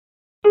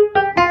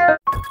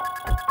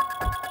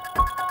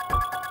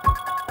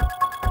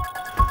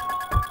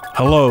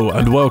Hello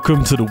and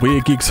welcome to the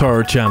Weird Geeks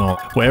Horror Channel,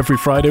 where every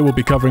Friday we'll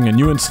be covering a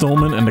new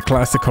installment in the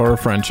classic horror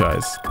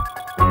franchise.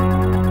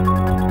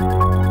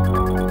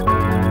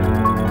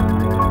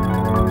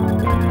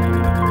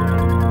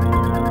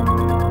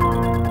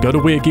 Go to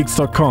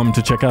WeirdGeeks.com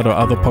to check out our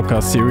other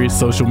podcast series,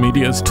 social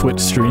medias, Twitch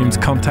streams,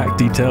 contact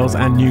details,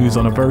 and news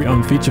on our very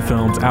own feature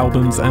films,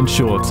 albums, and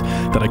shorts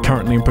that are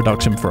currently in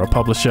production for our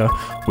publisher,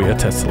 Weird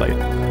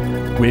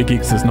Tessellate. Weird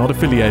Geeks is not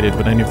affiliated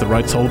with any of the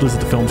rights holders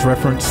of the films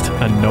referenced,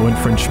 and no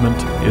infringement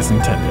is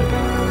intended.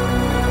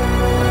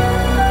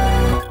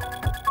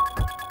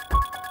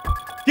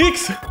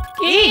 Geeks!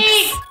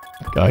 Geeks!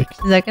 Yikes.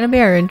 Is that going to be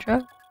our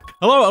intro?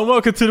 Hello and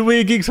welcome to the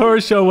Weird Geeks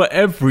Horror Show, where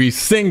every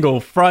single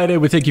Friday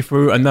we take you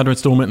through another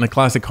installment in the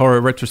classic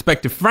horror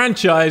retrospective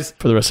franchise.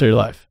 For the rest of your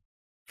life.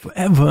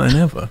 Forever and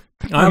ever.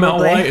 I'm Al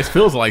White, it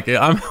feels like it.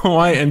 I'm Al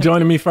White, and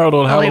joining me for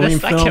all Halloween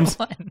films,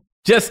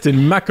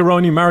 Justin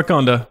Macaroni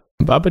Mariconda.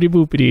 Boppity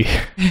boopity.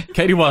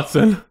 Katie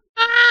Watson.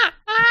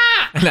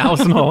 And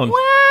Alison Holland.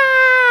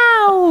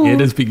 Wow! It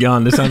has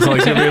begun. This sounds like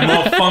it's going to be a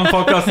more fun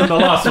podcast than the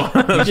last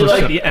one. Did you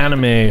like the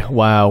anime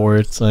wow, where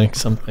it's like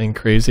something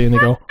crazy and they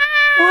go,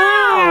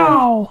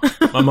 wow?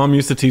 My mom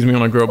used to tease me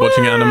when I grew up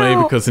watching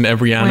anime because in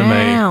every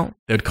anime,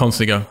 they'd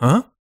constantly go,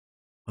 huh?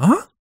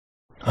 Huh?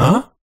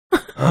 Huh?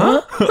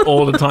 Huh?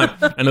 All the time.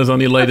 And it was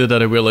only later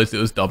that I realized it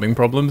was dubbing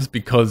problems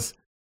because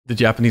the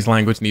Japanese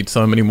language needs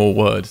so many more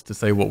words to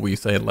say what we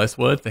say in less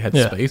words. They had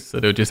space, so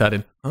they would just add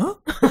in, huh?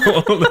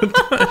 All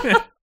the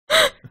time.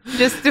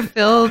 Just to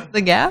fill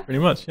the gap? Pretty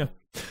much, yeah.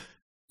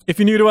 If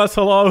you're new to us,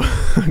 hello.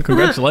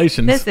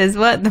 Congratulations. This is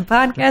what the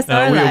podcasts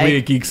are we like. are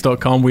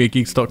weirdgeeks.com,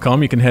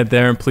 weirdgeeks.com. You can head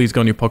there and please go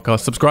on your podcast,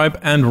 subscribe,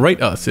 and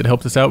rate us. It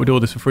helps us out. We do all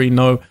this for free.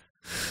 No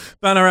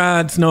banner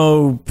ads,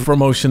 no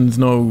promotions,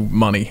 no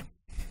money.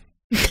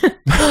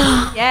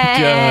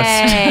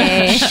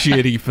 Yay! Just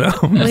shitty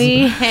films.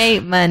 We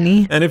hate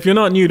money. And if you're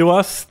not new to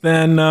us,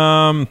 then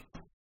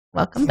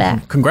Welcome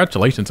back.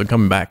 congratulations on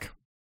coming back.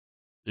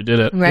 You did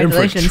it.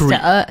 Congratulations treat.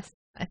 to us,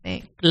 I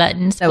think.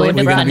 Gluttons So we're for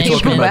We're going to be Nation.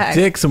 talking about Back.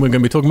 dicks and we're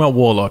going to be talking about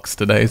warlocks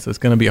today, so it's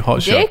going to be a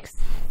hot show. Dicks?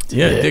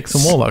 Yeah, dicks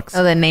and warlocks.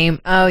 Oh, the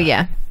name. Oh,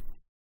 yeah.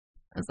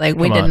 I was like,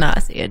 we Come did on.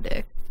 not see a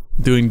dick.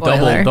 Doing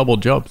Spoiler. double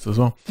jobs as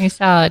well. We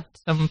saw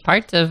some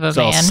parts of a It's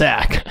all man.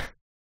 sack.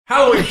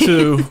 Halloween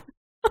 2,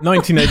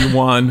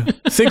 1981,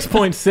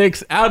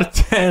 6.6 out of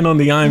 10 on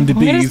the Why does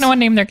IMDb's. no one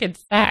name their kid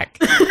Sack?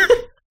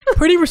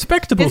 Pretty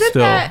respectable Isn't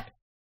still. that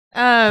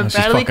she's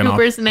Bradley fucking off,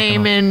 Cooper's fucking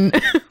name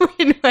off.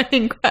 in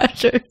Wedding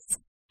Crashers?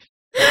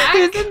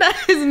 Isn't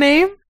that his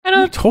name? What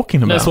are you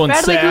talking about? This one's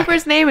Bradley sack.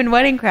 Cooper's name in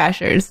Wedding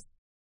Crashers.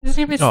 His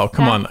name is Oh,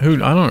 come Zach. on. Who?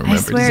 I don't remember. I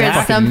swear His it's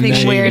fucking something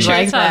name. weird Sure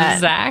like it's not that.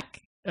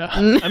 Zach. Yeah.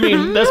 I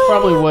mean, that's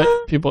probably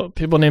what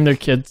people name their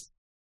kids.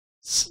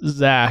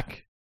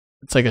 Zach.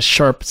 It's like a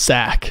sharp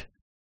sack.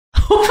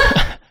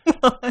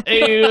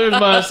 Hey, there's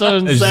my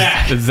son It's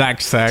Zach.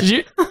 Zach Sack.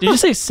 Did you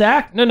say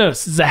sack? No,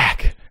 it's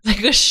Zach.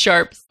 Like a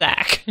sharp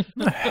sack.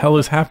 What the hell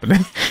is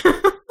happening?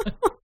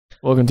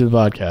 Welcome to the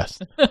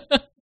podcast.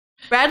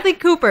 Bradley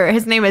Cooper,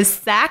 his name is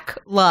Sack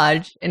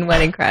Lodge in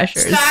Wedding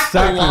Crashers. Sack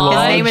Sack Lodge.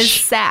 His name is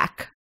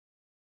Sack.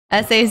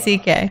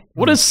 S-A-C-K.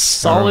 What a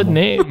solid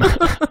name.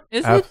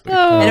 Is Absolutely. it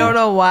though? I don't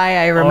know why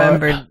I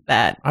remembered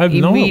that I have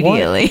no idea why.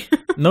 immediately.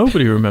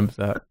 Nobody remembers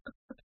that.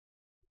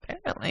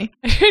 Apparently.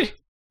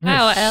 Oh,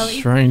 What a Ellie.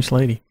 strange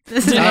lady.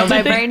 This is what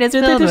my brain is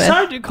Did they filled with.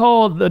 decide to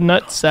call the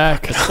nut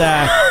sack a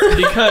sack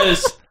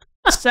because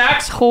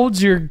sacks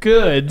holds your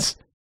goods,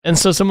 and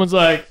so someone's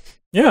like,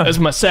 Yeah. "That's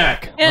my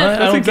sack." Yeah, What? I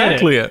that's don't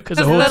exactly get it. because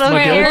it It's a holds little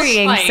my goods.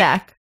 carrying Like-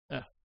 sack.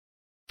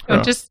 Or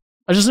just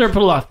I just never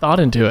put a lot of thought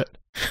into it.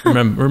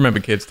 Remember,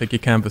 kids, take your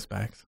canvas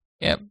bags.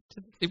 to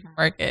the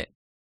supermarket.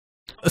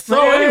 So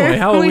We're anyway,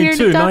 Halloween here to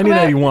 2, talk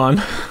about-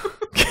 1981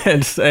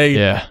 gets a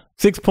Yeah,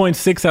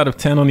 6.6 out of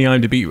 10 on the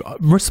IMDb.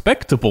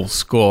 Respectable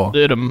score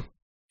did them.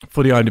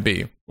 for the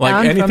IMDb. Like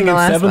Down from anything the in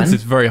last sevens one.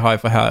 is very high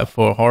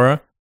for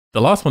horror.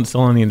 The last one's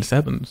still only in the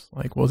sevens.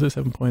 Like, was it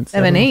 7.7?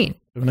 7.8.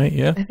 7.8,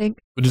 yeah. I think.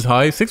 Which is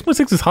high.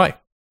 6.6 is high.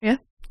 Yeah.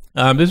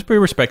 This is pretty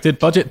respected.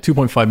 Budget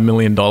 $2.5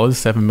 million,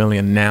 $7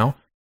 million now.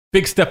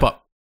 Big step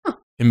up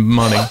in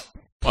money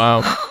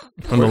Wow,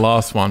 from the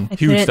last one. I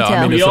Huge couldn't step. I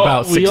tell. mean, it's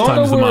about we 6 all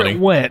times know the where money. it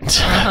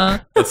went. Uh-huh.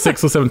 It's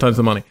 6 or 7 times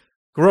the money.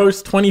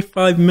 Gross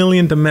 $25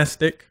 million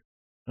domestic.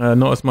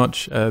 Not as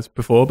much as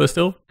before, but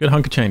still good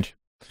hunk of change.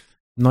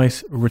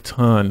 Nice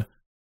return.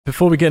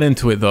 Before we get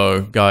into it,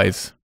 though,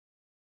 guys,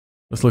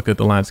 let's look at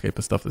the landscape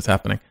of stuff that's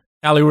happening.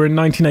 Ali, we're in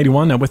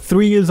 1981 now. We're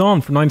 3 years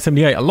on from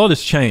 1978. A lot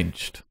has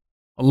changed.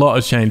 A lot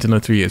has changed in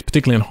those 3 years,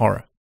 particularly in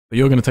horror. But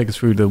you're going to take us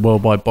through the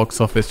worldwide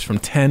box office from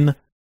 10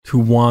 to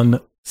 1,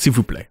 s'il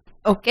vous plaît.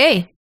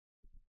 Okay.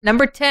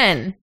 Number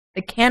 10,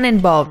 The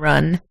Cannonball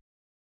Run.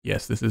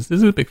 Yes, this is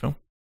a big film.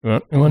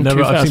 You went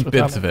too I've fast seen with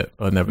bits that of it,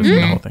 but I've never seen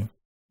the whole thing.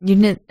 You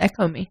didn't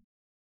echo me.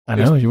 one.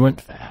 I know you went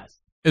fast.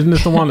 Isn't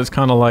this the one that's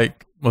kind of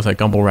like, what's that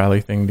Gumball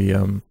Rally thing?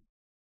 The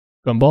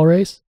Gumball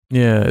race,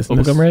 yeah, isn't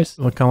this bubblegum race.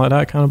 kind of like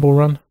that kind of bull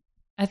run?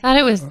 I thought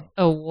it was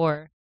a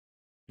war.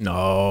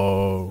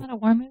 No, Is that a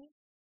war movie?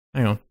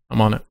 hang on,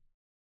 I'm on it.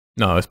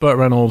 No, it's Burt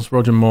Reynolds,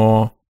 Roger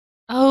Moore,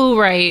 Oh,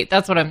 right.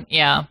 That's what I'm.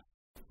 Yeah.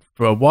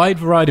 For a wide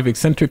variety of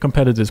eccentric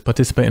competitors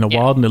participate in a Yeah.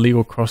 wild and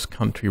illegal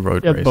cross-country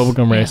road Yeah, race.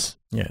 bubblegum Yeah. race.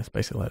 Yeah, it's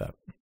basically like that.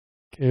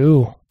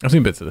 Cool. I've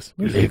seen bits of this.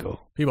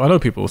 Illegal. People, I know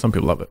people. Some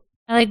people love it.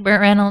 I like Burt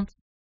Reynolds.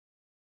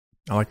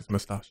 I like his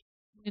mustache.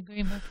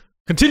 Agree with-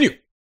 Continue.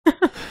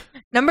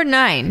 Number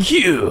 9,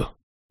 Q.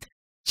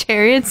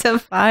 Chariots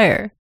of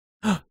Fire.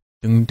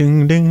 Ding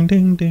ding ding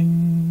ding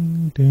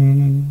ding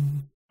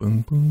ding.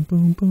 Boom boom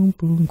boom boom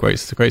boom. Great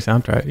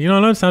soundtrack. You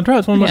don't know the soundtrack?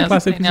 It's one of the most Yes,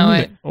 classic I pieces know of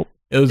it. music.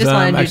 It was Just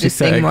wanted you actually to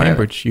set sing at more of it.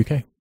 Cambridge,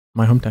 UK,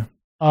 my hometown.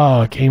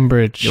 Oh,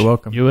 Cambridge. You're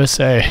welcome.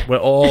 USA. Where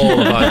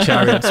all of our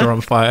chariots are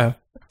on fire.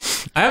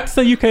 I have to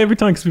say UK every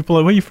time because people are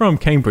like, where are you from?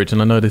 Cambridge.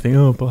 And I know they think,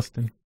 oh,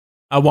 Boston.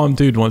 I had one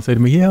dude once say to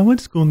me, yeah, I went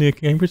to school near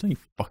Cambridge. No, you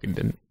fucking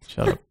didn't.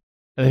 Shut up.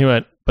 And he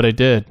went, but I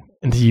did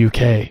in the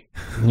UK.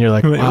 And you're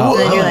like, Like, wow. And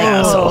then you're like,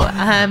 Oh. oh,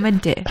 I'm a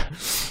dick.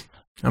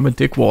 I'm a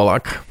Dick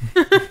Warlock.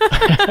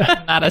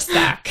 Not a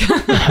sack.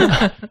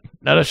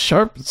 Not a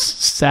sharp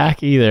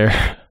sack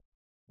either.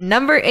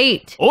 Number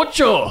 8,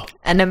 Ocho.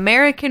 An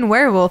American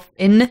Werewolf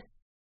in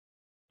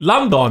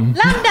London. London.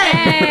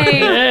 Hey,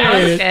 that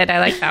Hey. was good. I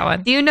like that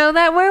one. Do you know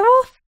that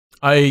werewolf?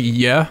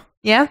 Yeah.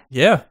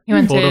 Yeah. He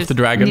went Fought to off the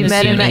dragon. you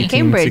met him at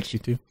Cambridge.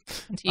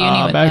 1862. to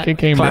uni with Back that. in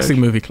Cambridge.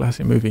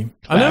 Classic movie.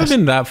 I've never Class.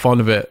 been that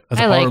fond of it as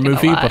a I like horror it a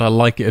movie, lot. but I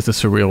like it as a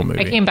surreal movie.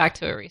 I came back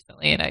to it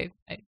recently, and I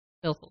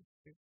still.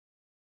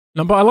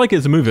 No, but I like it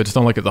as a movie. I just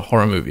don't like it as a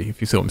horror movie, if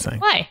you see what I'm saying.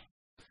 Why?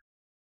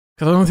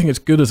 Because I don't think it's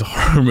good as a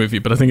horror movie,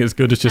 but I think it's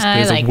good as just I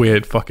as like a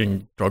weird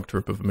fucking drug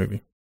trip of a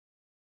movie.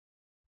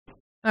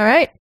 All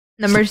right.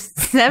 Number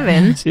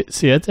 7.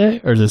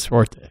 Siete or is this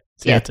Forte?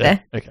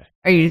 Siete. Okay.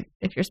 Are you,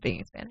 if you're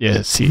speaking Spanish?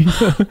 Yeah, see.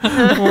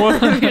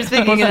 If you're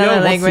speaking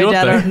another language,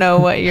 I don't know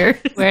what you're.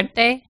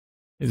 Fuerte.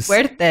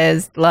 Fuerte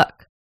is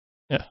luck.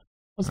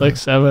 It's like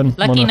 7.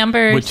 Lucky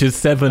numbers. Which is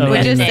 7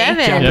 Which in is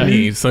 7.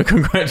 Japanese, so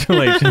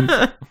congratulations.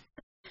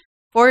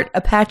 Fort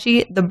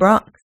Apache, the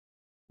Bronx.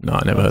 No,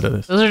 I never heard of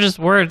this. Those are just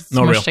words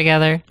Not smushed real.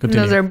 together.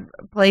 Continue. Those are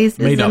places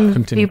Made up. and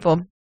Continue.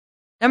 people.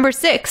 Number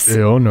 6.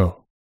 Oh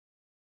no.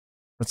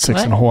 That's 6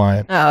 What? in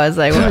Hawaiian. Oh, I was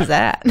like, what was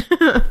that?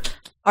 Not a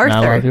lot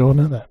of Arthur. people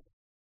know that.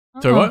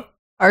 So what?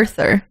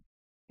 Arthur.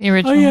 The Oh,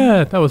 original.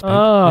 yeah, that was big.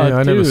 Oh, yeah,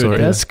 I never saw it.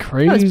 that's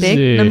crazy. That was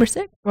big. Number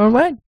 6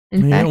 worldwide.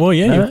 In Yeah, fact, well,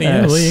 yeah,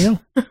 yeah, there you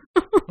go.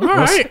 All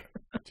right.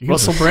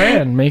 Russell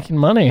Brand making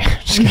money.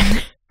 Just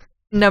kidding.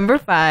 number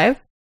 5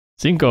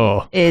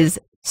 Cinco. is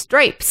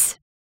Stripes.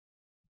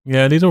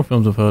 Yeah, these are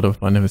films I've heard of,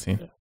 but I've never seen.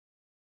 I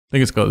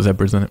think it's got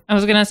zebras in it. I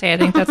was gonna say, I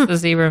think that's the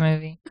zebra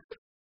movie.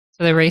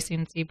 So the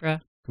racing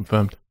zebra.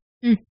 Confirmed.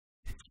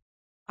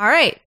 All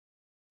right.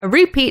 A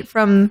repeat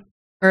from,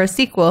 or a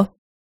sequel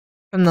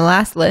from the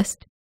last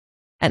list.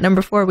 At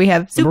number 4, we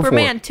have Number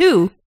Superman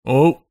 2.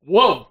 Oh,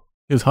 Whoa.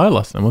 he was high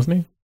last time, wasn't he?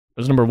 It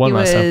was number 1 He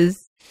last time.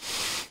 was.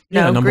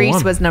 Yeah, No, number Grease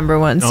 1. was number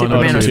 1. Oh,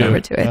 Superman number was 2. number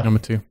 2. Yeah. Number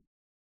 2.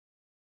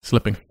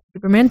 Slipping.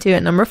 Superman 2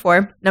 at number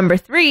 4. Number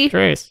 3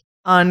 Trace.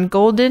 on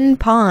Golden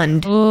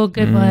Pond. Oh,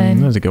 good That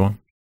one. was a good one.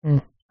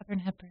 Katharine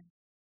Hepburn.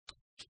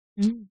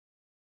 Mm.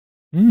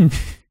 Mm.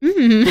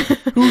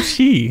 Mm. Who's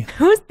she?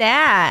 Who's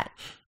that?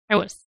 I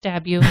would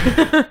stab you.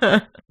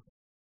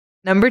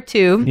 Number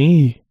 2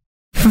 Me.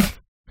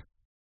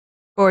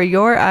 for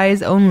Your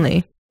Eyes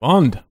Only.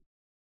 Bond.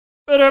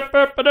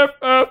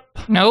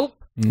 Nope.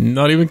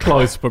 Not even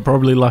close, but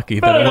probably lucky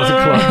that it wasn't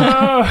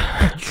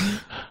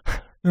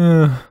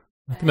close.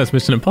 I think that's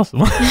Mission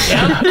Impossible.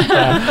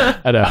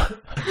 I know.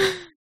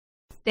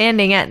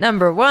 Standing at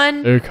number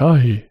 1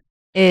 Erkahi.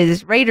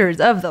 is Raiders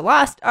of the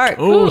Lost Ark.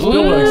 Oh,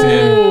 Spielberg's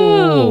in. Oh,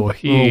 Oh,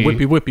 he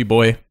whippy whippy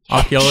boy.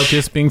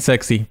 Archaeologist being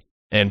sexy.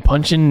 and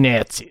punching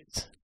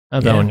Nazis.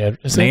 Not that Yeah. one yet.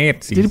 Is it-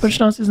 Nazis. Did he punch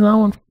Nazis in that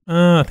one?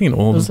 I think in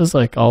all of This them. is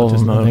like all of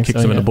Just them. not I think kicks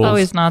so, him in the yeah. balls.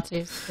 Always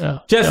Nazis. Yeah.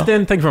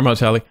 Justin, thank you very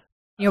much, Ali.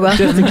 You're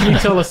welcome. Justin, can you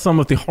tell us some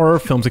of the horror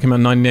films that came out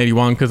in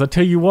 1981? Because I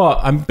tell you what,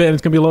 I'm betting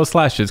it's going to be a lot of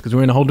slashers because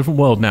we're in a whole different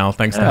world now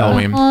thanks to Yeah.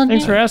 Halloween. Oh,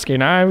 Thanks for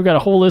asking. I've got a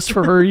whole list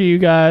for you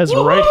guys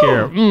right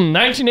here.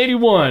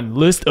 1981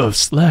 list of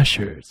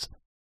slashers.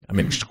 I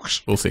mean,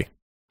 we'll see.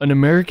 An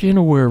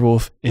American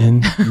Werewolf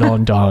in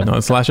London. Not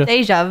a slasher.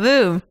 Deja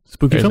vu.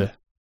 Spooky There's film. a-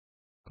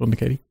 According to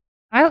Katie.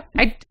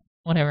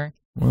 Whatever.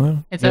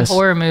 Well, It's Yes. a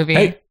horror movie.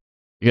 hey,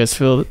 You guys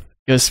feel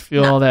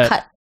all that?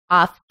 Cut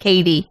off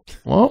Katie.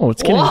 Whoa,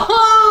 it's getting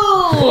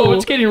Whoa!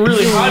 it's getting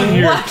really hot in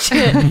here. Watch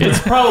it. It's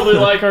probably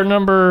like our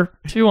number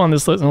 2 on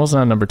this list. Well, it's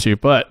not number 2,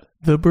 but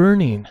The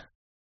Burning.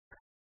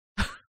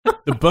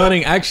 The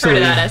Burning Heard actually.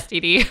 of that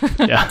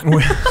STD.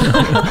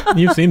 Yeah.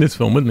 You've seen this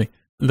film with me.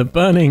 The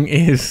Burning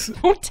is.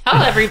 Don't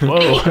tell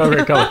everybody. Whoa. Cover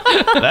it, cover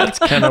it. That's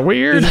kind of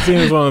weird. This scene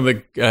is one of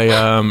the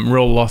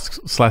real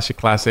lost slasher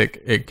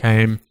classic. It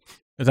came.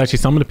 There's actually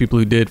some of the people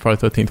who did Friday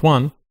the 13th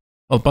 1.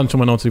 A bunch of them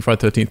went on to do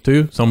Friday the 13th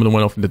 2. Some of them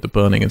went off and did The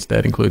Burning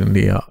instead, including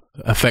the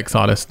effects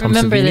artist Tom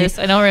Remember Savini. this.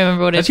 I don't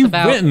remember what it's Actually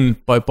about. written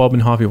by Bob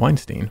and Harvey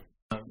Weinstein.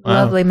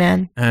 Lovely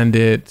man. And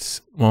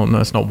it's, well, no,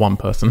 it's not one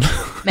person.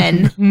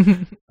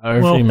 Men.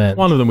 Harvey Man.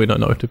 One of them we don't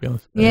know, to be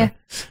honest. Yeah.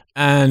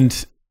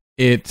 And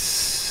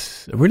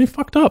it's really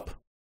fucked up.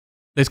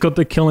 It's got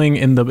the killing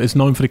in the. It's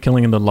known for the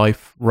killing in the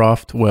life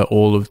raft, where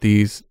all of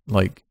these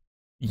like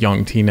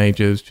young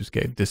teenagers just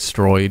get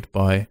destroyed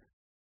by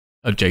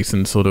a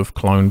Jason sort of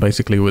clone,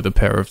 basically with a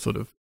pair of sort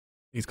of.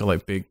 He's got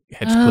like big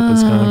hedge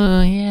clippers kind of.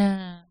 Oh,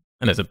 yeah.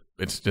 And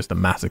it's just a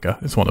massacre.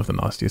 It's one of the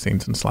nastiest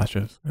scenes in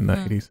slashers in the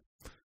 80s.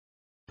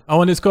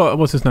 Oh, and it's got,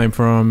 what's his name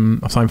from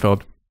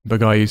Seinfeld? The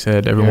guy you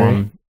said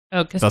everyone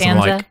Oh, doesn't Costanza.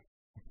 like.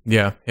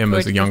 Yeah, him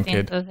as George a young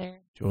Costanza's kid. there.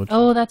 George.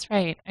 Oh, that's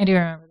right. I do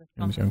remember this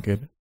Him as a film. young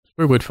kid. It's a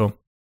very good film.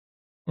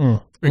 Hmm,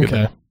 It's very good.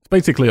 okay. It's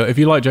basically, if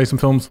you like Jason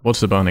films, watch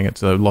The Burning.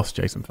 It's a lost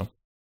Jason film.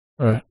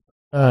 All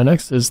right.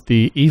 Next is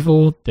The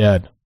Evil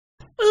Dead.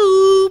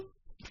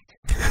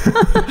 So good.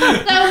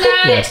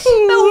 Yes.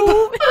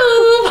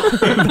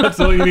 That's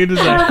all you need to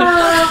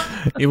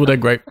say. Evil Dead,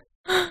 great.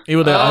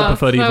 Evil Dead, I Oh,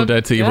 prefer so Evil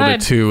Dead to Evil Dead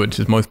good. 2, which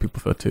is most people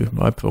prefer 2,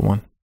 but I prefer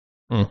 1.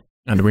 Hmm.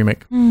 And a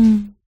remake.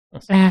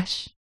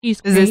 Ash. He's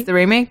Is this the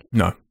remake?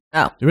 No.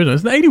 Oh. The original.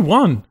 It's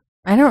 81.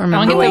 I don't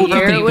remember what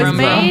year it was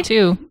made.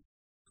 too.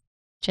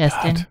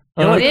 Justin. God.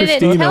 You like didn't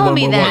Christina, tell when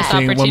me we're that.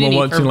 watching, when we're Opportunity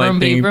watching for like vroom,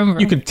 things, vroom, vroom.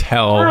 you can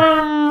tell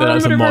that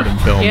that's a modern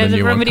film. Yeah, than the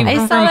you want vroom, to- I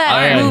vroom, saw Oh,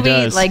 that yeah, it movie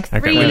does. like Okay,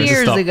 3 we need to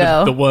years stop.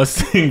 ago. The worst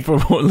thing for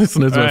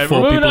listeners All when right, 4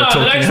 moving people are on.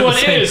 talking. The next at one the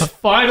same is time.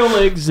 Final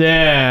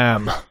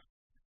Exam.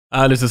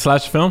 This is a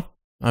slasher film.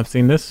 I've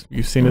seen this.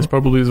 You've seen this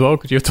probably as well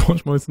because you have to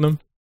watch most of them.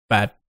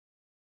 Bad.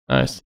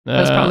 Nice. I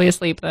was probably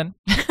asleep then.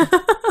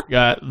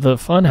 Got The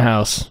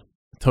Funhouse.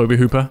 Toby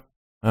Hooper,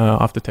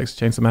 after Texas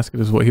Chainsaw Massacre,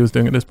 this is what he was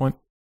doing at this point.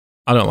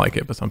 I don't like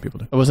it, but some people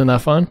do. Wasn't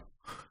that fun?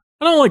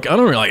 I don't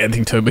really like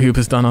anything Toby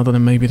Hooper's done other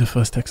than maybe the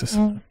first Texas.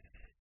 I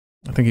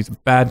think he's a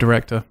bad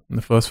director, and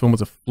the first film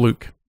was a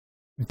fluke.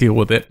 Deal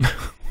with it.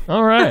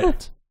 All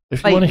right. If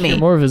you Fight want to hear me.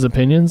 more of his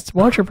opinions,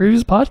 watch our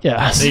previous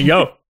podcast. There you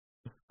go.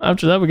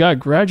 After that, we got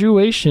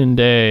Graduation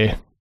Day.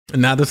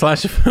 Another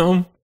slasher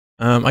film.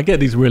 I get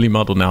these really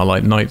muddled now,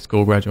 like Night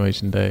School,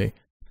 Graduation Day.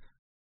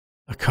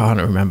 I can't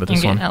remember this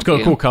I can one. help It's got a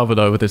you. cool cover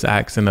though with this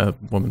axe in a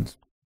woman's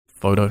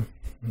photo.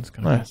 It's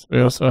kind of Nice.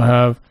 We also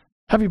have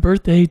Happy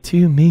Birthday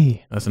to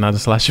Me. That's another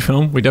slasher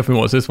film. We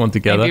definitely watched this one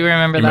together. I do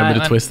remember You that remember the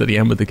one. twist at the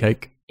end with the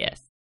cake?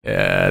 Yes.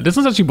 Yeah, this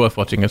one's actually worth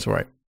watching. It's all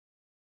right.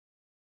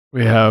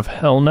 We have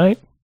Hell Night.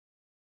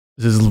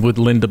 This is with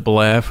Linda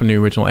Blair from the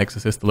original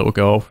Exorcist, the little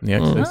girl from the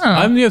Exorcist. Oh.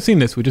 I haven't yet seen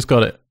this. We just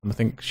got it. I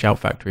think Shout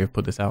Factory have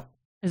put this out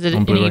Is it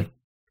on any, Blu-ray.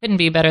 couldn't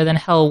be better than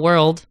Hell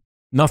World.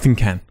 Nothing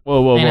can.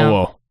 Whoa, whoa, I whoa, know.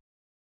 whoa.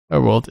 Our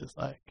world is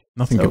like,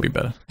 Nothing So- could be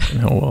better than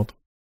Hell World.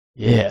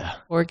 yeah.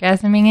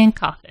 Orgasming in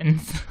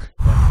coffins.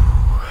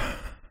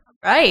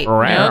 Right.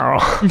 Wow.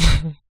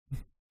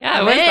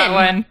 Yeah, it was that in.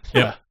 one.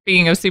 Yeah.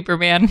 Speaking of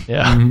Superman.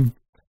 Yeah.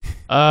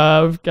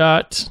 Mhm. We've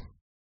got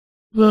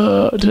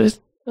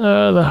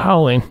the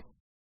Howling.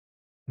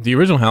 The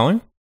original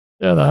Howling?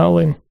 Yeah, the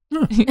Howling.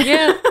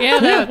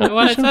 yeah, the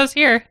one it says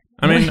here.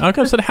 I mean, like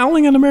I said,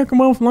 Howling and American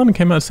Werewolf in London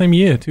came out the same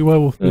year. 2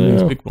 werewolf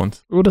movies, Yeah. big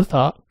ones. Who would have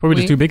thought? Probably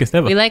the We- 2 biggest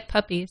ever. We There like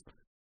puppies.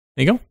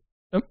 you go.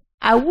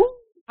 Ow.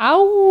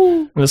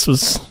 Ow. This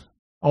was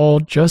all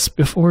just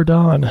before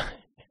dawn.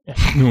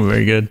 Ooh,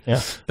 very good.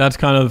 Yeah. That's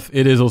kind of,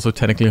 it is also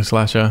technically a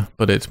slasher,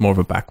 but it's more of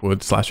a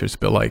backwoods slasher. It's a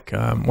bit like,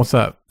 what's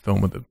that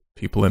film with the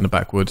people in the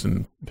backwoods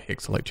and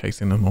Hicks are like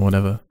chasing them or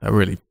whatever? That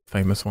really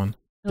famous one.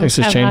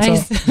 Texas Have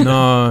Chainsaw?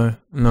 eyes.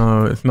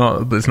 No, it's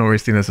not. But it's not really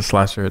seen as a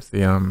slasher. It's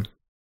the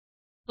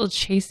Still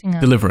chasing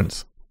us.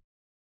 Deliverance.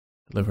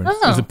 Deliverance.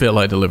 Oh. It's a bit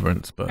like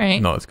Deliverance, but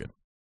Right. not as good.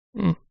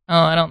 Oh,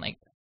 I don't like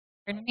that.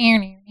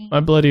 My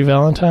Bloody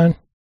Valentine.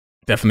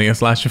 Definitely a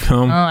slasher Oh,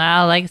 film.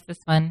 Al likes this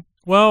one.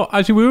 Well,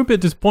 actually, we were a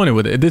bit disappointed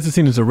with it. This is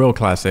seen as a real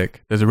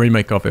classic. There's a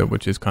remake of it,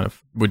 which is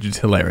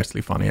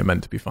hilariously funny and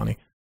meant to be funny.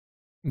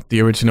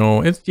 The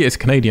original, it's a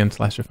Canadian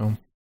slasher film.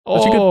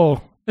 Actually,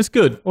 Oh, It's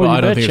good, Well, but you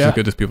I don't think it's betcha. as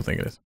good as people think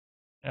it is.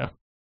 Yeah.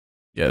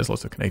 Yeah, there's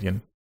lots of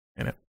Canadian.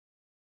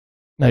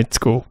 Night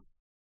School.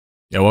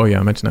 Yeah, well, yeah,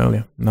 I mentioned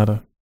earlier.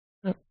 Another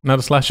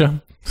Yep.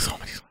 slasher. So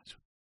many slashers.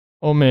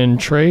 Omen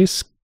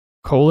Trace,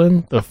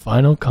 The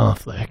Final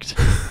Conflict.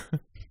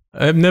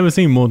 I've never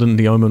seen more than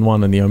the Omen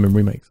 1 and the Omen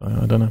remake, so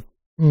I don't know.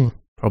 Hmm.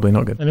 Probably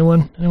not good.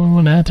 Anyone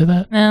want to add to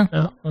that? No.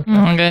 No? Okay.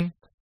 Oh, good.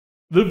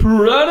 The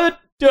Piranha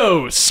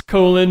Dose,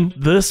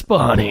 The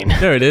Spawning.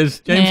 There it is.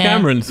 James Yeah.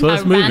 Cameron's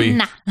first movie.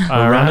 Piranha.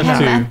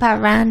 Piranha 2.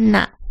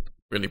 Piranha.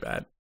 Really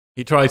bad.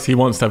 He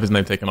wants to have his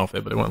name taken off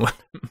it, but it won't let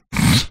him.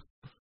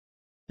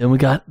 Then we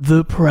got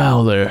The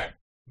Prowler.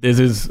 This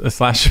is a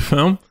slasher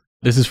film.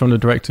 This is from the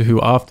director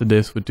who, after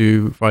this, would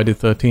do Friday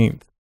the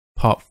 13th,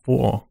 Part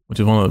 4, which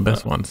is one of the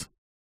best ones.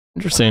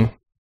 Interesting.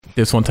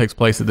 This one takes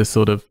place at this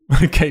sort of...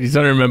 Katie,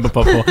 don't remember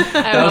Part 4.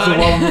 That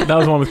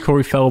was the one with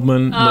Corey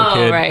Feldman, little Oh,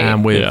 kid, right.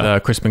 and with Yeah.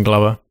 Crispin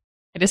Glover.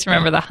 I just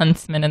remember the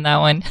huntsman in that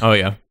one. Oh,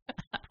 yeah.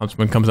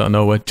 Huntsman comes out of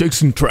nowhere.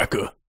 Jason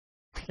Tracker.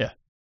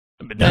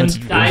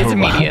 And dies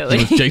immediately.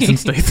 It was Jason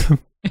Statham.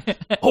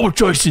 Oh,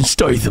 Jason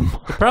Statham.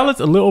 The Prowler's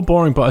a little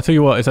boring, but I tell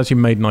you what, it's actually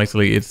made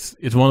nicely. It's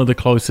one of the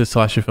closest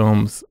slasher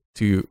films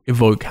to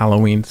evoke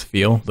Halloween's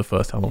feel, the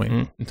first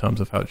Halloween, in terms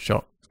of how it's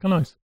shot. It's kind of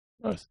nice.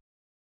 Nice.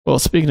 Well,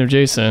 speaking of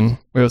Jason,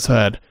 we also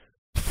had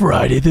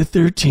Friday the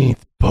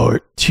 13th,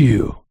 Part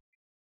 2.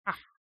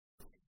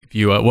 If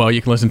you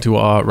you can listen to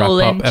our wrap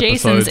up and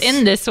Jason's episodes.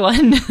 in this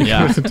one.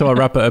 Yeah. Listen to our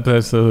wrap up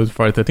episodes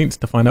Friday 13th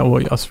to find out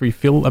what us three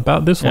feel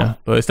about this Yeah. one.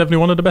 But it's definitely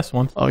one of the best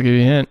ones. I'll give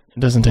you a hint. It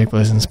doesn't take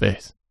place in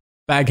space.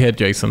 Baghead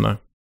Jason though,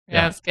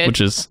 Yeah, that's good.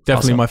 Which is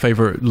definitely awesome. my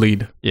favorite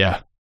lead.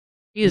 Yeah.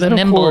 He's Then,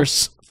 nimble. of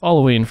course,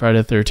 following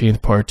Friday the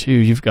 13th Part 2,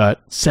 you've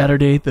got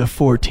Saturday the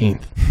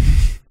 14th.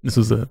 This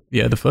was the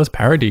first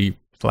parody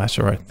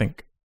slasher, I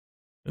think.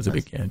 It was a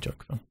big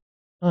joke film.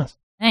 Nice.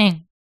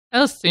 Dang. That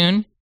was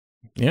soon.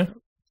 Yeah,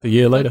 a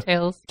year later.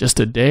 Tails. Just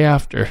a day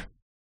after.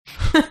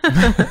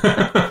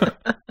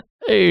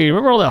 Hey,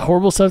 remember all that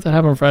horrible stuff that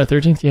happened on Friday the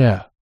 13th?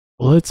 Yeah.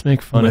 Well, let's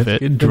make fun of Let's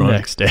it get the drunk.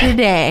 next day.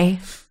 Today.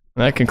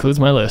 That concludes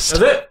my list.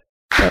 That's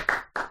it.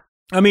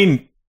 I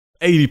mean,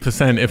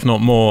 80%, if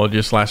not more,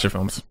 just slasher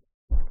films.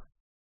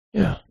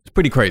 Yeah. It's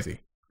pretty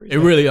crazy. It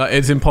really,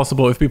 it's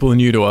impossible. If people are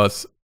new to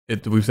us,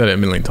 we've said it a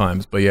million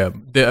times, but yeah,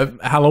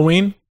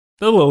 Halloween,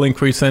 a little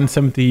increase then,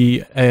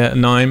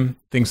 79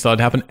 things started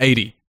to happen,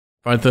 80.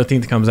 Friday the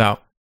 13th comes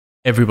out,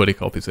 everybody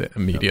copies it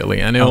immediately,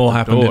 and it Out all the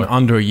happened in door.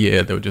 under a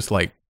year. They were just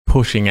like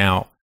pushing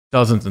out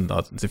dozens and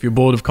dozens. If you're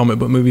bored of comic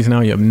book movies now,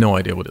 you have no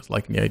idea what it's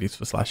like in the 80s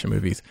for slasher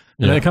movies.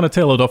 And then it kind of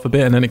tailored off a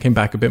bit, and then it came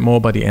back a bit more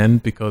by the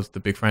end because the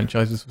big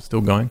franchises were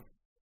still going.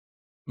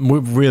 We're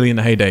really in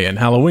the heyday, and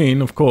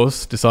Halloween, of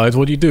course, decides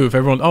what do you do if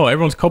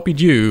everyone's copied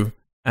you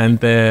and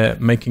they're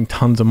making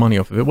tons of money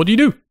off of it. What do you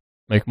do?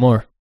 Make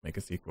more. Make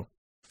a sequel.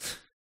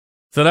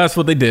 So that's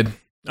what they did.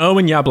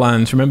 Owen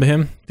Yablans, remember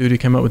him? Dude who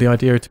came up with the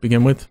idea to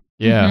begin with.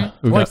 Yeah.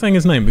 I like saying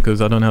his name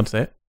because I don't know how to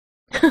say it.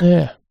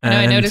 Yeah. I know,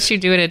 I And noticed you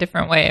do it a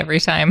different way every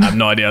time. I have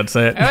no idea how to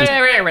say it.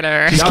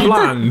 Just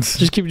Yablans.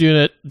 Just keep doing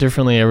it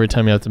differently every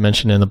time you have to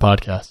mention it in the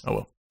podcast. Oh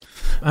well.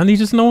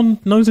 And no one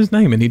knows his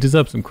name, and he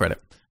deserves some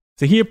credit.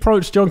 So he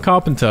approached John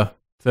Carpenter,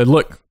 said,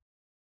 look,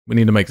 we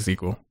need to make a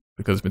sequel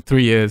because it's been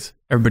 3 years,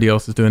 everybody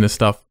else is doing this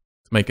stuff,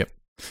 let's make it.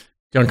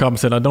 John Carpenter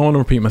said, I don't want to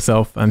repeat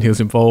myself, and he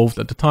was involved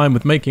at the time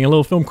with making a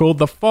little film called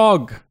The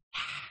Fog.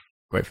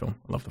 Great film,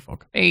 I love The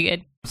Fog. Very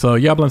good. So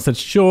Yablans said,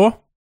 sure,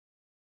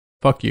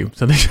 fuck you.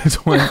 So they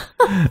just went,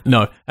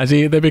 no,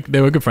 actually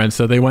they were good friends,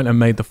 so they went and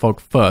made The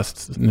Fog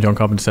first. And John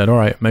Carpenter said, all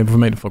right, maybe if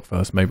we made The Fog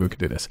first, maybe we could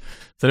do this.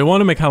 So they wanted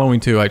to make Halloween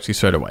 2 actually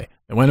straight away.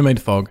 They went and made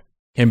The Fog,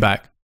 came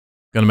back,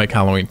 going to make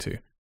Halloween 2.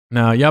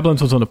 Now,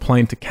 Yablans was on a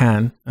plane to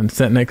Cannes, and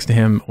sat next to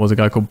him was a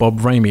guy called Bob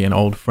Raimi, an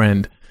old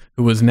friend,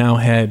 who was now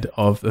head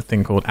of a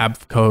thing called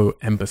Avco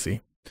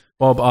Embassy.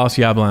 Bob asked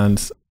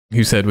Yablans,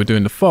 who said, we're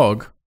doing The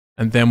Fog,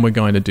 and then we're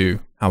going to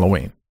do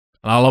Halloween.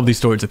 And I love these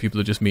stories of people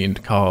that just meet in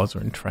cars or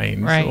in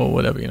trains Right. or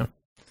whatever, you know.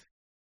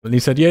 But he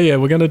said, yeah,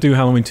 we're going to do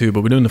Halloween 2,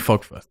 but we're doing The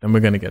Fog first, then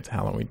we're going to get to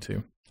Halloween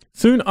 2.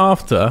 Soon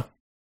after,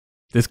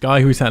 this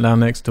guy who he sat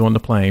down next to on the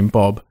plane,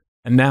 Bob,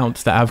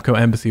 announced that Avco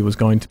Embassy was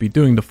going to be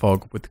doing The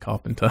Fog with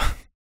Carpenter.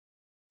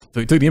 So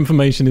he took the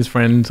information his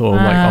friends or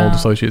like old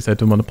associates said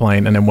to him on the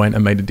plane and then went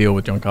and made a deal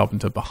with John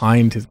Carpenter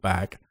behind his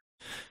back.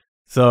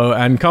 So,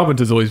 and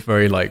Carpenter's always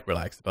very like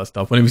relaxed about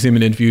stuff. Whenever you see him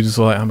in interviews, it's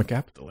like, I'm a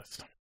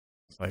capitalist.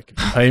 It's like,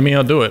 if you pay me,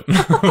 I'll do it.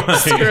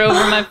 Screw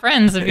over my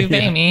friends if you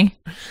pay me.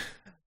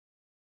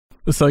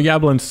 So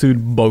Yablans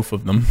sued both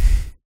of them.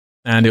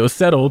 And it was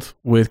settled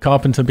with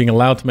Carpenter being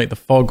allowed to make The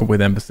Fog with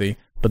Embassy,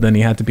 but then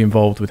he had to be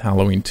involved with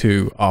Halloween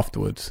 2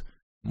 afterwards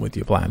with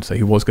your plan. So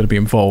he was going to be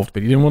involved,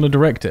 but he didn't want to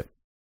direct it.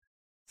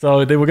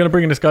 So they were going to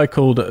bring in this guy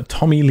called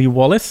Tommy Lee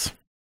Wallace.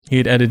 He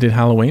had edited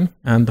Halloween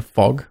and The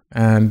Fog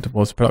and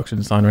was production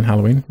designer in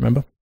Halloween,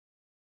 remember?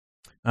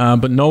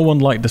 But no one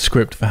liked the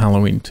script for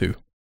Halloween 2.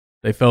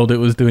 They felt it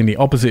was doing the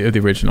opposite of the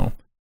original.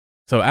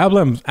 So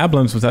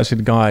Ablams was actually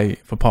the guy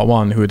for part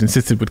 1 who had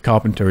insisted with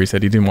Carpenter. He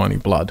said he didn't want any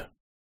blood.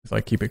 He's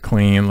like, keep it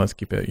clean, let's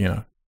keep it,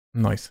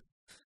 nice.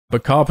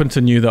 But Carpenter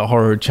knew that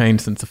horror had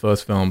changed since the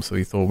first film, so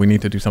he thought we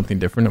need to do something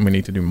different and we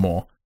need to do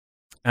more.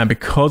 And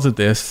because of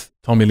this,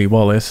 Tommy Lee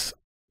Wallace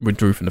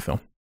withdrew from the film.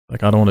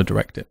 Like, I don't want to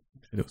direct it.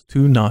 It was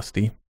too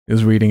nasty. He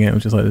was reading it. It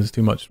was just like, there's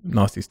too much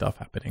nasty stuff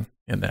happening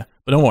in there.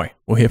 But don't worry,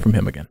 we'll hear from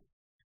him again.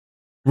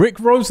 Rick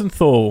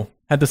Rosenthal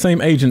had the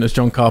same agent as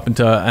John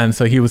Carpenter, and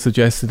so he was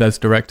suggested as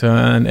director,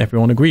 and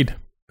everyone agreed.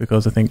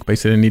 Because I think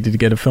basically they needed to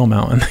get a film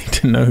out, and they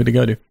didn't know who to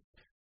go to.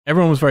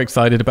 Everyone was very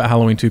excited about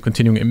Halloween 2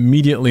 continuing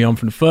immediately on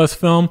from the first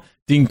film.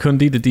 Dean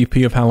Cundey, the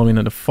DP of Halloween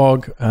and The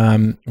Fog,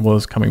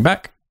 was coming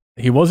back.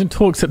 He was in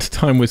talks at the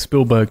time with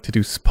Spielberg to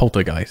do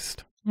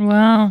Poltergeist.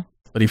 Wow.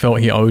 But he felt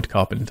he owed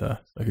Carpenter,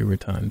 so he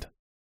returned to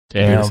do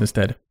Damn. this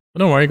instead. But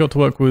don't worry, he got to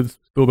work with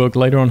Spielberg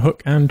later on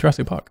Hook and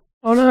Jurassic Park.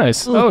 Oh,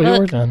 nice. Ooh, Oh, you were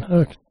Hook. done.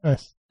 Okay,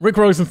 nice. Rick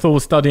Rosenthal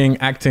was studying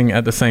acting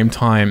at the same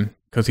time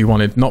because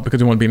not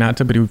because he wanted to be an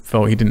actor, but he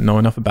felt he didn't know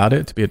enough about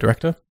it to be a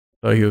director.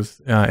 So he was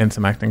in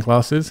some acting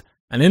classes.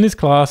 And in his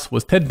class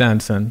was Ted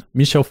Danson,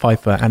 Michelle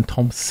Pfeiffer, and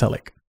Tom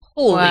Selleck.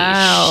 Holy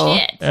Wow.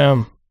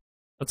 shit.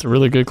 That's a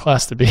really good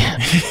class to be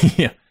in.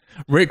 Yeah.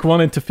 Rick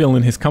wanted to feel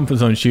in his comfort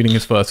zone shooting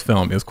his first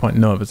film. He was quite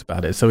nervous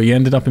about it. So he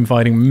ended up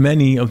inviting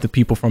many of the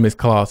people from his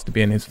class to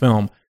be in his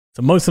film.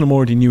 So most of them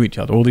already knew each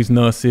other. All these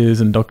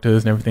nurses and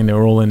doctors and everything, they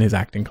were all in his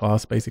acting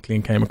class basically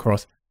and came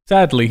across.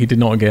 Sadly, he did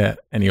not get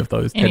any of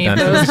those Any of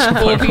Ted those Danson.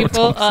 cool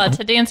people.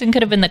 Ted Danson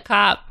could have been the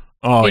cop.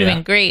 Oh, He'd have yeah.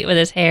 been great with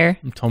his hair.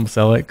 Tom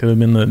Selleck could have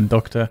been the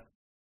doctor.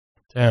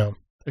 Damn,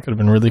 that could have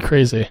been really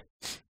crazy.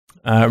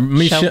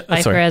 Michelle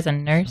Pfeiffer sorry. as a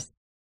nurse.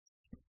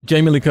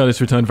 Jamie Lee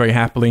Curtis returned very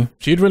happily.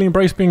 She had really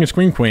embraced being a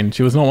scream queen.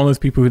 She was not one of those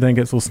people who then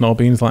gets all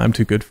snobby and is like, I'm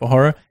too good for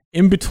horror.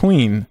 In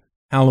between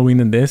Halloween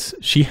and this,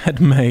 she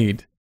had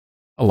made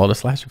a lot of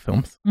slasher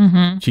films.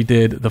 Mm-hmm. She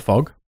did The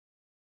Fog.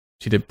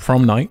 She did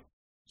Prom Night.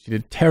 She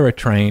did Terror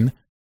Train.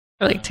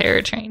 Or like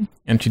Terror Train.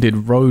 And she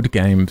did Road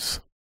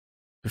Games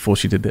before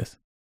she did this.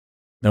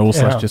 They're all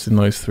Yeah. slashers in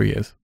those 3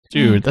 years.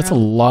 Dude, that's a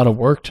lot of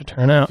work to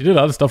turn out. She did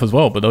other stuff as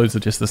well, but those are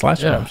just the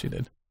slasher Yeah. films she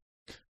did.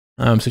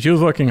 So she was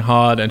working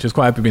hard and she was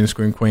quite happy being a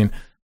scream queen.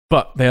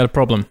 But they had a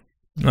problem.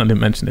 I didn't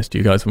mention this to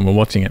you guys when we were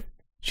watching it.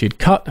 She'd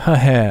cut her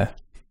hair.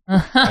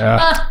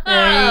 Yeah.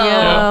 There you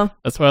go.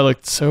 That's why I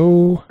looked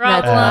so...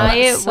 That's bad. why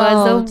it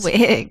was a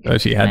wig. So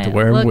she had to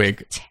wear a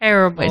wig.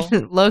 Terrible. Which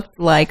looked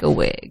like a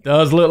wig.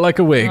 Does look like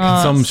a wig.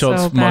 Oh, Some it's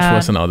shots so much bad.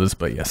 worse than others,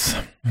 but yes.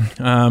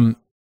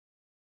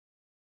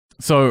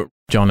 So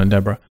John and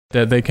Deborah,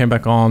 they came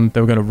back on.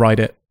 They were going to write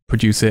it,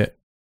 produce it.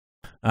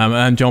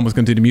 And John was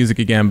going to do the music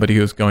again, but he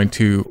was going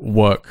to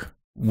work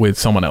with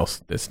someone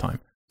else this time.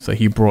 So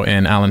he brought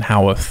in Alan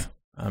Howarth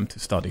to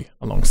study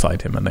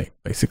alongside him, and they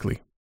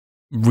basically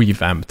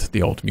revamped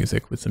the old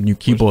music with some new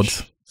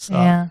keyboards.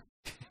 Yeah.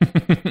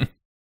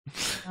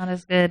 Not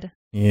as good.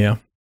 Yeah.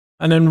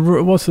 And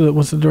then what's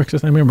the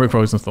director's name? Rick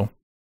Rosenthal.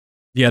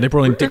 Yeah, they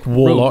brought in Dick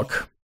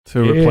Warlock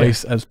to Yeah.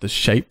 replace as the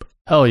Shape.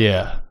 Hell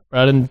yeah.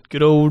 Right in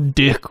good old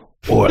Dick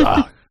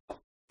Warlock.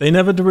 They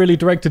never really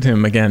directed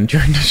him again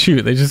during the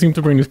shoot. They just seem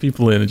to bring these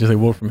people in and just say,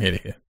 walk from here to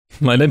here.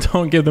 Like, they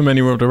don't give them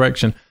any real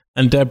direction.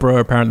 And Deborah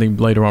apparently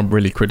later on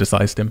really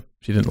criticized him.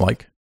 She didn't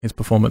like his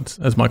performance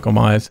as Michael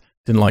Myers.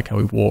 Didn't like how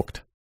he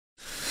walked.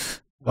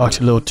 Walked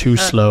a little too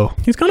slow.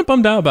 He's kind of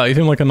bummed out about it. He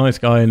seemed like a nice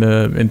guy in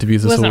the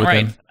interviews I saw Wasn't with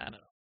right him. for that at all.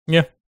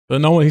 But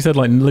no one, he said,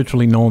 like,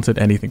 literally no one said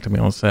anything to me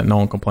on set. No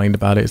one complained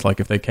about it. It's like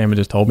if they came and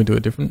just told me to do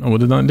it different, I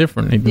would have done it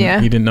different. He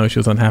didn't know she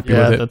was unhappy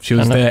Yeah, with it. that's She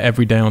was kinda- there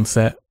every day on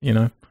set, you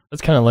know?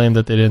 That's kind of lame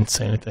that they didn't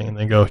say anything and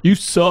then go, you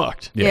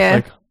sucked. Yeah.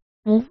 Like,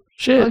 well,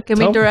 shit. Well, give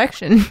me tell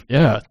direction.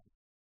 Yeah.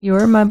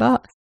 You're my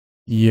boss.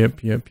 Yep.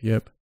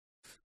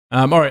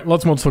 All right,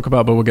 lots more to talk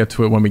about, but we'll get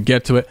to it when we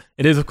get to it.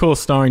 It is, of course,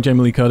 starring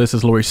Jamie Lee Curtis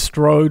as Laurie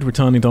Strode,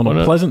 returning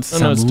Donald Pleasant.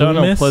 No, it's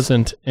Donald Loomis.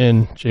 Pleasant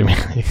in Jamie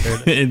Lee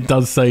Curtis. It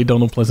does say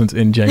Donald Pleasant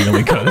in Jamie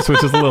Lee Curtis,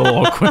 which is a little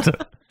awkward.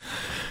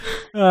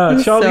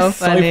 Charlie So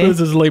funny. Cyphers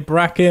as Leigh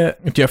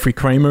Brackett. Jeffrey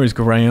Kramer as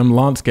Graham.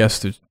 Lance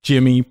Guest as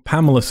Jimmy.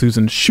 Pamela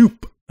Susan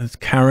Shoop as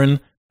Karen.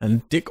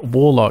 And Dick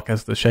Warlock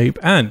as the Shape.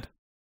 And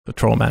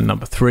Patrolman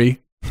number 3.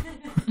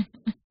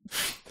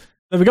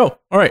 There we go.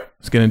 All right,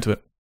 let's get into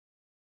it.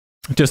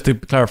 Just to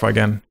clarify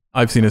again,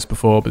 I've seen this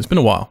before, but it's been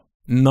a while.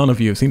 None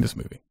of you have seen this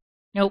movie.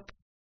 Nope.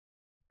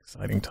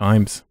 Exciting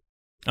times.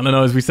 And I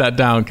know as we sat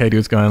down, Katie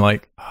was going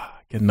like, I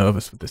get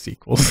nervous with the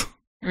sequels.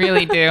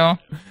 Really do.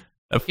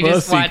 The You first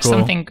just watch sequel,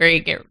 something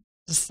great get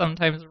just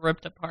sometimes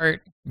ripped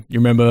apart. you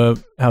remember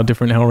how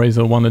different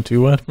Hellraiser 1 and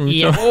 2 were from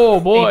each Yeah. other? Oh,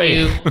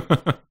 boy.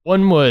 Oh,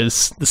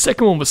 The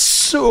second one was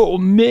so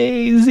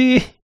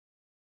amazing.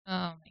 Oh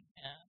my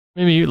god.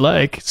 Maybe you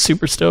like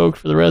super stoked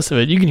for the rest of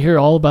it. You can hear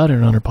all about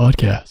it on our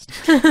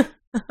podcast.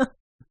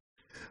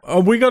 Oh,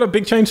 we got a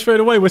big change straight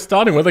away. We're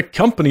starting with a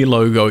company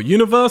logo.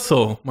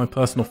 Universal, my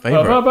personal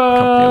favorite company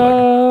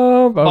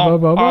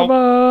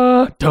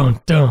logo. Dun,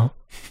 dun.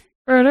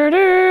 I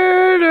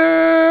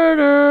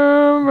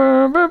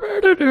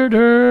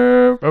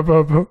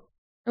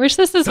wish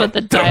this is what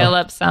the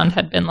dial-up sound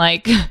had been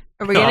like.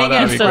 Are we going to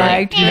that'd get be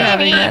flagged for great.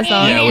 having that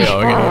song? Yeah, we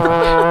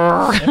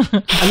are.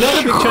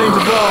 Another big change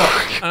as well.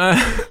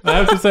 I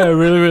have to say, I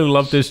really, really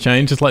love this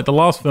change. It's like the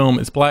last film,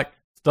 it's black,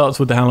 starts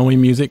with the Halloween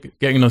music,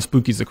 getting those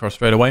spookies across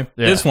straight away.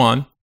 Yeah. This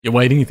one, you're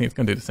waiting, you think it's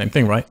going to do the same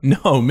thing, right? No,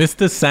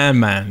 Mr.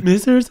 Sandman.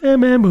 Mr.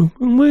 Sandman, boom,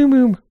 boom, boom,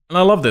 boom. And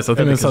I love this. I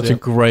think it's because, such a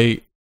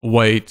great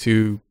way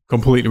to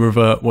completely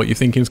revert what you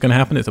think is going to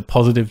happen. It's a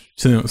positive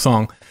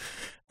song.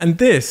 And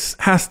this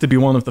has to be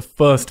one of the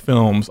first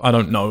films, I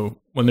don't know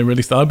when they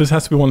really started, but this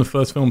has to be one of the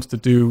first films to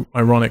do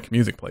ironic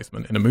music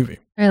placement in a movie.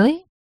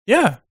 Really?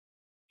 Yeah.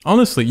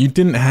 Honestly, you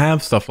didn't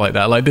have stuff like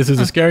that. Like, this is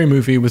a scary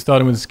movie. We're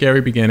starting with a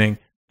scary beginning,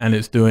 and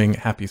it's doing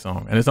happy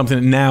song. And it's something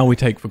that now we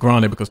take for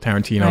granted because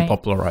Tarantino Right.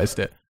 popularized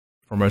it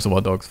from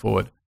Reservoir Dogs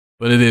forward.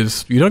 But it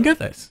is, you don't get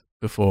this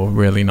before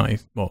really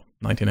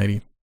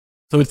 1980.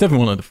 So it's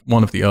definitely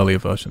one of the earlier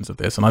versions of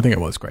this, and I think it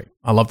was great.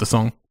 I love the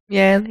song.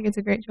 Yeah, I think it's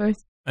a great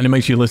choice. And it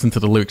makes you listen to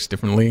the lyrics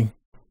differently,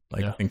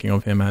 like Yeah. thinking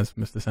of him as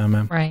Mr.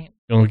 Sandman. Right.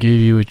 Gonna give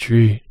you a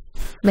treat.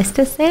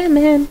 Mr.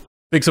 Sandman.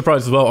 Big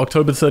surprise as well.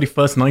 October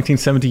 31st,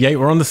 1978.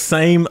 We're on the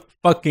same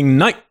fucking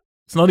night.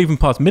 It's not even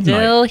past midnight.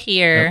 Still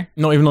here. Yep.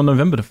 Not even on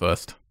November the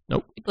 1st.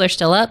 People are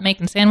still up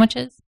making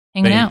sandwiches,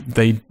 hanging out.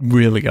 They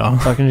really are.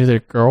 Talking to their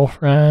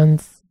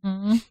girlfriends.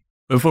 Mhm.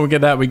 Before we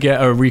get that, we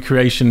get a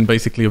recreation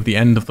basically of the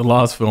end of the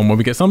last film where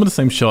we get some of the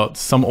same shots,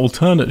 some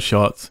alternate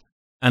shots,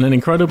 and an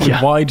incredibly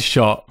Yeah. wide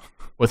shot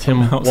With him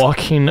Mouse.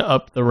 walking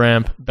up the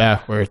ramp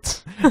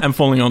backwards. and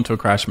falling onto a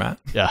crash mat,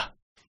 Yeah.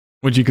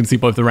 which you can see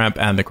both the ramp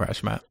and the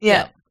crash mat.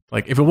 Yeah.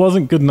 Like, if it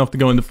wasn't good enough to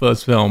go in the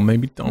first film,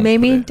 maybe don't.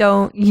 Maybe put it.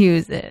 don't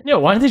use it. Yeah,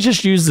 why didn't they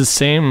just use the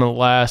same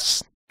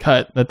last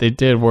cut that they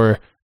did where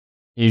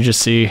you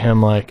just see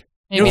him like,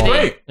 It Maybe was they,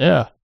 great.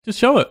 yeah. Just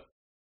show it.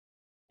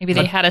 maybe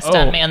they had a Oh.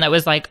 stuntman that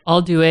was like,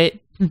 "I'll do it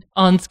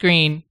on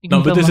screen." You can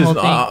No, but film this the is. whole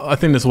thing. I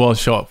think this was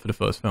shot for the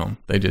first film.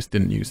 They just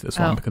didn't use this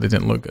Oh. one because it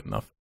didn't look good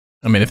enough.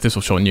 I mean, if this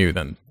was shot new,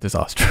 then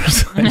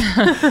disastrous.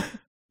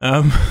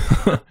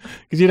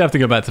 Because you'd have to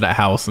go back to that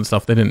house and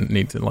stuff. They didn't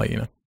need to, like, you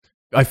know.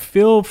 I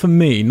feel for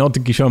me, not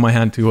to show my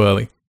hand too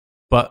early,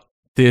 but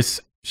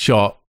this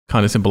shot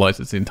kind of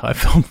symbolizes the entire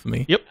film for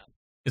me. Yep.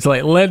 It's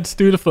like, let's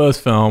do the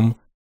first film,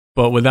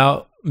 but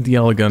without the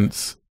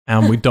elegance,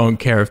 and we don't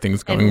care if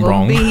things are And going we'll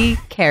wrong. be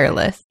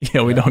careless.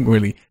 Yeah, we don't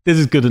really. This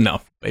is good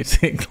enough,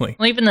 basically.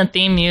 Well, even the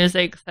theme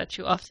music sets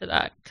you off to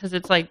that because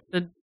it's like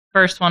the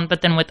first one,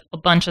 but then with a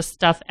bunch of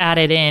stuff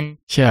added in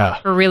Yeah.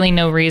 for really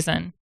no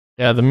reason.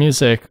 Yeah, the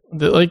music.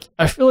 Like,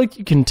 I feel like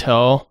you can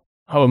tell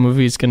how a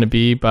movie is going to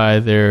be by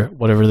their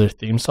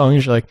theme song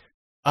is. You're like,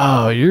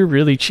 oh, you're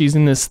really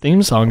cheesing this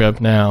theme song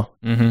up now.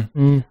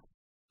 Mm-hmm.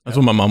 That's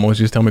what my mum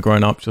always used to tell me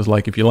growing up. She was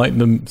like, if you like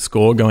the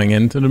score going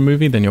into the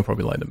movie, then you'll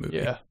probably like the movie.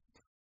 Yeah.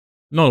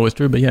 Not always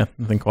true, but yeah,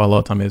 I think quite a lot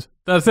of time is.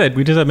 That said,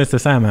 we just had Mr.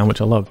 Sandman, which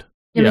I loved.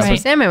 Yeah, Yeah. Mr.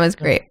 Sandman was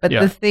great, but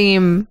Yeah. the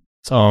theme,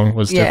 Song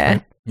was yeah.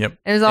 different. Yep.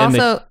 It was And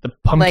also, the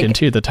pumpkin like-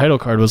 too. The title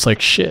card was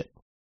like shit.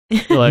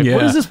 You're like, Yeah.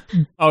 what is this?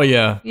 Oh,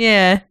 yeah.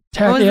 yeah. What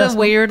was tacky-ass- the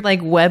weird, like,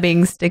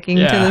 webbing sticking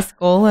to Yeah. the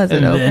skull as And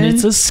it then opened?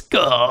 it's a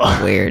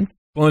skull. Weird.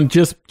 Well, and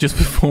just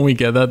before we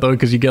get that, though,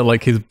 because you get,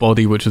 like, his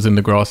body, which was in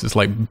the grass, is,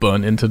 like,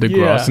 burnt into the Yeah.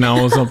 grass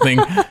now or something.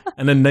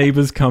 And then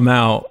neighbors come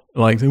out,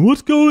 like, saying,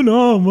 what's going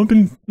on? I've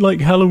been,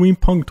 like, Halloween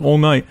punked all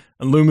night.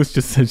 And Loomis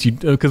just says,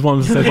 because one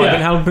of them says, Yeah. I've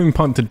been Halloween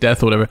punked to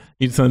death or whatever.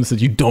 He turns and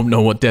says, you don't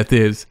know what death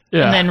is.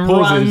 Yeah. And then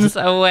Pauses. runs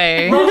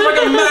away. Runs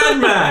like a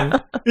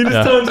madman. He just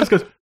Yeah. turns and just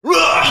goes,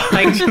 "Rah!"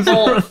 Like, Just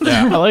bolt. runs.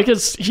 Yeah, I like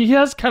his. He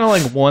has kind of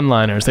like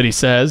one-liners that he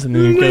says, and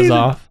then he goes Amazing.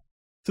 off.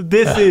 So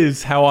this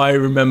is how I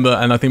remember,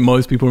 and I think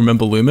most people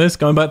remember Loomis.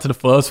 Going back to the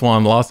first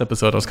one, last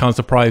episode, I was kind of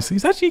surprised.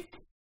 He's actually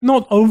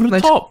not over the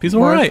Much top. He's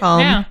all more right.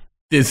 calm. Yeah.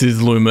 This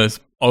is Loomis,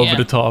 over Yeah.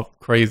 the top,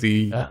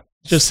 crazy. Yeah,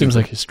 it just seems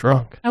like he's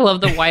drunk. I love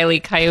the Wile E.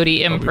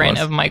 Coyote imprint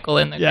was. of Michael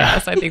in the Yeah.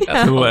 grass. I think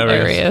that's Hilarious.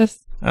 hilarious.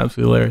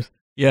 Absolutely hilarious.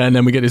 Yeah, and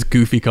then we get this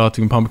goofy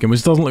cartoon pumpkin,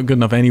 which doesn't look good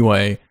enough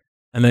anyway.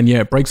 And then, yeah,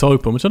 it breaks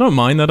open, which I don't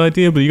mind that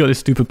idea, but you got this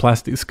stupid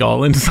plastic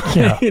skull inside.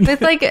 Yeah.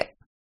 It's like,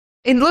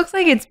 it looks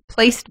like it's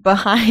placed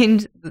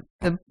behind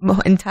the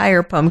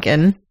entire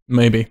pumpkin.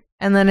 Maybe.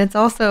 And then it's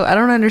also, I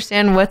don't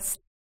understand what's.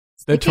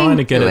 They're trying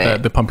to get sticking it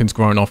that the pumpkin's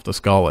grown off the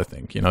skull, I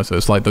think. You know, so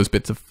it's like those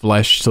bits of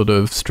flesh sort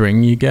of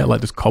string you get,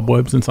 like those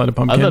cobwebs inside a I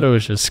pumpkin. thought it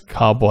was just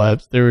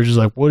cobwebs. They were just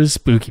like, what is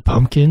spooky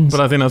pumpkins?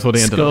 But I think that's what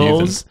they ended up using.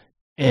 Skulls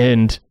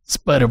and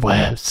spider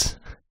webs.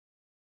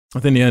 I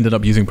think they ended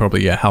up using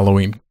probably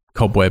Halloween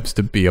cobwebs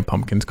to be a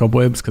pumpkin's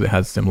cobwebs because it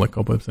has similar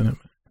cobwebs in it.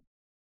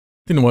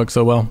 Didn't work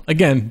so well.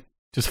 Again,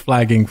 just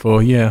flagging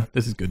for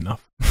this is good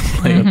enough.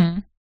 Later.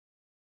 Mhm.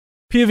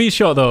 POV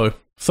shot though,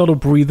 subtle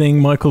breathing.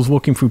 Michael's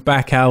walking through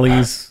back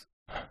alleys.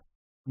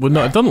 Well,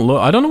 no, it doesn't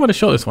look. I don't know where to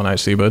shot this one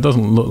actually, but it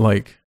doesn't look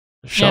like.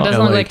 Yeah, Shot. it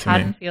doesn't look LA like to me.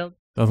 Haddonfield.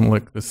 Doesn't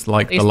look this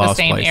like At least the the last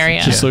same place. area.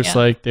 It just Yeah. looks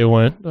like they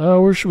went,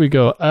 oh, where should we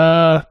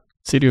go?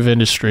 City of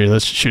Industry.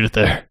 Let's just shoot it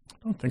there. I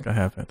don't think I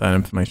have that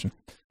information.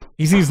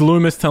 He sees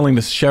Loomis telling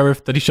the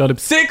sheriff that he shot him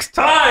 6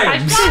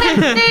 times. shot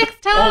him 6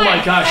 times. Oh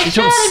my gosh, he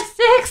told-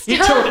 He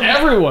told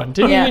everyone.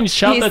 Didn't Yeah. he even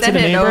shout He that to said the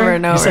it neighbor? over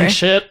and He over. said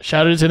shit,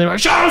 shouted it to the neighbor.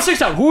 Shot him 6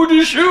 times. Who did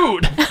you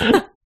shoot?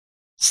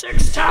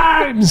 6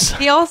 times.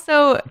 He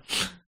also,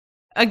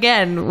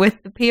 again,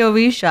 with the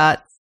POV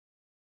shots,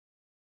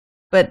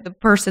 but the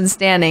person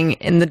standing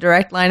in the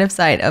direct line of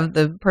sight of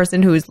the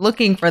person who is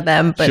looking for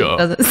them but Sure.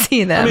 doesn't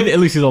see them. I mean, at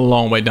least he's a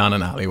long way down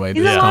an alleyway.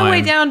 He's this a long way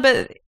time. down,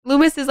 but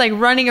Loomis is like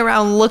running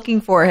around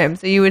looking for him.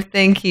 So you would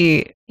think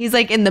he's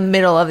like in the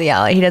middle of the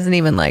alley. He doesn't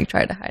even like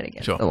try to hide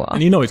against Sure. the wall.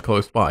 And you know he's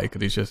close by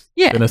because he's just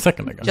Yeah. been a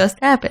second ago. Just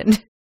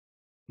happened.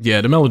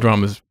 Yeah, the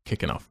melodrama's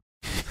kicking off.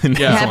 In It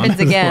this happens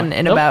one. again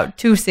in Nope. about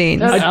 2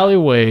 scenes. That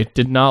alleyway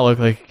did not look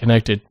like it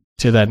connected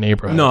to that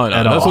neighborhood. No,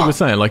 at that's all. what we're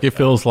saying. Like, it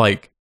feels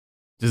like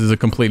this is a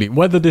completely.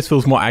 Whether this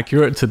feels more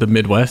accurate to the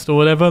Midwest or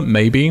whatever,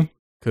 maybe.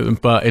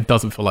 But it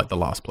doesn't feel like the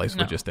last place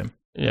we're No. just in.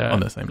 Yeah, on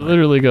the same line.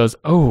 literally goes,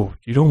 oh,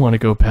 you don't want to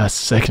go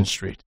past 2nd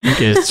Street. It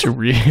gets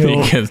real.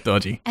 It gets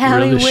dodgy.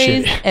 Alleyways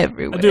shitty.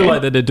 everywhere. I do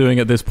like that they're doing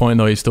at this point,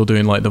 though. He's still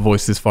doing like the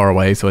voices far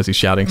away. So as he's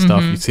shouting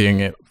stuff, Mhm. you're seeing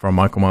it from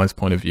Michael Myers'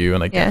 point of view.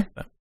 And I Yeah. get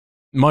that.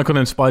 Michael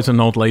then spies an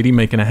old lady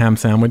making a ham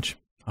sandwich.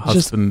 Her Just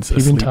husband's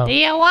peeping asleep. Tom. Do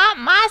you want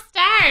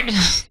mustard?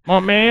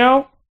 Want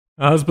mayo?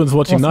 Her husband's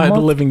watching What's Night of the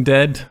more? Living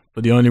Dead,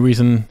 but the only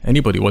reason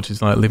anybody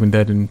watches Night of the Living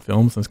Dead in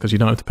films is because you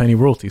don't have to pay any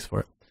royalties for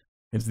it.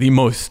 It's the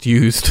most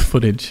used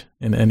footage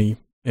in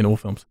all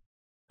films.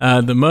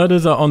 The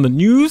murders are on the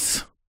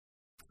news,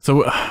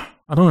 so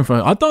I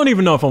don't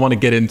even know if I want to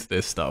get into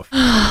this stuff.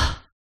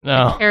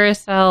 No.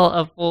 Carousel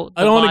of the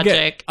I don't want to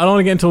logic.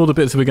 get into all the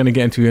bits that we're going to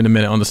get into in a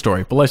minute on the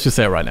story, but let's just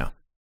say it right now.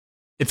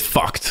 It's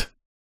fucked.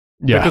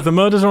 Yeah. Because the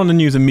murders are on the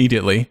news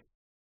immediately.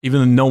 even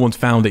though no one's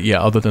found it yet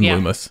other than Yeah.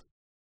 Loomis.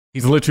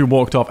 He's literally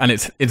walked off, and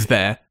it's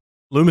there.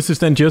 Loomis is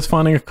then just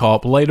finding a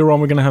cop. Later on,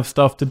 we're going to have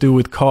stuff to do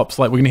with cops.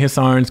 Like, we're going to hear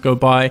sirens go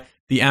by.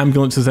 The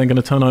ambulance is then going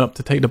to turn up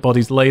to take the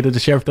bodies later. The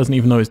sheriff doesn't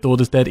even know his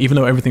daughter's dead, even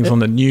though everything's on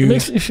the It news.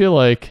 makes me feel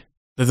like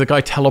There's a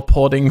guy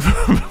teleporting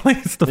from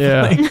place to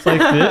yeah, place. it's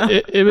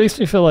like it makes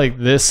me feel like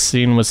this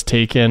scene was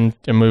taken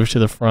and moved to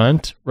the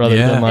front rather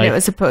Yeah. than And like it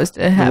was supposed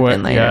to happen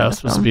when- later. Yeah, in it's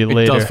the supposed to film. be It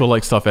later. does feel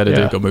like stuff edited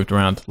Yeah. got moved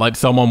around. Like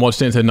someone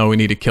watched it and said, no, we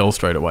need to kill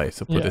straight away.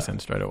 So put Yeah. this in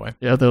straight away.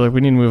 Yeah, they're like,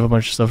 we need to move a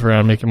bunch of stuff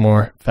around, make it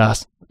more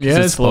fast. 'Cause Yeah,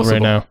 it's it's slow possible.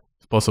 right now.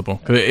 It's possible.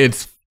 'Cause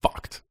it's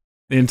fucked.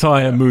 The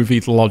entire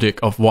movie's logic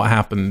of what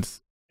happens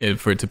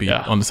for it to be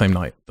Yeah. on the same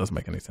night doesn't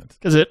make any sense.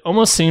 Because it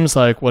almost seems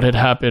like what had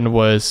happened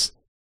was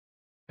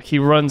he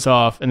runs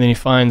off and then he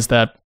finds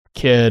that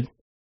kid,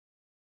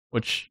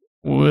 which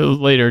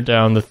later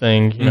down the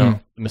thing, you know,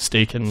 the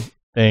mistaken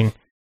thing,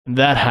 and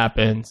that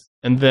happens,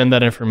 and then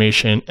that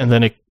information, and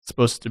then it's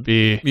supposed to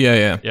be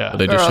Yeah. Yeah. But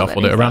they just Girl,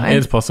 shuffled then it he's around. fine.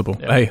 It's possible.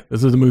 Yeah. Hey,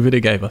 this is the movie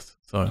they gave us.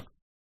 So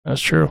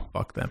that's true.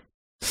 fuck them.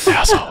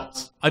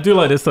 Assholes. I do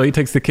like this though. He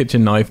takes the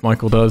kitchen knife,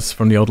 Michael does,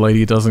 from the old lady.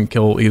 He doesn't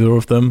kill either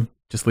of them.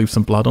 Just leaves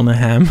some blood on the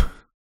ham.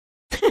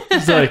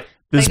 He's like,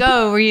 this. Like,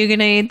 oh, were you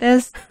gonna eat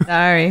this?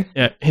 Sorry.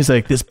 Yeah, he's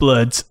like, this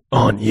blood's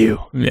on you.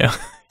 Yeah.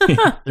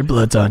 Their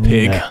blood's on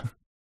Pig. you. now.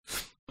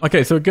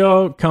 Okay, so a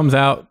girl comes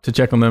out to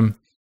check on them,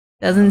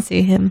 Doesn't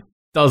see him.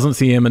 doesn't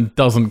see him, and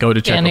doesn't go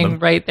to check on Standing them.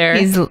 right there.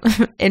 He's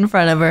in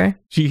front of her.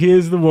 She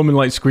hears the woman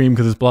like scream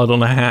because there's blood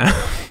on her hand.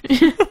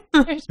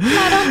 There's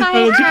blood on my And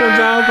then she comes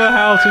hand. out of the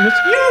house and goes,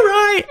 "You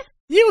right?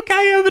 You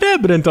okay over there?"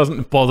 But then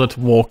doesn't bother to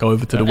walk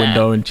over to the Nah.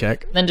 window and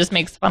check. Then just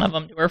makes fun of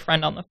him to her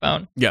friend on the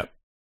phone. Yeah.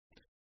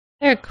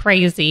 They're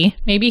crazy.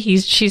 Maybe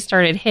she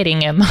started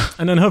hitting him.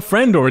 And then her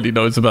friend already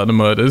knows about the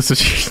murders, so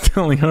she's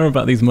telling her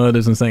about these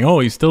murders and saying, "Oh,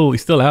 he's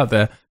still out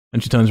there."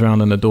 And she turns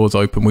around and the door's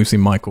open. We've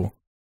seen Michael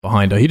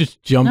behind her. He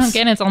just jumps.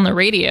 Again, it's on the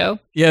radio.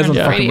 Yeah, it's on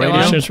the Yeah. fucking Radio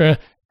radio. on. Sure.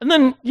 And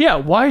then, yeah,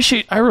 why is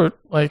she? I wrote,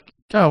 like,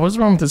 God, what's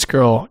wrong with this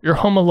girl? You're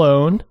home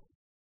alone.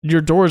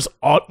 Your door's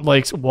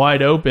like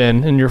wide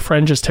open, and your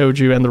friend just told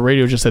you, and the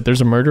radio just said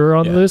there's a murderer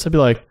on Yeah. this. I'd be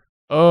like,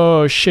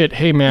 oh shit,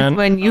 hey man,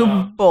 When you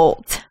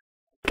bolt.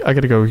 I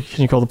gotta go.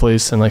 Can you call the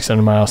police and like send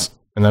them to my house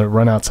and then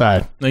run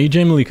outside? No, you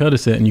Jamie Lee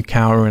Curtis it and you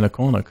cower in a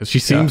corner because she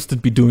seems to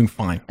be doing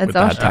fine. That's with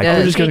all that she tactic. We're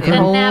does. just gonna The come-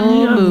 whole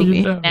Yeah.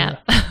 movie. Nap.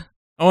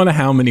 I wonder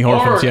how many horror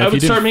films. Or Yeah, I if you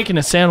would start didn't, making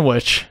a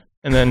sandwich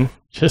and then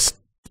just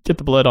get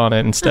the blood on it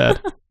instead.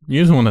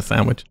 you just want a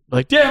sandwich.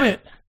 Like, damn it!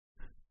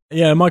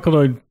 Yeah, Michael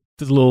Lloyd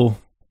does a little.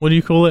 What do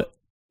you call it?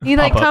 He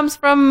like Pop-up. comes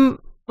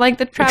from like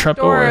the trap trap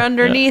door door,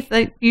 underneath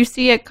that you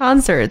see at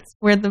concerts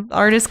where the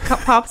artist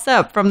pops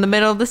up from the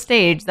middle of the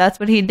stage. That's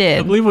what he I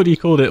did. believe what he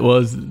called it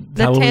was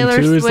Halloween Taylor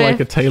 2 is like a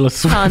Swift Taylor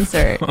Swift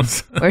concert.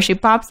 Where she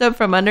pops up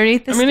from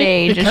underneath the I mean, it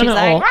stage and she's kinda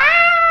like, all-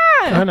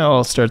 "Ah!" Kind of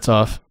all starts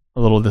off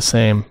a little the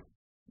same.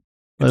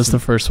 That's the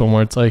first one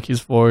where it's like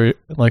he's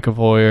like a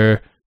voyeur,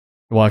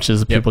 he watches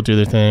the people do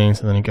their things,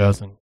 and then he goes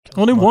and. kills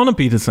Well, they them all. want to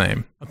be the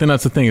same. I think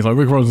that's the thing. Is like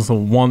Rick Rosenthal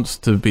wants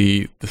to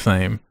be the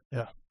same.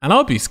 Yeah. And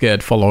I'd be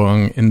scared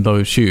following in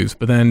those shoes.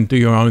 But then do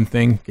your own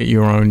thing, get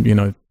your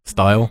own,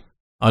 style.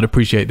 I'd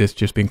appreciate this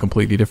just being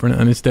completely different.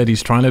 And instead,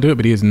 he's trying to do it,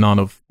 but he has none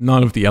of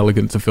the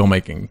elegance of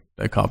filmmaking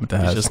that Carpenter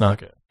He's has. just not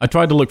good. I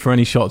tried to look for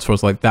any shots where I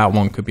was like, that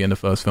one could be in the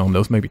first film. There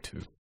was maybe 2.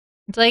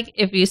 It's like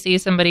if you see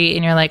somebody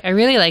and you're like, I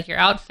really like your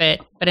outfit,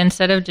 but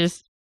instead of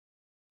just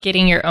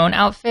getting your own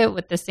outfit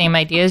with the same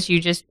ideas, you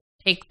just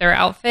take their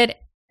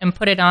outfit and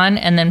put it on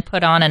and then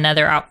put on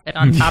another outfit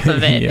on top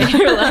of it. Yeah. And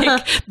you're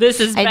like, this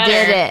is I better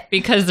did it.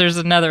 because there's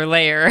another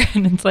layer.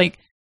 And it's like,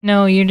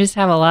 no, you just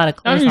have a lot of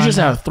Now clothes you on just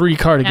now. have 3 Now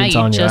cardigans you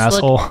on you, just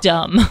asshole. look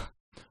dumb.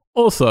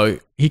 Also,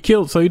 he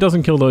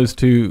doesn't kill those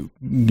 2,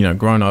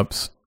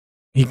 grown-ups.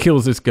 He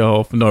kills this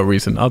girl for no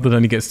reason other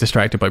than he gets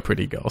distracted by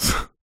pretty girls.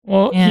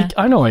 Well, Yeah.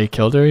 I know why he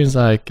killed her. He's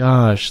like,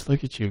 gosh,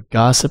 look at you,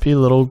 gossipy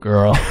little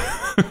girl.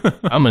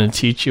 I'm going to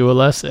teach you a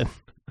lesson.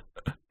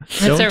 It's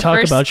Don't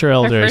talk about your Her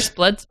elders. first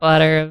blood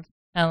splatter of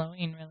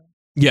Halloween, really.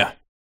 Yeah.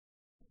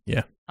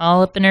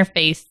 All up in her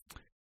face.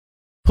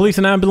 Police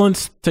and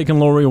ambulance taking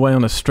Laurie away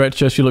on a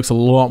stretcher. She looks a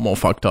lot more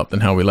fucked up than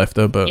how we left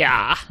her, but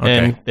Yeah. okay.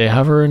 And they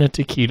have her in a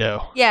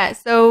taquito. Yeah,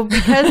 so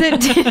because they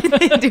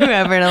do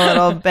have her in a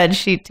little bed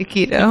sheet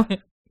taquito.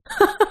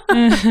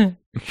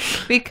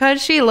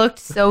 Because she looked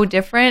so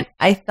different,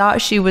 I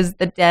thought she was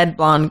the dead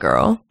blonde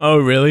girl. Oh,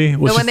 really?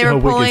 Well, So when they her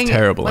were wig pulling, is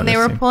terrible. when in they this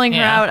were scene. pulling her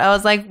Yeah. out, I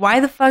was like, "Why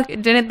the fuck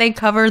didn't they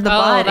cover the Oh,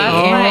 body?"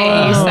 that's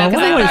right. You said Because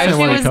that. I Why thought did she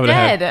they was cover the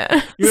head?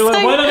 dead. You were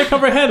like, why did they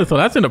cover her head? I thought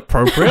that's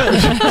inappropriate.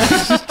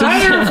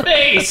 Hide her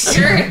face!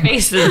 Your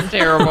face is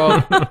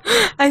terrible.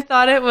 I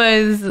thought it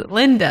was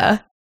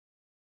Linda.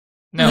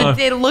 No.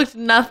 It looked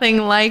nothing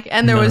like,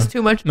 and there No. was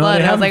too much No, blood.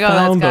 they I was like, haven't "Oh,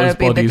 that's found gotta those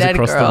be the bodies dead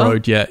across girl." the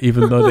road yet,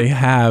 even though they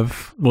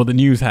have. Well, the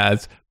news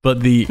has,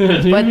 but the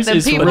But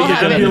the people but the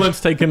haven't.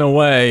 ambulance taken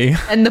away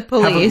And the haven't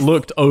police.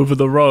 looked over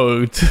the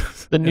road.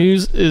 The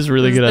news is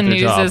really good the at their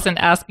news job. isn't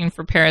asking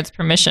for parents'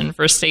 permission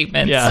for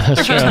statements. Yeah,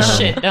 that's They're getting true.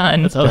 shit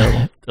done. That's how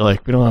they're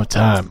like, we don't have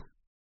time.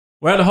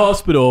 We're at a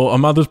hospital. A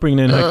mother's bringing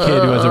in her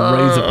kid who has a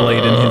razor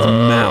blade in his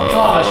mouth.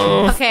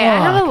 Gosh, Okay, I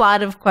have a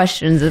lot of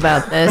questions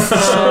about this. so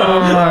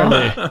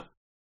gnarly.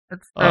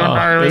 It's so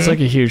gnarly. It's like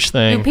a huge Do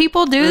thing.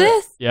 people do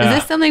this? Yeah. Is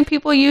this something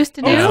people used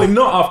to do? Hopefully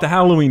not after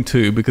Halloween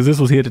 2, because this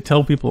was here to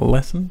tell people a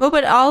lesson. Well,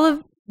 but all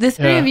of the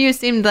three Yeah. of you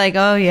seemed like,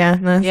 oh yeah,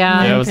 that's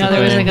Yeah, it was no, a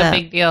there was thing. like a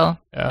big deal.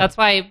 Yeah. That's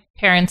why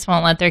parents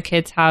won't let their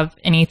kids have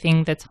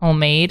anything that's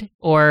homemade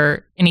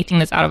or anything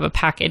that's out of a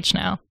package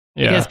now.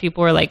 Because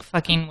people were like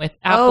fucking with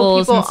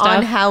apples people and stuff.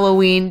 on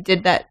Halloween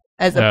did that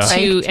as a Yeah.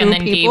 prank to And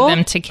then people. gave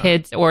them to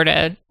kids or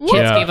to kids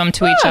Yeah. gave them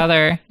to each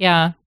other.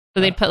 Yeah.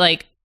 So they'd put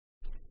like,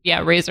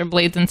 razor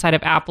blades inside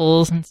of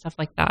apples and stuff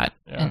like that.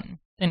 Yeah. And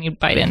then you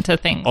bite into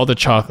things. All the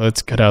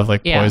chocolates could have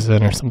like Yeah.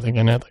 poison or something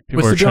in it. Like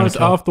people But were to be trying honest, to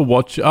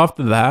kill.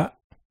 after that,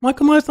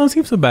 Michael Myers don't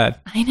seem so bad.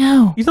 I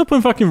know. He's not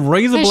putting fucking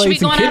razor They should be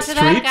blades in going kids'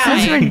 after that streets.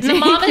 That's guy. ridiculous. The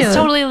mom is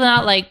totally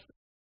not like,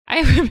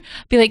 I would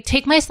be like,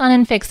 take my son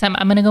and fix him.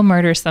 I'm going to go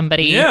murder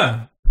somebody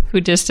Yeah. who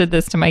just did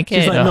this to my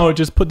kid. She's like, no,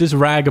 just put this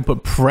rag and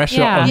put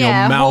pressure Yeah. on your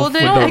yeah, mouth hold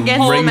with it the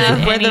against the razor.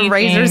 mouth where the Anything.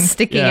 razor's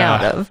sticking Yeah.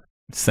 out of.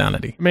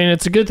 Insanity. I mean,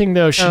 it's a good thing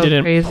though she So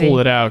didn't crazy. pull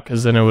it out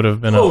because then it would have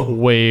been Oh. a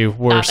way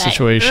worse Stop it.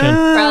 situation.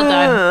 Well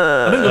done.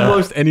 I think the Yeah.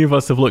 most any of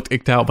us have looked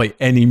icked out by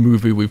any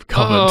movie we've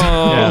covered.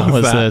 Oh. Yeah, was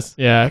what's that. this?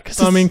 Yeah, because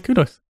So, I mean,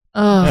 kudos.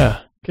 yeah,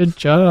 good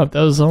job.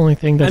 That was the only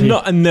thing that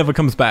And never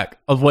comes back.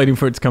 I was waiting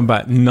for it to come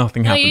back.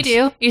 Nothing No, happens. you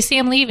do. You see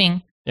him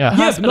leaving. yeah. Yes,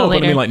 but Hospital no, but I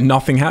later. mean, like,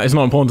 nothing happens. It's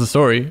not important to the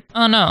story.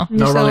 Oh, no. No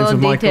Just a run-ins little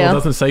with Michael. detail.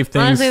 Doesn't save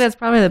things. Honestly, that's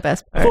probably the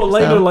best I part. thought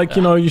later, so, like,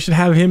 you know, you should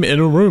have him in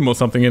a room or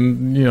something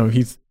and, you know,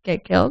 he's,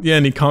 get killed. yeah,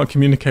 and he can't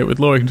communicate with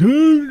Laurie. I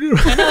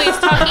know he's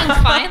talking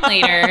fine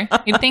later.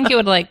 You'd think it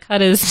would like cut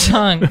his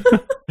tongue.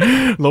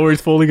 Laurie's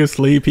falling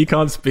asleep. He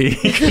can't speak.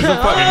 It's a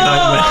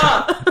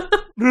fucking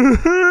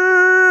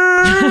nightmare.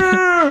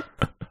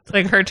 It's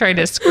like her trying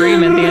to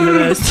scream at the end of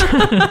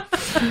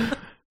this.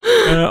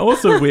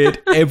 Also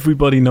weird,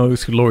 everybody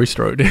knows who Laurie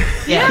Strode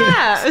is.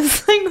 Yeah,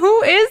 it's like,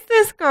 who is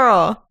this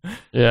girl?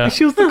 Yeah.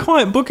 She was the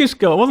quiet, bookish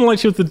girl. It wasn't like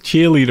she was the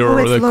cheerleader Oh,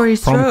 or it's the Laurie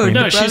prom Strode. queen.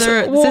 No,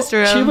 brother,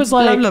 sister she of was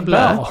blah, like blah,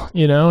 blah. Belle,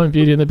 you know, in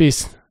Beauty and the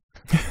Beast.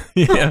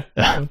 Yeah.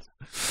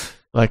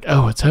 Like,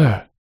 oh, it's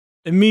her.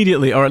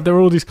 Immediately, all right, there were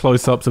all these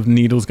close-ups of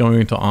needles going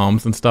into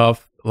arms and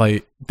stuff.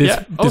 Like, this,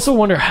 Yeah. I also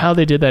wonder how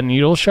they did that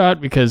needle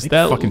shot because they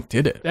that fucking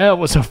did it. that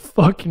was a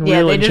fucking Yeah,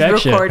 real they just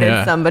injection. recorded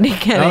Yeah. somebody That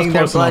was getting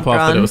their close blood enough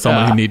after there drawn. was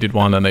someone Yeah. who needed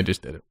one and they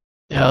just did it.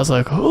 Yeah, I was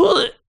like,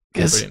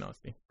 because Pretty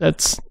nasty.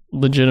 that's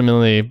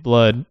legitimately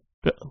blood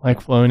like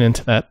flowing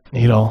into that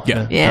needle. Yeah.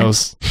 And Yeah. That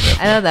was,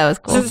 I thought that was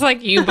cool. This is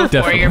like you before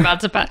Definitely. you're about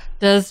to pass.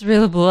 Does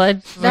real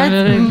blood?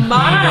 That's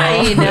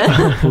mine.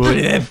 Put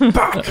it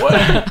back.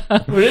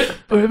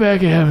 put it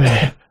back in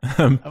me.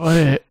 Um, I want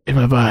it in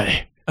my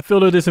body. I feel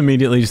that this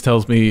immediately just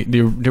tells me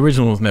the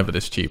original was never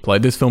this cheap.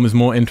 Like, this film is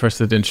more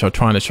interested in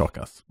trying to shock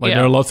us. Like, Yeah.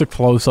 there are lots of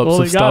close-ups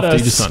Well, of they got stuff that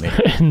you us just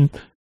don't need.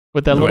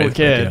 with that The little way it's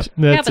kid. like,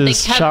 Yeah, That's but they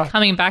his kept shock.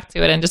 coming back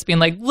to it and just being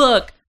like,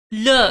 look.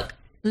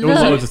 There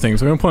was loads of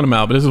things. We're going to point them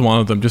out, but this is one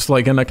of them. Just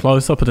like in that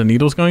close-up of the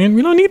needles going in,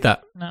 we don't need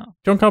that. No.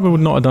 John Carpenter would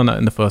not have done that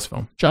in the first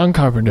film. John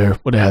Carpenter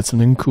would have had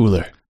something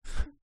cooler.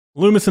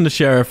 Loomis and the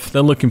sheriff,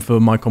 they're looking for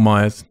Michael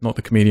Myers, not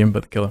the comedian,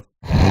 but the killer.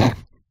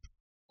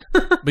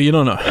 But you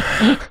don't know.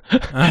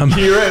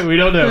 You're right. We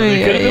don't know.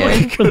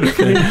 They could have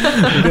been Could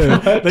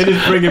have been. They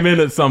just bring him in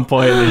at some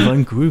point and he's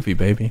like, groovy,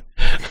 baby.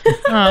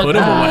 Oh, Put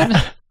him God.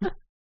 away.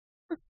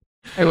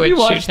 I would you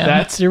shoot watch him.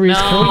 that series?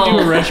 Can we do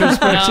a No.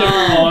 retrospective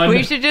No. on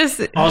We should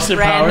just Austin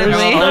Powers?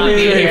 randomly. No. Only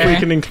if we Here.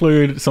 can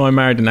include So I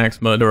Married an Axe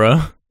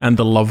Murderer and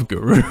The Love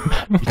Guru.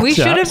 We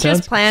should have Sounds-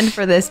 just planned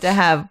for this to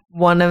have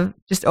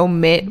just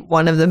omit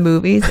one of the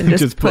movies and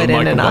just, Just put put a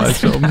in an Michael Myers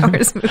Austin film.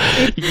 Powers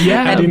movie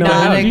Yeah, and do you know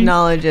not how-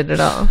 acknowledge it at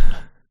all.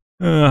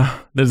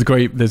 There's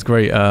great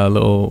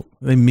little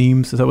are they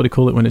memes. Is that what they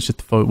call it when it's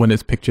just when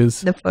it's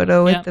pictures? The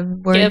photo with Yeah. the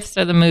words. GIFs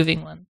are the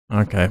moving ones.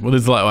 Okay, well,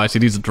 there's like actually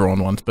these are drawn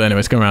ones, but anyway,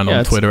 it's going around Yeah, on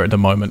it's- Twitter at the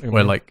moment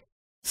where like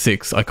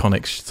 6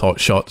 iconic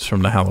shots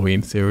from the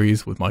Halloween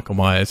series with Michael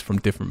Myers from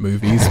different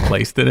movies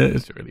placed in it.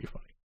 It's really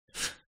funny.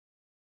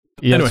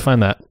 yeah. Anyway. Let's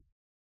find that.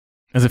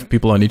 As if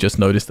people only just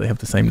noticed they have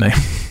the same name.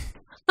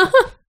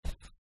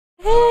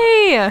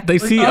 Hey, They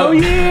see oh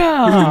this is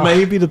yeah.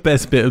 maybe the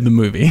best bit of the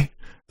movie.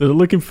 They're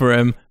looking for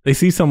him. They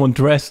see someone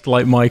dressed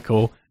like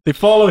Michael. They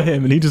follow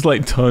him, and he just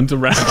like turns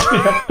around.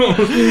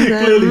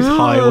 Clearly he's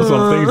high or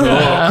something. He's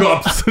like, Yeah. oh,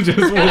 cops! Just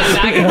Got a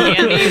bag of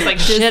candy. He's like,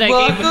 just shit, I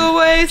walk gave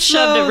away shoved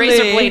a slowly.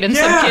 razor blade in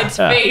Yeah. some kid's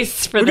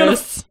face for We're gonna-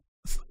 this.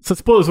 So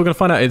spoilers. We're gonna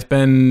find out it's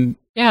Ben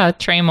Yeah,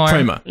 Traymore.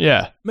 Kramer.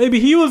 Yeah, Maybe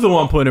he was the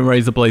one putting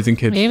razor blades in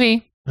kids.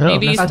 Maybe. No,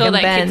 Maybe he Fucking stole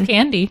that Ben. kid's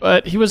candy.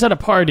 but he was at a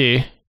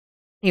party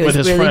He was with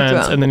his really friends,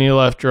 drunk. and then he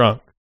left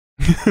drunk.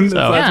 That's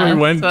Yeah, where he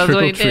went so that's trick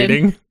what or he did.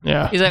 treating.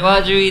 Yeah, He's like,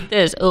 why'd you eat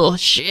this? Oh,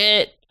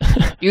 shit.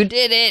 You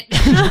did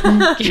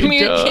it. Give me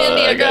your Duh,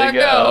 candy. I I gotta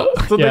gotta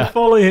go. So Yeah. they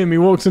follow him. He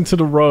walks into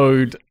the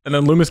road, and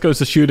then Loomis goes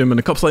to shoot him, and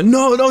the cop's like,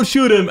 "No, don't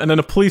shoot him!" And then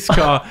a police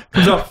car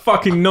comes out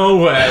fucking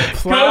nowhere,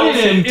 plows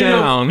him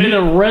down. in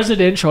a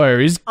residential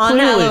area. He's on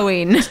clearly,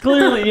 Halloween.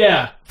 clearly,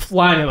 yeah,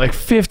 flying at like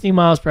 50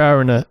 miles per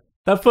hour in a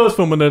That first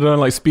film when they're doing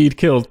like speed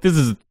kills, this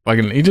is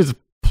fucking. He just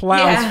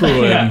plows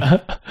through him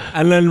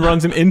and then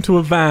runs him into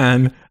a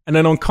van, and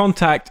then on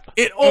contact,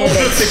 it all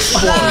just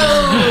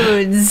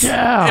explodes.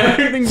 Yeah.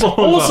 Everything blows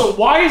Also, up.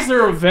 why is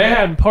there a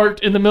van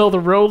parked in the middle of the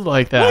road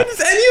like Why that? does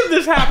any of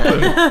this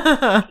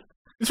happen?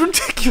 It's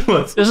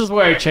ridiculous. This is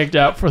where I checked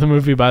out for the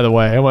movie, by the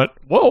way. I went,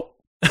 whoa.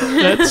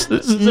 This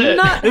is it.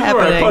 Not This is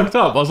where I happening. fucked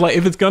up. I was like,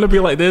 if it's gonna be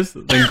like this,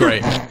 then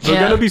great. If we're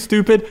Yeah. gonna be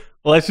stupid,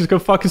 let's just go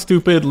fucking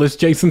stupid. Let's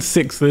Jason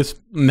 6 this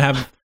and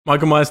have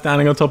Michael Myers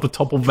standing on top of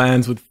toppled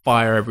vans with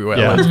fire everywhere.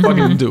 Yeah. Let's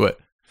fucking do it.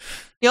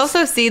 You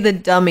also see the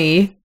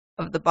dummy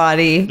of the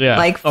body Yeah.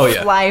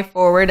 fly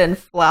forward and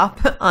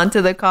flop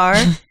onto the car.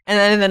 And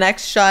then in the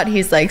next shot,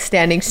 he's like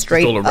standing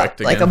straight all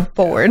erect up, like a again.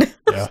 board.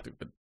 Yeah.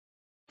 Stupid.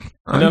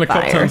 on And then a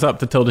cop fire. turns up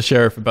to tell the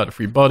sheriff about the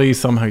 3 bodies.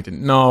 Somehow he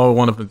didn't know.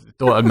 One of them,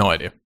 I have no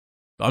idea.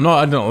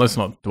 Let's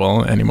not dwell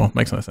on it anymore.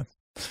 Makes no sense.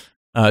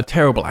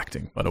 Terrible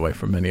acting, by the way,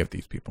 from many of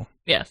these people.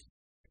 Yes.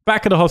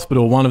 Back at the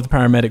hospital, one of the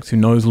paramedics who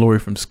knows Laurie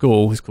from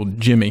school, he's called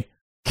Jimmy.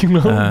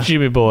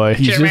 Jimmy boy.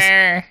 He's just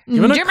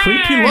giving her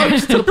creepy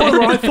looks to the point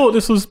where I thought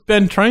this was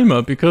Ben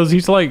Tramer because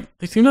he's like,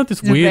 they seem like this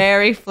He's weird.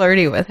 very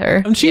flirty with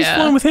her. And she's Yeah.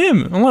 flying with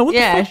him. I'm like, what the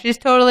Yeah, fuck? she's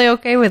totally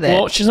okay with it.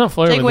 Well, she's not She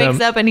flirting like with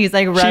wakes him. up and he's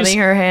like rubbing She's-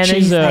 her hand and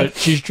She's he's like,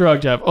 she's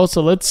drugged up.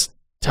 Also, let's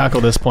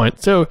tackle this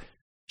point. So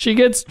she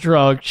gets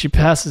drugged. She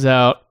passes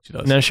out. She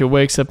does. And then she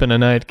wakes up in a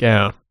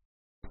nightgown.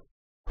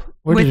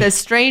 Where with did a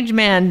strange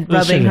man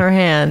Well, rubbing she- her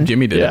hand.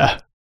 Jimmy did it. yeah,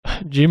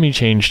 Jimmy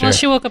changed her. Well,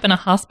 she woke up in a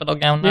hospital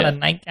gown, not Yeah. a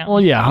nightgown. Well,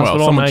 yeah, Well,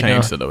 hospital someone nightgown.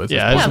 changed it, though. It's Yeah,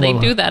 just- yeah, it's they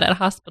one- do that at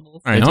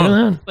hospitals. I They do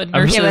know. that. But I'm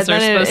nurses Yeah, but are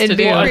then supposed it'd to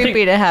be do I it. think-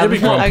 creepy to have it'd be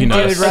a grumpy dude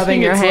nurse. rubbing I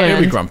think your it's like- It'd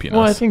be hand. grumpiness.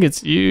 Well, I think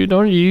it's you.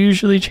 Don't you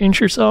usually change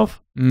yourself?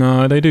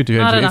 No, they do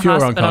Not in it. a If you're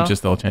hospital. unconscious,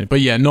 they'll change.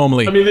 But yeah,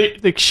 normally, I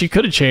mean, she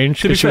could have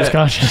changed to be because she was fair,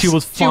 conscious. she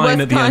was She was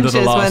fine at the end of the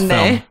conscious last when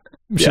film.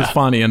 She was Yeah.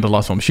 fine at the end of the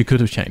last film. She could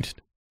have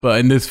changed. But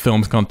in this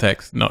film's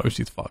context, no,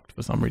 she's fucked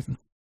for some reason.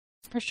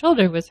 Her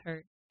shoulder was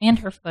hurt and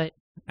her foot.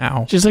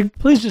 Ow. She's like,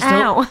 please just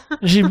don't. Ow.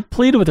 She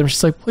pleaded with him.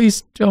 She's like,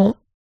 please don't.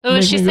 So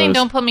was she Making saying goes-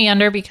 don't put me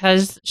under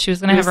because she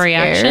was going to She have a was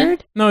reaction?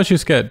 scared? No, she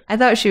was scared. I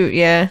thought she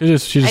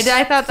She just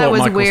I thought that was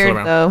Michael was still weird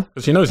around. though.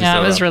 'Cause she knows he's Yeah,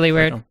 still it was around. really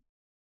weird.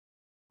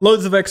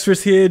 Loads of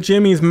extras here.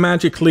 Jimmy's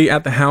magically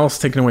at the house,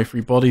 taking away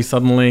 3 bodies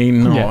suddenly.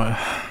 No.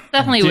 Yeah.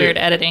 Definitely Dude. weird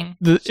editing.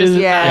 The- It's just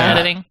Yeah. bad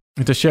editing.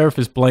 The sheriff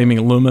is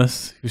blaming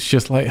Loomis, who's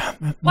just like,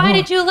 Why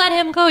did you let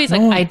him go? He's No,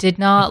 like, I did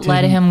not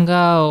let didn't. him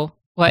go.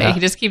 What? Yeah. He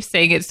just keeps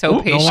saying it so Oh,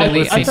 no,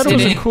 patiently. I thought it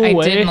was a cool I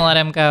way. didn't let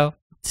him go.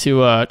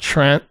 to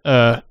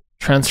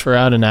transfer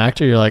out an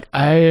actor, you're like,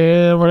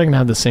 we're not gonna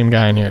have the same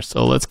guy in here,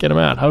 so let's get him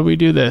out. How do we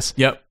do this?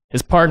 Yep.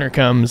 His partner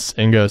comes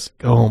and goes,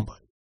 "Go home, buddy."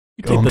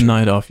 You Go take the home.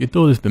 night off. Your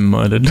daughter's been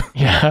murdered.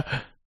 Yeah.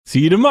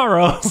 See you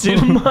tomorrow. See you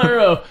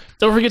tomorrow.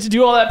 Don't forget to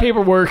do all that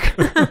paperwork.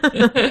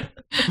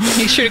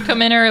 Make sure to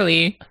come in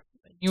early.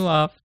 You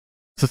off.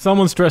 So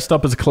someone's dressed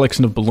up as a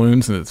collection of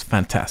balloons, and it's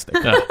fantastic.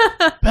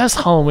 Best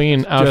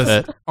Halloween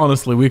outfit. Just,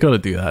 honestly, we got to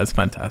do that. It's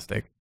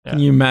fantastic. Yeah. Can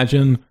you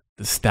imagine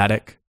the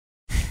static?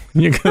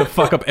 You're gonna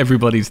fuck up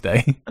everybody's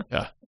day.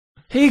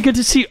 Hey, good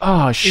to see.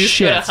 Oh You just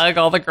shit! gotta hug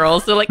all the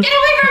girls. They're like, get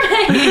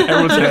away from me.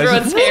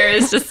 Everyone's hair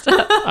is just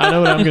I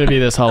know what I'm gonna be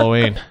this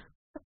Halloween.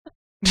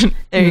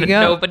 There you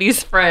go.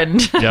 Nobody's friend.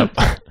 Yep.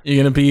 You're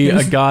gonna be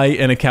a guy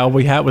in a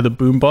cowboy hat with a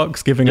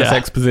boombox giving us Yeah.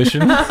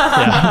 exposition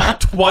Yeah.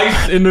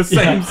 twice in the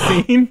same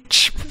scene.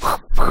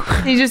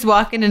 He's just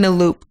walking in a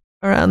loop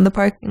around the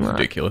parking lot.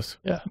 Ridiculous.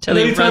 Yeah. Till And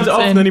then he he turns runs it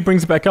off, in. and then he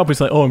brings it back up. He's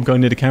like, "Oh, I'm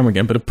going near the camera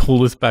again," but to pull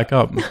this back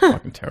up, it's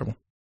fucking terrible.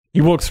 He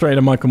walks straight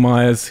to Michael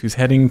Myers, who's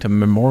heading to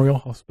Memorial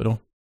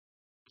Hospital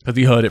because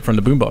he heard it from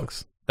the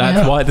boombox. That's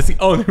Yeah. why. That's the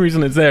only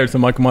reason it's there, so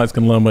Michael Myers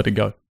can learn where to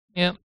go.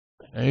 Yep.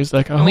 And he's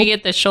like, And we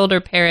get the shoulder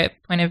parrot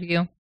point of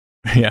view.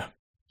 Yeah,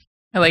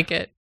 I like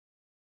it.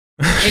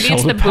 Maybe it's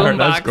Shoulder the parrot, boombox.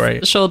 That's great.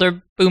 The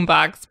shoulder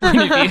boombox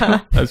point of view.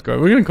 That's great.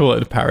 We're gonna call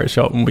it a parrot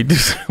shot when we do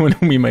when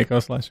we make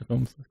our slasher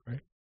films. That's great.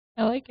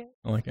 I like it.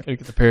 I like it. gotta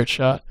get the parrot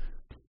shot.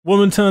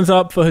 Woman turns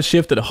up for her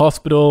shift at a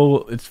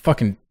hospital. It's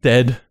fucking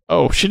dead.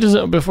 Oh, she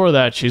doesn't. Before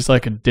that, she's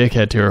like a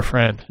dickhead to her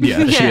friend.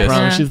 Yeah, she Yeah. is.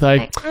 Promise- She's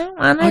like, I want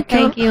I to take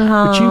can't- you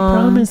home. would you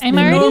promise I'm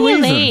me? already no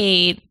reason.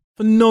 late.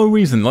 For no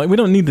reason. Like we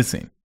don't need the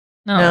scene.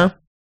 No. No.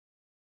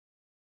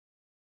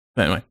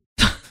 But anyway.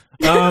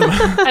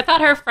 I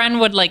thought her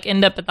friend would like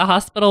end up at the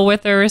hospital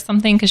with her or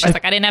something because she's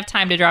like, I didn't have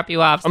time to drop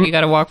you off, so you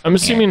got to walk. From I'm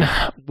assuming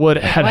what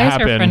here. had Why is her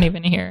friend happened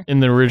even here? in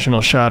the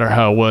original shot or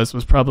how it was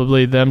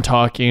probably them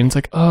talking. It's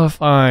like, oh,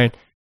 fine.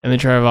 And they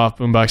drive off.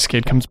 Boombox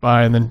Kid comes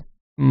by, and then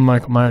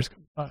Michael Myers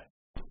comes by.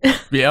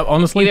 Yeah,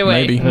 honestly, Either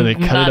way, maybe. And then they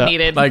cut not it up.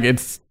 needed. Like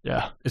it's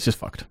Yeah. just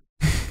fucked.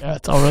 Yeah,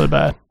 it's all really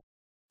bad.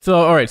 So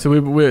all right, so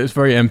it's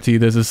very empty.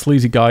 There's a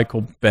sleazy guy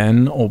called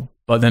Ben,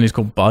 but then he's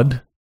called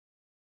Bud.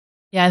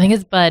 Yeah, I think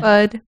it's Bud.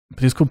 Bud.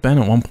 But he's called Ben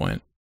at one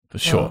point for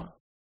sure.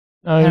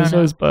 No, I he's don't know.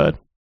 always Bud.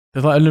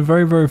 There's like in the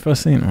very very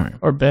first scene. All right,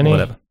 Or Benny.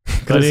 whatever.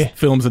 Because Buddy.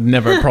 films had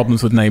never had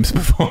problems with names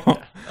before.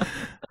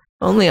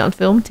 Only on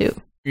film too.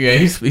 Yeah,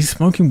 he's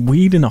smoking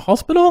weed in a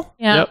hospital.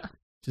 Yeah. Yep.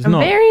 Which is A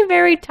not. very,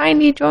 very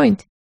tiny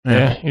joint.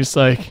 Yeah. He's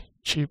like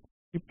cheap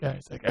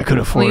Guy's like, I could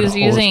afford. He was a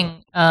whole using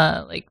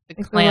like the Like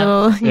a clamp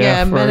little,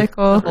 Yeah, for-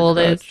 medical. to hold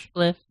his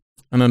spliff.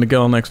 And then the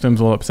girl next to him's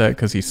all upset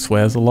because he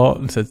swears a lot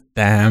and says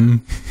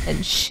 "damn"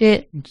 And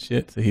shit. and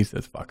shit. So he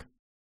says "fuck."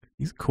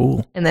 He's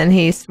cool. And then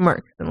he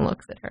smirks and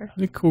looks at her.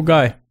 He's a cool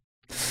guy.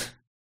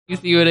 You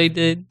see what I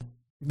did?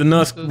 The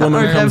nurse Aren't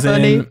woman they comes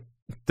funny?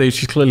 in.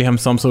 She's clearly having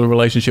some sort of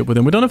relationship with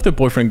him. We don't know if they're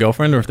boyfriend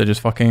girlfriend or if they're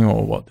just fucking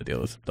or what the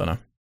deal is. Don't know.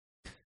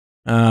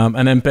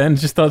 And then Ben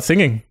just starts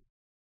singing.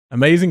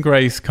 Amazing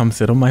Grace, come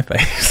sit on my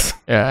face.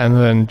 Yeah, and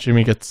then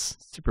Jimmy gets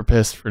super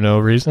pissed for no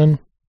reason.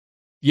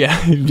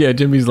 Yeah,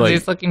 Jimmy's like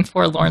He's looking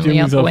forlornly out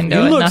Jimmy's the off-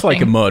 window. He at looks nothing.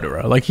 like a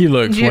murderer. Like he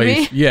looks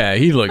Jimmy?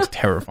 he looks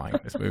terrifying in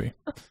this movie.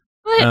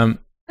 What?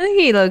 I think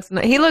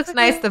he looks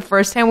nice the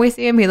first time we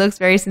see him. He looks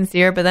very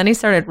sincere, but then he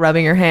started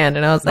rubbing her hand,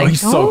 and I was No, like,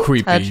 he's so "Don't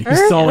creepy. touch her.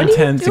 He's so What are you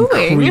intense and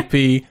doing?"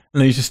 creepy. And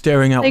then he's just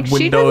staring out Like she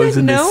windows doesn't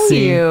in this know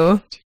scene.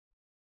 you.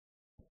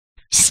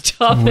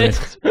 Stop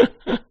it.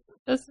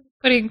 Just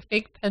putting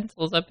fake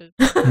pencils up his.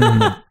 Oh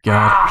my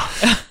god.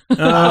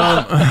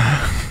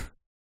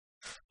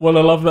 What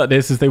I love about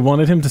this is they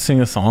wanted him to sing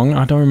a song.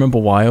 I don't remember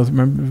why.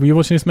 Were you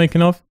watching this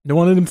making of? They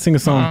wanted him to sing a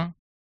song, Uh-huh.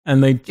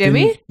 and they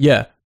Jimmy? didn't-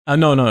 Yeah.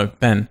 No,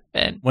 Ben.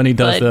 Ben. When he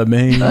does Bud. the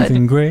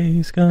Amazing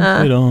Grace, come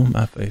Uh. sit on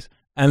my face.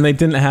 And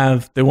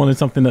they wanted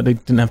something that they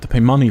didn't have to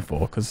pay money for,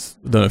 because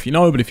I don't know if you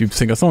know, but if you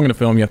sing a song in a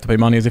film, you have to pay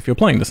money as if you're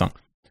playing the song.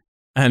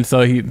 And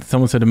so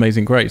someone said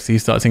Amazing Grace, he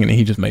started singing it,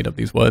 he just made up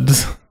these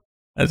words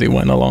as he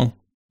went along.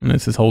 And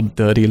it's this whole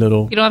dirty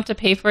little... You don't have to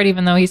pay for it,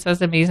 even though he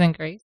says "Amazing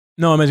Grace."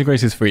 No, Amazing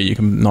Grace is free. You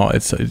can not,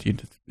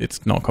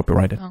 it's not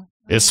copyrighted. Oh.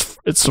 It's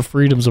the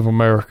freedoms of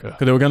America.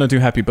 Because they were going to do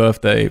Happy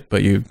Birthday,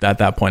 but at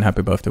that point,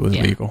 Happy Birthday was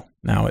Yeah. illegal.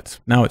 Now it's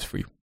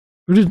free.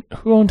 Who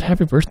owned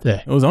Happy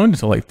Birthday? It was owned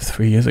until like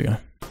 3 years ago.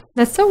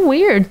 That's so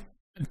weird.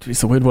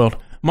 It's a weird world.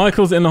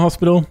 Michael's in the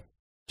hospital.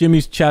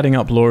 Jimmy's chatting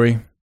up Laurie,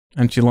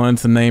 and she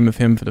learns the name of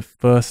him for the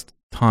first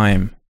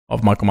time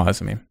of Michael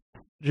Myers. I mean,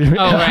 Jimmy,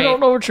 Oh, I right. don't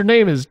know what your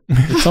name is.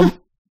 It's some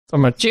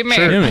Jimmy.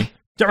 shirt. Jimmy.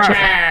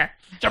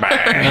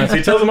 So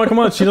he tells her Michael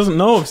Myers. She doesn't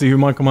know obviously who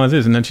Michael Myers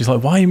is, and then she's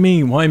like, "Why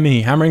me? Why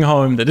me?" Hammering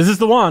home that this is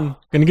the one.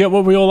 Gonna get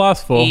what we all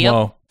asked for. Yep.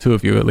 Well, two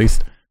of you at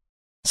least.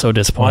 So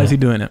disappointing. Why is he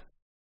doing it?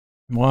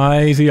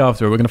 Why is he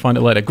after her? We're gonna find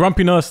it later.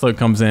 Grumpy nurse though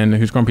comes in,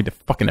 who's grumpy to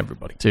fucking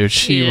everybody. Dude,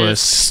 she Yes.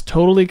 was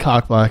totally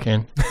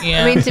cockblocking.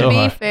 Yeah, I mean, to So be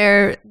hot.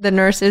 fair, the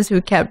nurses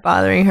who kept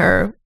bothering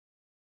her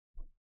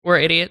we're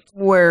idiots.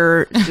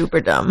 were super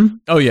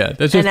dumb Oh yeah,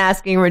 that's and just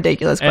asking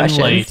ridiculous And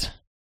questions. late.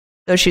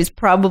 So she's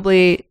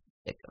probably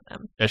sick of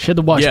them. Yeah, she had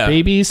to watch Yeah.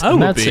 babies, I and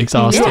would that's be.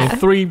 exhausting. Yeah.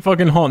 Three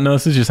fucking hot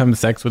nurses just having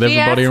sex with She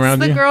everybody asks around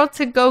the you. girl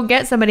to go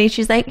get somebody.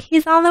 She's like,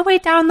 he's on the way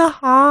down the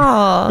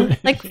hall.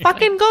 Like,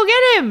 fucking go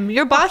get him.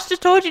 Your boss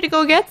just told you to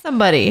go get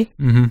somebody.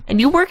 Mm-hmm. And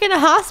you work in a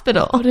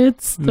hospital. But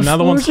it's the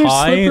Another one's floors are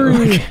high.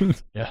 slippery. Like,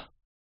 Yeah.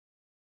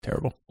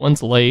 terrible.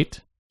 One's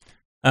late.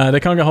 They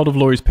can't get hold of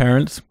Laurie's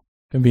parents.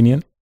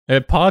 Convenient. They're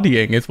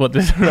partying. It's what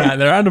they're at.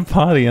 They're at a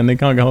party and they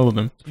can't get hold of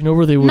them. You know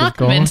where they I'm would not have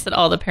gone? convinced that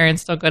all the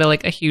parents don't go to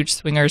like a huge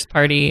swingers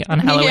party on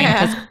Halloween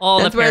Yeah. because all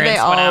That's the where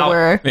parents they went all out.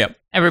 were.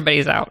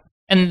 Everybody's out.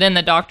 And then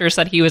the doctor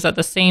said he was at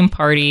the same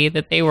party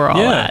that they were all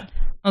Yeah. at.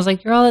 I was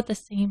like, you're all at the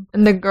same.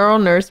 And the girl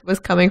nurse was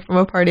coming from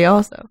a party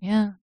also.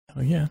 Yeah.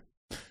 Oh yeah.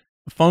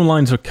 The phone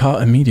lines are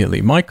cut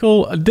immediately.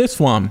 Michael, this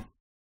one,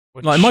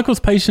 Which- like Michael's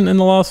patient in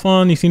the last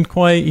one, he seemed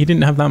quiet. He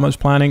didn't have that much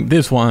planning.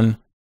 This one,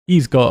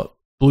 he's got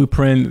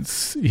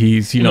blueprints.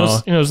 He's, he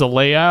knows the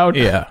layout.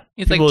 yeah.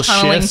 He's like People's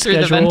tunneling shift through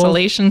the schedule.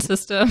 ventilation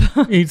system.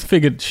 He's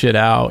figured shit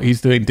out. He's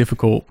doing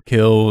difficult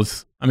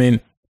kills. I mean,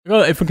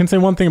 well, if we can say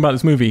one thing about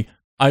this movie,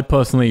 I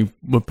personally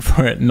would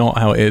prefer it not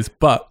how it is,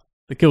 but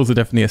the kills are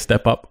definitely a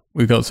step up.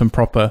 We've got some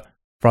proper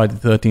Friday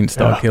the 13th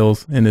style Yeah.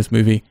 kills in this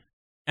movie.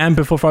 And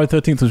before Friday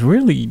the 13th was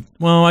really,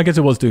 well, I guess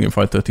it was doing it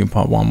Friday the 13th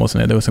part 1,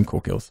 wasn't it? There were some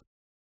cool kills.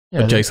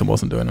 Yeah, But Jason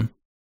wasn't doing them.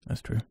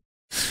 That's true.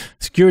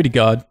 Security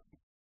guard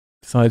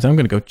decides, I'm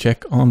going to go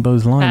check on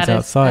those lines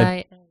Fattest outside.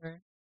 guy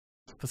ever.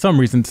 For some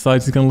reason,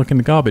 decides he's going to look in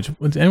the garbage.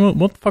 What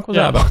the fuck was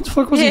yeah, that about? what the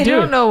fuck was I he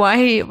doing? don't know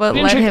why what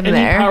Didn't led check him any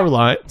there. power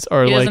lines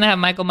or He like doesn't have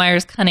Michael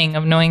Myers' cunning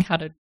of knowing how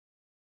to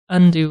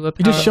undo a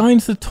He power. just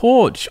shines the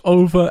torch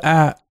over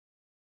at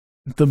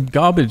the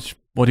garbage,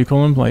 what do you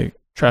call them? Like,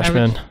 trash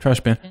bin. trash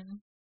bin.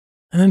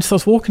 And then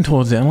starts walking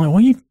towards it. I'm like, what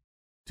are you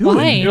doing?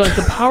 Why? You're like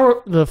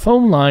the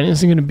phone line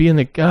isn't going to be in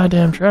the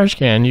goddamn trash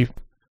can. You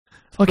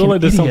I fucking feel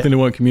like there's idiot. something they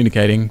weren't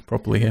communicating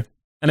properly here.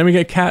 And then we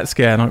get a cat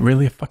scare. Not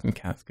really a fucking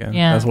cat scare.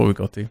 Yeah. That's what we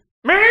got to.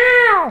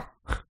 Meow!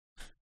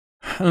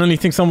 And then you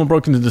think someone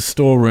broke into the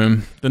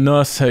storeroom. The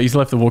nurse, he's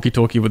left the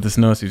walkie-talkie with this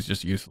nurse who's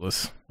just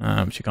useless.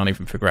 She can't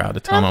even figure out how to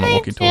turn on a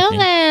walkie-talkie.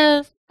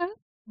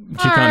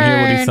 She can't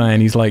hear what he's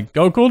saying. He's like,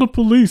 go call the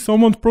police.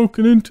 Someone's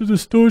broken into the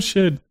store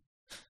shed.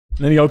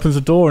 And then he opens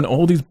the door and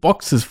all these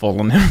boxes fall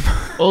on him.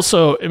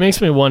 Also, it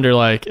makes me wonder,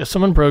 like, if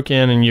someone broke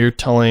in and you're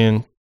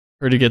telling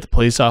her to get the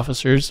police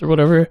officers or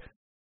whatever,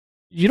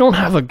 you don't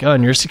have a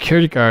gun. You're a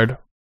security guard.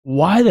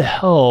 Why the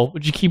hell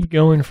would you keep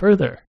going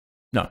further?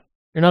 No.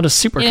 You're not a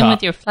super Get in cop.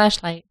 with your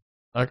flashlight.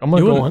 Like, I'm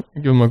going to You go on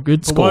and give him a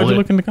good But why would you scolding.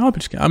 look in the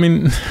garbage can? I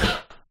mean,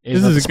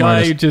 This is a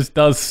guy who just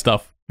does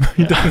stuff.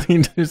 He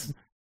just...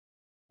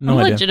 No I'm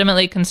idea.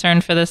 legitimately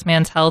concerned for this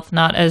man's health,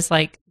 not as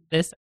like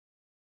this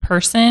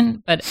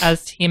person, but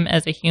as him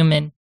as a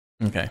human.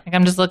 Okay. Like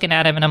I'm just looking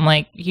at him and I'm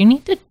like, you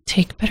need to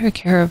take better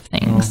care of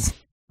things.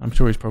 I'm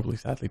sure he's probably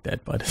sadly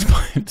dead by this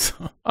point.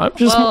 So.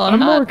 I'm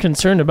more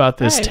concerned about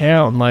this Right.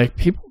 town. Like,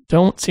 people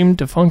don't seem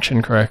to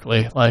function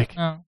correctly. Like,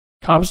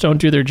 cops don't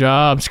do their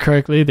jobs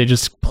correctly. They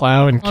just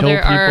plow and kill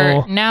there people.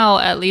 are now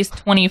at least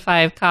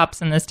 25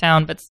 cops in this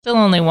town, but still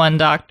only one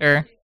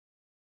doctor.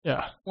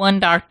 Yeah. One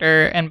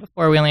doctor, and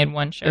before we only had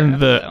one sheriff.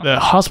 And the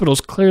hospital's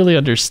clearly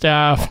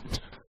understaffed.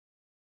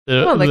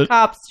 Well, the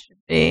cops should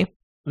be.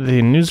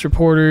 The news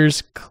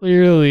reporters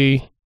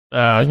clearly,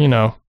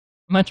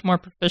 much more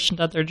proficient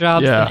at their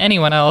jobs Yeah. than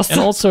anyone else. and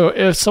also,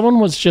 if someone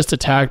was just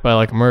attacked by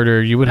like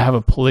murder, you would have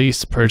a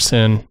police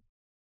person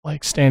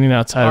like standing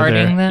outside of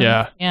guarding there. them.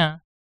 Yeah. Yeah.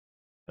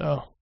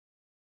 So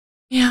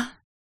Yeah.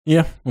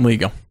 Yeah, well, there you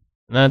go.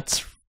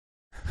 that's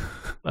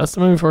the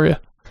movie for you.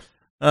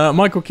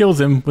 Michael kills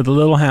him with a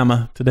little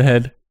hammer to the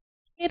head.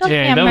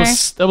 Dang,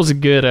 that was a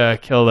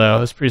good kill though. It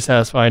was pretty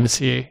satisfying to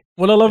see.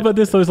 What I love about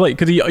this though is like,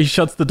 because he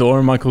shuts the door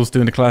and Michael's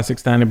doing the classic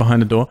standing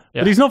behind the door,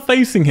 Yeah. but he's not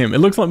facing him. It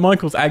looks like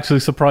Michael's actually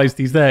surprised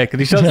he's there because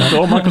he shuts the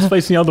door, Michael's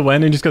facing the other way,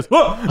 and then he just goes,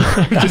 whoa!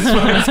 He just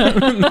smacks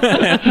him in the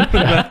head with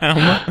the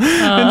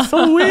hammer. It's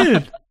so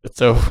weird. It's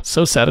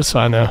so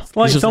satisfying though. It's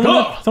like He's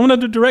just someone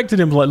had directed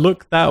him to like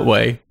look that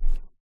way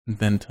and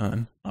then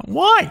turn. Like,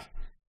 why?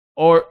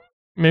 or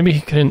maybe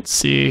he couldn't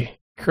see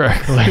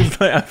correctly. It's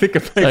like, I think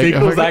if Like, he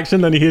equals okay.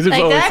 action, then he hears it.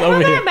 Like, Oh, did I it's put over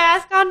my here.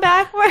 mask on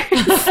backwards?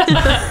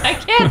 I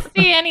can't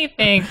see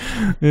anything.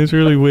 It's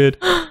really weird.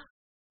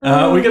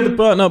 We get the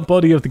burnt up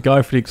body of the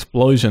guy for the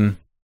explosion.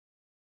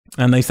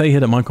 And they say here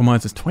that Michael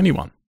Myers is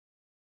 21,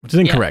 which is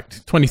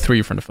incorrect.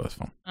 23 from the first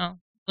film. Oh,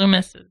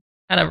 Loomis has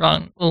had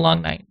a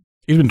long night.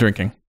 He's been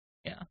drinking.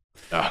 Yeah.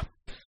 Ah.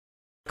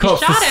 He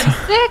shot him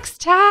 6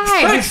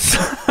 times.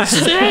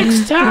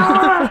 Six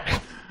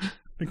times.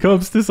 The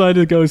cops decided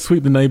to go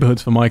sweep the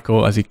neighborhoods for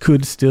Michael as he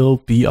could still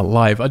be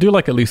alive. I do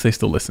like at least they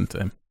still listen to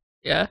him.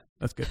 Yeah.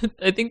 That's good.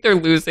 I think they're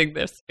losing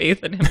this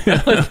faith in him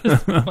at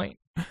this point.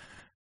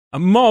 A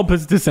mob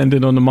has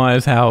descended on the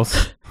Myers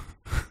house.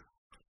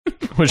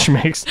 Which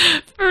makes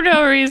For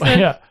no reason.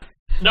 yeah.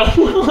 No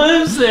one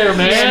lives there,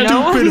 man. Yeah,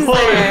 no one's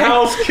there.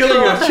 house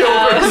killing of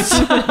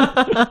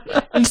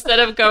children. Instead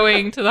of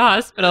going to the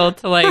hospital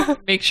to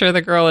like make sure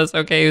the girl is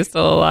okay who's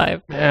still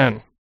alive.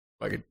 Man.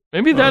 Fucking-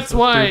 Maybe Oh, that's so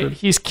why stupid.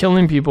 he's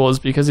killing people, is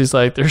because he's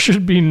like, there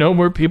should be no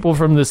more people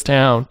from this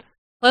town.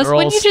 Plus, They're all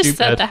wouldn't you just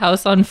set stupid. the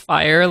house on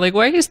fire? Like,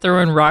 why are you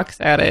throwing rocks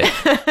at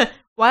it?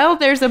 While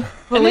there's a And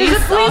police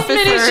there's a policeman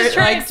officer who's just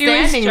trying like, to do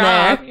his standing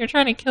job. there, You're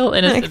trying to kill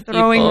innocent like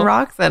throwing people.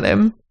 rocks at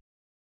him.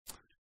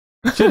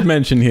 Should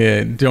mention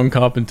here, John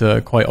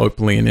Carpenter quite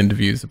openly in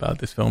interviews about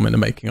this film and the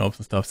making of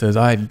and stuff says,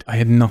 I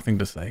had nothing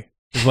to say.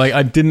 It's like,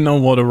 I didn't know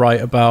what to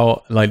write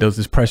about. Like, there was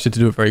this pressure to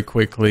do it very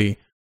quickly,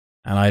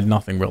 and I had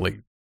nothing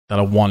really that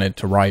I wanted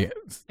to write.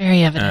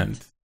 Very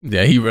evident. And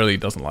yeah, he really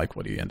doesn't like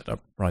what he ended up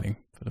writing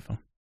for the film.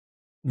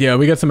 Yeah,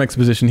 we got some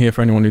exposition here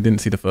for anyone who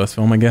didn't see the first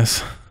film, I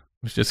guess.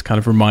 Which just kind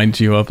of reminds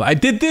you of, I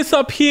did this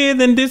up here,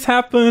 then this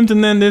happened,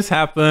 and then this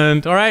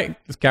happened. All right,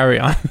 just carry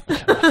on.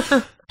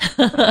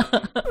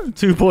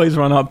 Two boys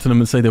run up to them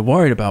and say they're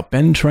worried about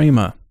Ben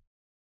Tramer.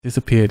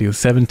 Disappeared. He was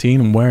 17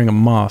 and wearing a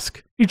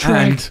mask. He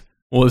drank. And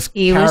was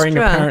He was carrying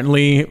drunk.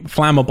 apparently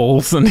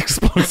flammables and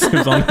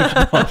explosives on his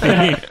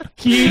body.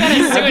 He Got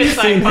a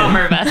suicide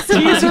bomber vest.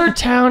 He's our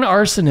town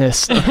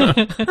arsonist.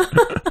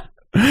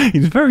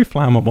 He's very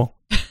flammable.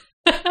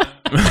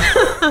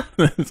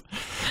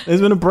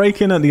 There's been a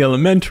break-in at the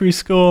elementary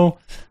school.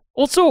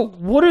 Also,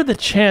 what are the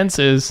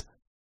chances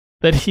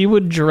that he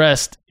would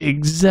dress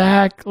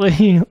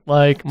exactly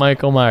like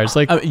Michael Myers?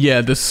 Like,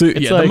 Yeah, the suit.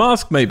 It's Yeah, the like-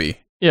 mask maybe.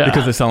 yeah,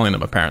 Because they're selling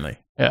them apparently.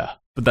 yeah,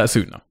 But that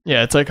suit, no.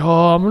 yeah. It's like,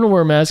 oh, I'm gonna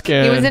wear a mask.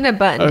 And He was in a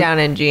button-down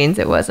and jeans.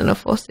 It wasn't a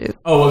full suit.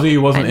 Oh, was he? He I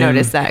wasn't in.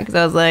 noticed that because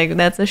I was like,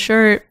 "That's a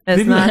shirt. That's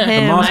Didn't not the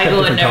him." mask had Michael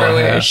would different never color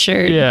wear hair. a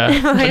shirt.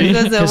 Yeah, but Mine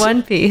was a because-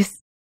 one piece.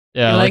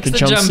 Yeah, He like likes a the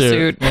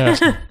jumpsuit.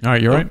 jumpsuit. Yeah. All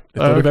right, you're right. They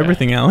thought of Okay.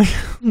 everything, Allie.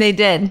 They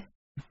did.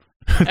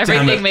 Damn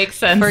Everything it. makes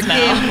sense Forgive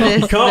now.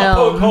 this You can't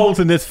poke film. holes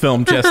in this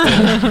film,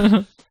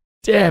 Jester.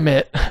 Damn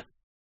it!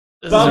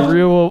 This is a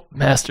real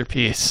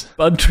masterpiece.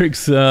 Bud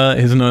tricks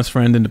his nurse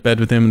friend into bed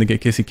with him and they get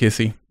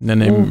kissy-kissy. And then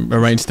they Ooh.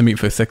 arrange to meet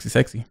for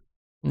sexy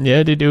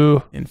Yeah, they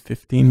do. in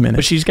 15 minutes.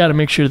 But she's got to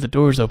make sure the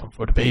door's open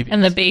for the baby.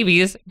 And the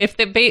babies, if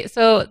the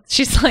so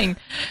she's like,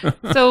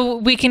 so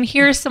we can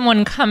hear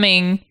someone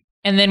coming,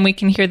 and then we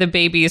can hear the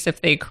babies if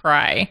they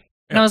cry.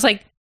 And I was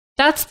like,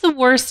 that's the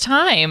worst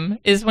time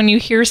is when you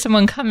hear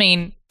someone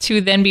coming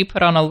to then be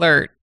put on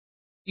alert.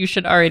 You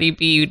should already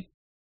be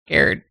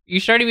scared. You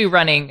should already be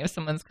running if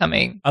someone's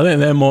coming. I think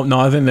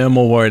they're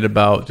more worried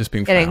about just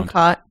being Getting found.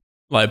 caught.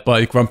 Like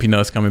by grumpy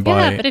nurse coming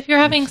by. Yeah, but if you're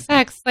having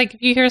sex, like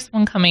if you hear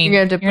someone coming,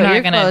 You're going to have to you're put not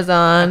your gonna clothes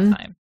have on.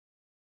 time.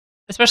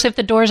 Especially if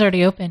the door's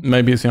already open.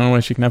 Maybe it's the only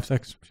way she can have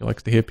sex. She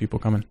likes to hear people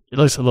coming. She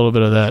likes a little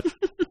bit of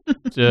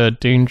that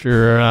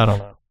danger. I don't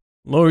know.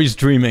 Laurie's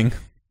dreaming.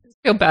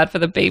 feel bad for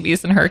the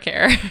babies in her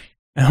care.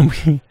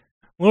 And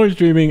Laurie's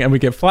dreaming, and we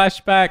get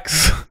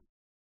flashbacks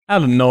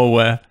out of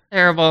nowhere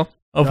Terrible.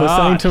 of her God.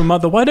 saying to her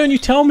mother, "Why don't you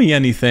tell me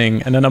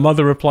anything?" And then her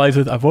mother replies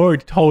with, "I've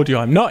already told you,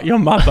 I'm not your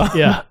mother."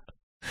 Yeah.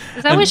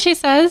 Is that what she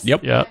says?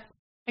 Yep. Yeah.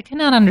 I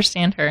cannot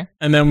understand her.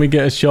 And then we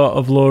get a shot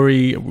of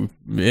Laurie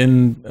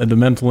in the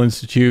mental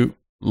institute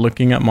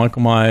looking at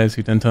Michael Myers,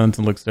 who then turns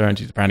and looks at her, and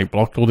she's apparently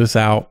blocked all this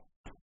out.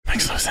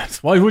 Makes no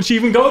sense. Why would she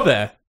even go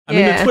there? I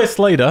mean, the Yeah. twist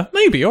later,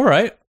 maybe, all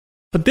right.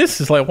 But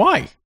this is like,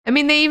 why? I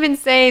mean, they even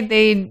say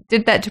they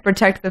did that to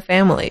protect the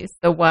families.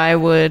 So why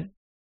would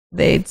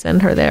they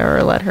send her there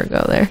or let her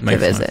go there to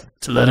Makes no visit? sense.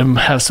 To let him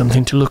have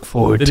something to look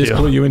forward Did to. this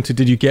pull you into,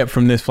 did you get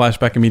from this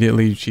flashback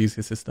immediately she's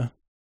his sister?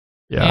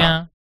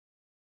 Yeah.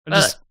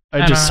 I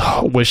I just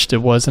don't wished it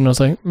wasn't. I was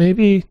like,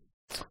 maybe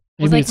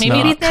like, it's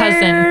maybe not.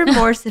 They're cousin.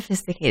 more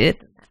sophisticated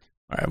than that.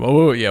 All right,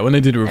 well, yeah, when they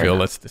did reveal,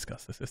 let's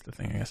discuss the sister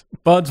thing, I guess.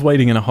 Bud's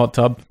waiting in a hot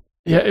tub.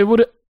 Yeah, it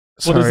would.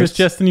 What is this,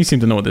 Justin? You seem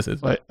to know what this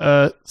is. Like,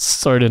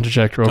 sorry to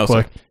interject real Oh,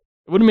 quick.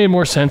 It would have made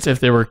more sense if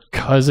they were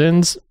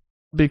cousins,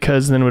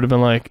 because then it would have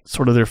been like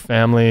sort of their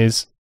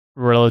families,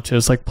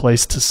 relatives, like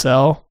place to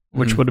sell,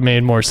 which Mhm. would have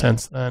made more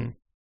sense than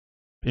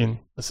being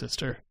a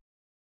sister.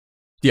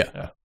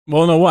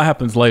 Well, no, what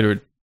happens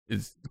later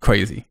is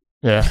crazy.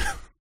 Yeah,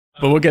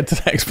 But we'll get to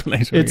the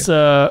explanation. it's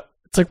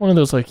like one of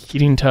those like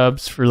heating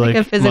tubs for Like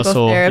like, a physical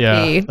muscle,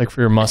 therapy. yeah, like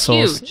for your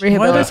muscles. huge.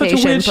 Why are they such a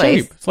Rehabilitation weird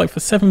place. shape? It's like for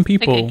 7 Like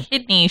people. a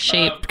kidney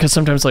shape. Because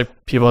sometimes like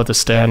people have to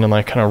stand and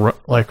like kind of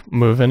like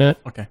move in it.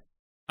 Okay.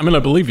 I mean, I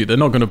believe you. They're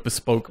not going to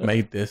bespoke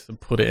made this and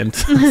put it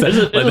into. Is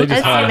it- like, they just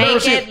Let's hire.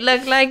 make it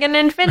look like an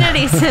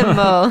infinity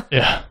symbol.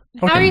 Yeah,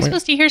 How are Okay, you wait.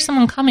 supposed to hear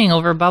someone coming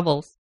over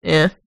bubbles?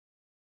 Yeah.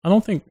 I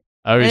don't think.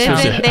 I was They,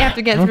 supposed they to have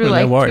to get I don't through think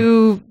they're like worried.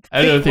 2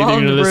 I don't think they're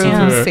long gonna listen to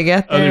rooms her. to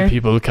get other there.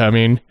 people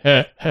coming.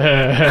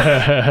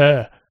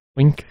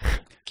 Wink.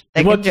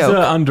 Like What a does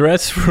joke.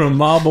 undress through a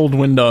marbled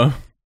window?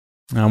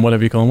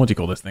 Whatever you call them. What do you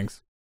call those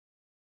things?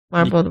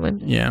 Marbled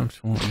window. Yeah, I'm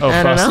sure. Oh,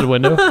 I don't frosted know.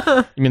 window.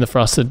 You mean the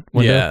frosted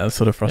window? Yeah,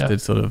 sort of frosted,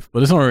 sort of.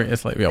 But it's not.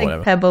 It's like, yeah, Like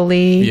whatever.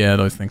 pebbly. Yeah,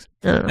 those things.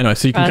 I don't know. Anyway,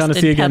 so you can kind of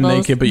Frosted see her getting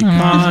pebbles. naked, but you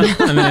can't.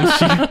 And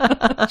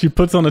then she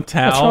puts on a That's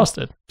towel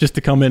frosted. just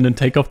to come in and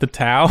take off the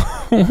towel.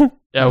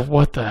 Yeah,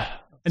 what the?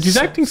 And she's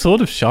acting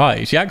sort of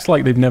shy. She acts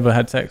like they've never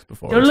had sex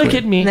before. Don't It's look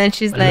weird. at me. And then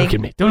she's Don't like, look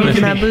at me. Don't look "Here's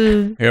at my me.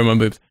 boob Here are my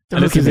boobs. Don't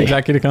And look this is at me.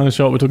 exactly the kind of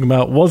shot we're talking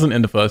about. Wasn't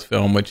in the first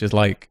film, which is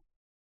like,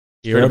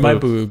 here Straight are my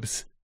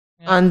boobs.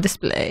 boobs. on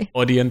display.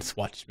 Audience,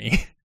 watch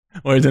me.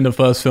 Whereas in the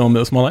first film, it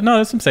was more like, no,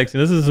 there's some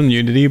sexiness, there's some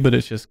nudity, but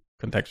it's just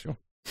contextual.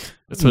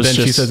 This And was then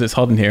she just- says it's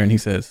hot in here, and he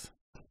says,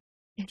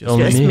 It's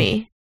Only just me.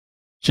 me.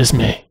 Just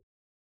me.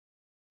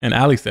 and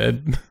Ali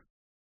said,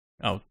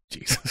 oh,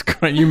 Jesus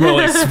Christ, you more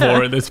like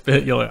swore at this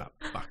bit. You're like,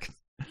 oh, fuck.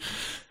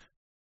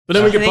 But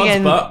then we I get think Bud's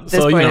in butt. this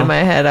So, you point know, in my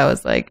head, I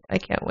was like, I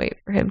can't wait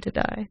for him to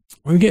die.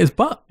 we get his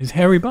butt, his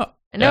hairy butt.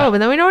 I know, Yeah. but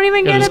then we don't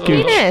even Yeah, get it a was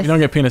cute. penis. You don't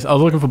get penis. I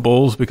was looking for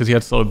balls because he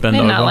had to sort of I bend did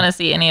over. not want to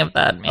see any of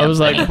that. I was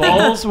like, Anthony.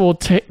 balls will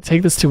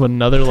take this to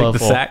another Take level. the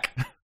sack.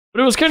 But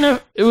it was kind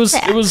of, it was,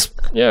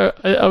 yeah,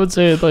 I would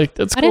say like,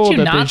 that's How cool did you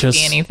that they not just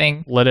see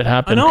anything? let it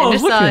happen. I know. I I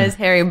just was saw looking. his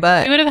hairy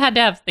butt. You would have had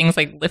to have things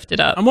like lifted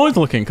up. I'm always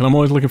looking, because I'm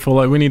always looking for,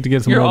 like, we need to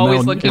get some You're more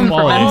always male looking for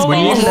equality. We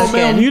need Always more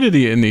male looking.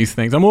 nudity in these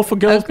things. I'm all for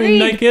girls being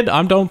Agreed. naked.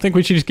 I don't think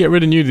we should just get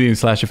rid of nudity in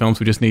slasher films.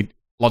 We just need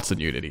lots of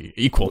nudity.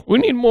 Equal. We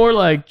need more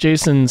like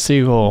Jason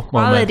Segel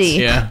Quality.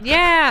 Yeah.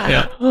 Yeah.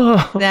 Yeah.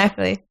 moments.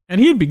 Exactly.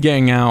 And he'd be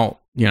getting out,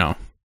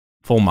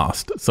 full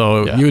mast.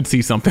 So Yeah. you would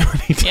see something when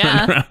he turned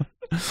Yeah. around.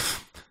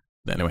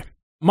 Anyway,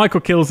 Michael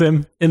kills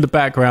him in the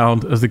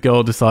background as the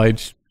girl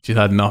decides she's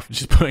had enough and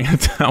she's putting her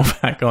towel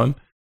back on.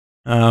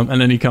 And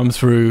then he comes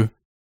through,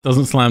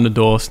 doesn't slam the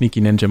door,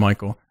 sneaky ninja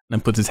Michael, and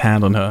then puts his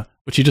hand on her,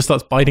 which he just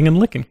starts biting and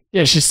licking.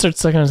 Yeah, she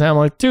starts sucking his hand. I'm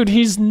like, dude,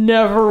 he's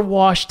never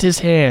washed his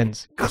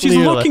hands. She's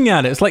Clearly. looking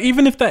at it. It's like,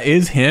 even if that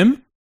is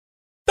him,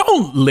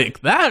 don't lick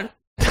that.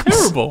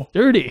 Terrible.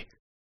 Dirty.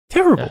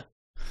 Terrible. Yeah.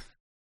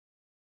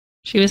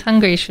 She was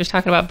hungry. She was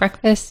talking about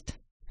breakfast.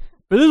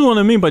 But this is what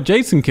I mean by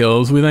Jason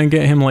kills. We then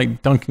get him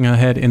like dunking her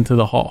head into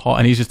the hot,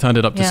 and he's just turned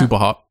it up to Yeah. super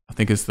hot. I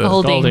think it's the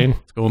Scalding. Scalding.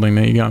 scalding.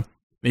 There you go.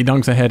 He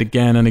dunks her head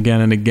again and again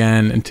and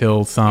again until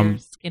Your some,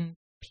 skin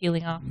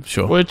peeling off.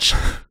 sure. Which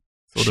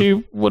Sort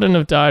she wouldn't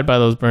have died by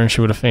those burns. She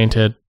would have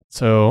fainted.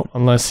 So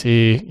unless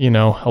he,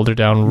 held her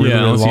down really, yeah,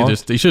 really unless long.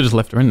 he should have just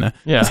left her in there.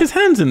 Yeah. There's his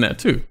hands in there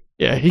too.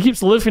 Yeah, he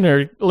keeps lifting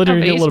her, letting her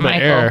but get a he's little bit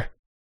of Michael. air.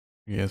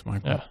 Yes,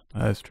 Michael. Yeah.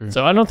 That is true.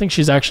 So I don't think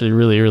she's actually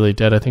really, really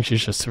dead. I think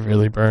she's just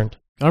severely burned.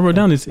 I wrote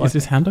down, is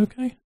his hand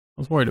okay? I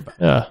was worried about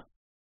it. Yeah.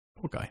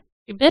 Poor guy.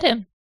 You bit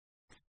him.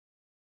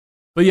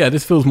 But yeah,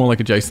 this feels more like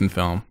a Jason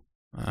film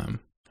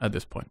at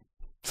this point.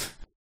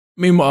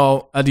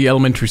 Meanwhile, at the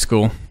elementary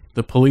school,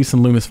 the police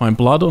and Loomis find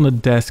blood on a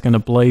desk and a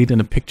blade and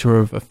a picture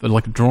of,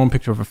 like a drawn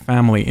picture of a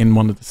family in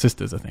one of the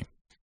sisters, I think.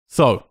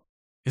 So,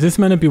 is this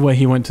meant to be where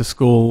he went to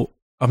school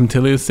up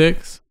until he was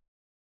 6?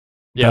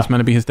 Yeah. That's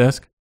meant to be his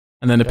desk?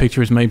 And then the Yeah.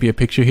 picture is maybe a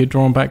picture he had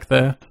drawn back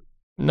there?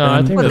 No,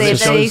 I think Well, That's they,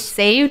 just that's they shows-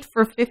 saved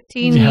for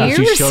 15 Yeah, years.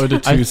 She showed the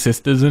two I-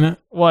 sisters in it?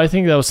 well, I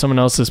think that was someone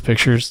else's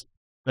pictures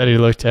that he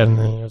looked at, and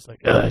then he was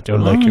like, "I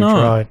don't like Oh, your no.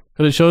 drawing."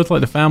 Because it shows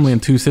like the family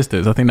and two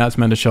sisters. I think that's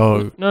meant to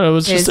show No, it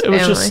was His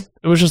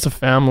just a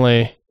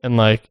family, and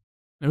like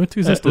there were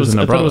two it sisters was, and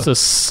I a thought it brother. was a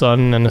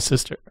son and a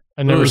sister.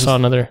 I never was saw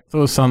another. So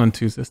it was son and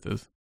two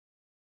sisters.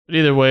 But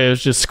either way, it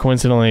was just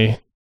coincidentally,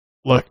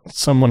 look,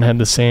 someone had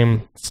the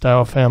same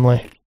style family.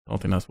 I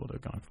don't think that's what they're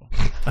going for.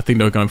 I think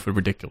they're going for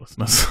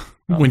ridiculousness,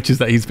 which is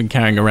that he's been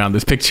carrying around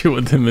this picture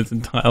with him his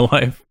entire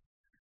life.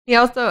 He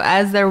also,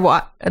 as they're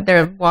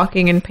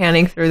walking and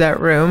panning through that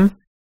room,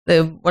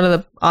 one of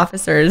the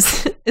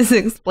officers is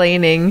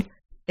explaining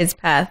his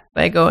path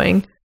by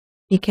going,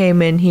 he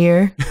came in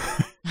here,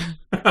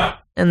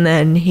 and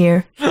then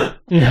here,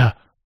 Yeah,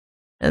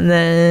 and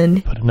then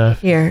but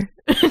enough. here.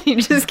 He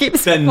just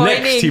keeps Then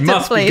pointing next he to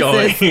must be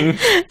places going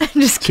and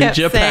just to kept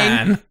saying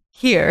Japan.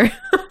 here.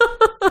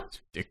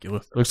 It's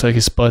ridiculous. Looks like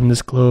he spun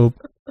this globe,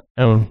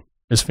 and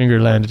his finger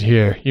landed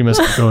here. He must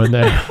be going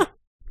there.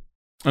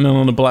 And then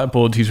on the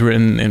blackboard, he's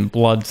written in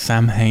blood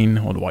Sam Hain,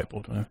 or the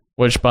whiteboard. Whatever.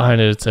 Which behind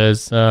it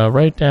says,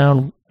 write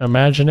down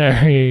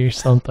imaginary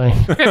something.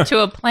 Trip to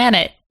a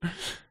planet.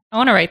 I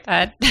want to write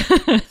that.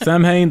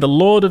 Sam Hain, the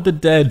Lord of the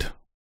Dead,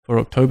 for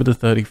October the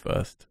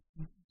 31st.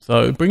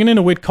 So bringing in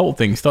a weird cult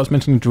thing. He starts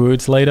mentioning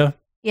druids later.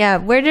 Yeah,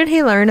 where did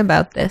he learn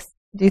about this?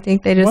 Do you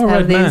think they just have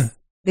Well-read man.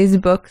 these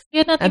books He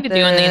had nothing At to do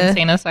in the the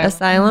insane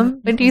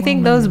asylum. But do you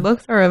think those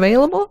books are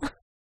available?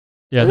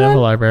 Yeah, they have a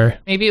library.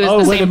 Maybe it was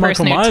Oh, the where same did Michael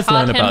person who Myers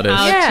taught learn him about it?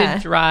 how Yeah.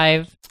 to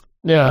drive.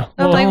 Yeah.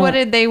 I'm like, what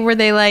did they? Were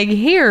they like,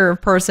 here,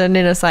 person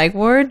in a psych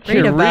ward,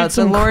 read about the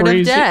some Lord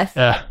crazy- of Death?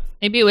 Yeah.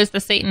 Maybe it was the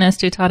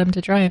Satanist who taught him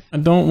to drive. I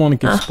don't want to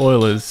give Oh.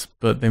 spoilers,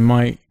 but they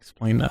might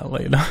explain that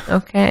later.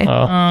 Okay,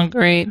 Oh. Oh,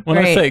 great. When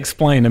I Great. say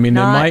explain, I mean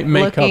not they might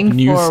make up looking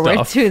new forward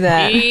stuff. to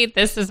that. See,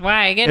 this is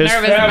why I get His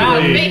nervous about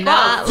family- big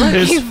Not books.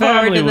 His looking forward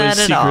family to was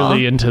that at all.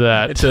 secretly into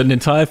that. It's an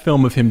entire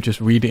film of him just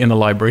reading in a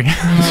library.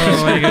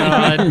 Oh my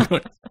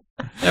god.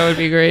 That would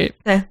be great.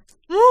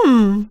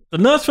 Hmm. The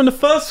nurse from the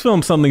first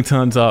film suddenly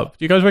turns up.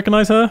 Do you guys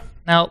recognize her?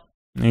 Nope.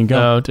 There you go.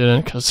 No, it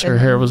didn't, because her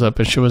hair was up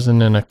and she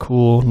wasn't in a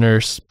cool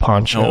nurse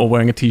poncho. Or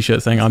wearing a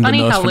t-shirt saying I'm Funny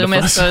the nurse how from the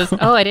Loomis first. goes,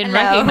 oh, I didn't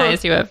Hello.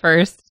 recognize you at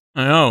first.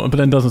 I know, but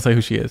then doesn't say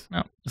who she is.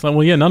 No. It's like,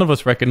 well, yeah, none of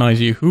us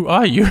recognize you. Who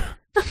are you?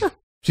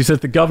 She says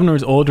the governor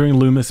is ordering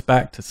Loomis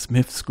back to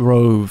Smith's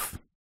Grove.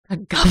 The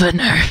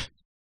governor.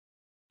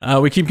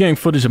 We keep getting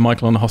footage of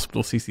Michael on the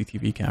hospital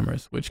CCTV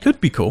cameras, which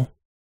could be cool.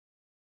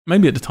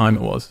 Maybe at the time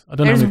it was. I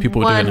don't know There's how many people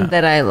were doing one that.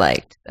 that I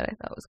liked that I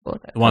thought was cool.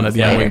 That The one at comes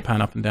the end where later, you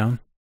pan up and down.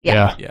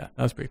 Yeah. Yeah,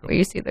 that was pretty cool. where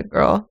you see the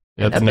girl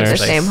Yeah, up the in the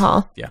nurse. same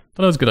hall. Yeah,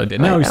 but that was a good idea.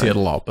 I Now like we that see it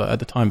one. a lot, but at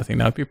the time I think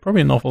that would be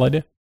probably a novel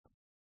idea.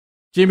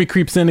 Jimmy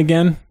creeps in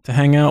again to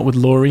hang out with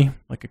Laurie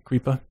like a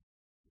creeper.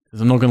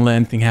 Says, I'm not going to let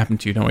anything happen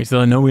to you, don't worry. He said,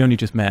 I know we only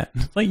just met.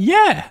 It's like,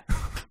 yeah,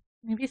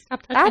 Maybe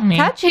stop Stop touching me.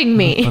 touching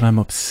me. but I'm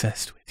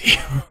obsessed with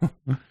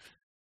you.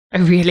 I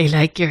really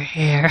like your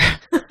hair.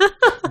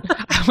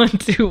 I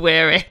want to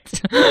wear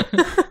it.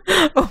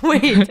 Oh,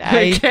 wait,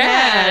 I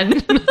can.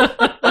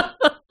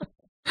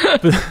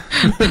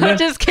 That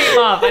just came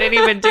off. I didn't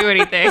even do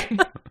anything.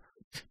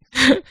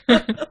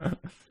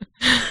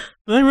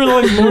 Then I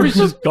realize Laurie's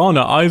just gone.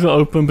 Her eyes are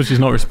open, but she's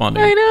not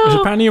responding. I know. Which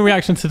apparently a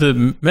reaction to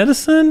the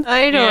medicine.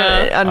 I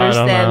don't Yeah.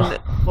 understand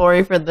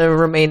Lori for the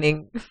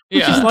remaining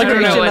Yeah, She's like I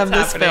don't know duration what's of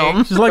this happening.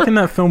 film. She's like in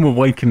that film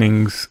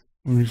Awakenings,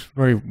 which is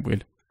very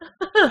weird.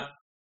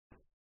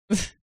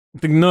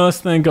 The nurse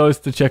then goes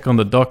to check on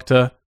the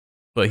doctor,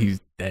 but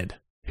he's dead.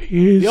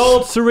 The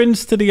old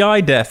syringe to the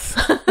eye death.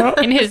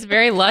 In his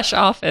very lush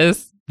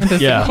office. With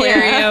his Yeah.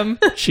 aquarium.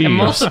 Jeez. And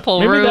multiple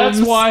Maybe rooms.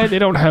 that's why they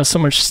don't have so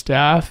much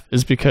staff,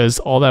 is because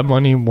all that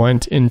money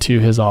went into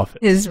his office.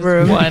 His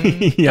room. One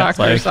Yeah, doctor's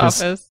like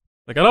his- office.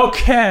 Like, I don't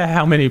care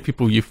how many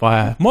people you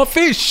fire. More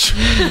fish!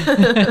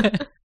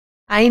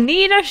 I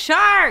need a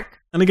shark.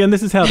 And again,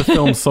 this is how the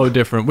film's so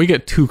different. We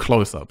get 2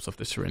 close-ups of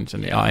the syringe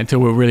in the eye until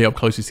we're really up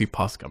close, you see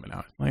pus coming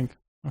out. Like,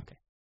 okay.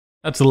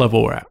 That's the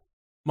level we're at.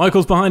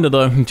 Michael's behind her,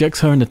 though,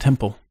 injects her in the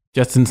temple.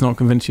 Justin's not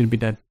convinced she'd be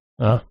dead.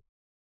 No.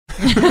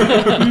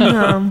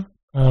 I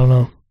don't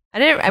know.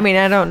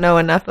 I don't know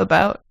enough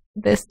about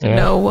this to Yeah.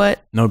 know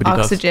what Nobody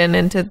does. oxygen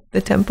into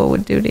the temple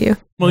would do to you.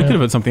 Well, he Yeah. could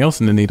have had something else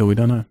in the needle, we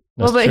don't know.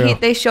 That's well, but true.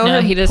 they show No,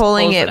 him he just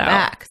pulling pulls it it out.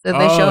 back. So they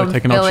Oh, show him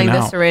taking filling oxygen the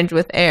out. syringe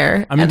with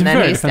air, I mean, and to be then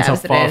fair, he it depends how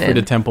stabs far it through in.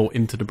 the temple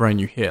into the brain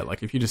you hit.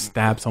 Like, if you just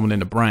stab someone in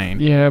the brain,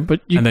 Yeah,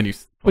 but you, and then you...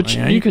 but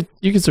yeah, you could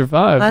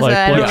survive. That's Like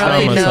why I blood don't yeah,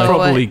 really trauma you is know like, what-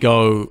 probably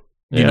go...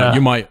 You know, Yeah.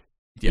 you might...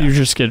 Yeah. you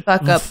just get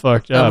Fuck up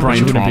fucked the up. brain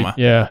You wouldn't be- trauma.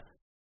 Yeah,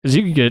 because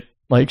you could get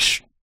like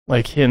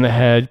hit in the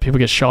head. People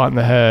get shot in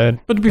the head.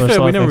 But to be There's fair,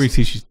 a lot we of never really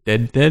things. see she's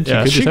dead. Yeah, She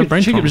could just have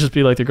brain she trauma. could just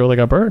be like the girl that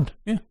got burned.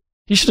 Yeah.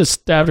 He should have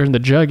stabbed her in the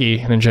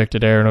juggy and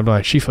injected air, and I'm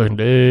like, she fucking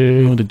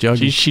did. Oh, the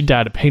juggy. She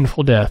died a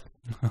painful death.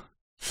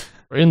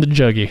 Or in the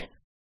juggy.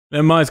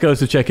 Then Myers goes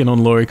to check in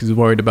on Laurie because he's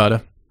worried about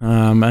her.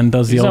 And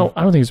does the old...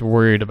 I don't think he's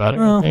worried about it.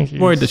 I Well, think he's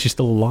worried that she's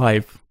still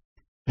alive.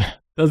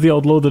 Does the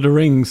old Lord of the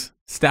Rings,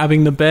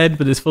 stabbing the bed,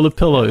 but it's full of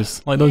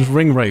pillows. Like those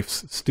ring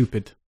wraiths.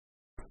 Stupid.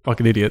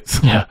 Fucking idiots.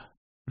 Yeah.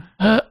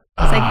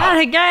 It's like, not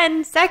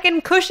again.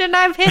 Second cushion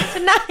I've hit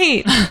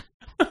tonight.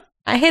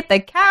 I hit the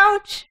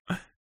couch.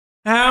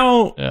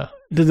 How Yeah.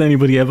 does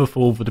anybody ever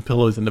fall for the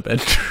pillows in the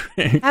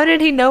bedroom? How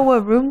did he know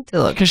what room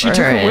to look Because she for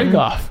took her her wig in?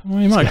 off.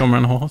 Well, you might come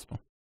around the whole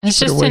hospital. This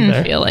Put a just wig didn't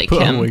there. feel like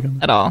Put a wig him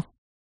on. at all.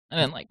 I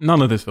didn't like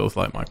None of this feels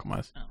like Michael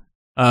Myers.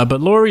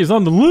 But Laurie is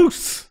on the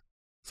loose.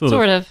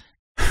 sort of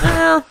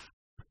Well,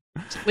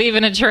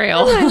 leaving a I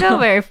trail. didn't go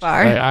very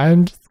far.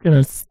 I'm just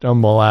gonna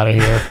stumble out of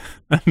here.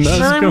 Nurse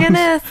So I'm comes-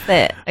 gonna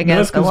sit Nurse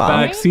against the comes wall.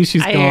 back, sees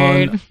she's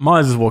Tired. gone.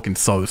 Myers is walking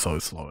so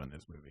slow in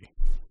this movie.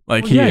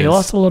 Like Well, yeah, is. he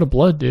lost a lot of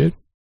blood, dude.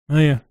 Oh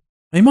yeah,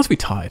 he must be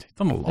tired. He's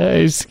done a lot. Yeah,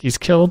 he's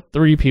killed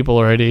 3 people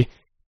already.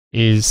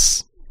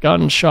 He's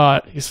gotten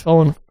shot. He's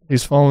fallen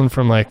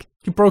from like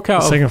He broke the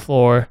out of second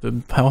floor.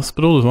 the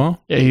hospital as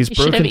well. Yeah, he's He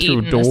should broken have through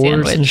eaten the doors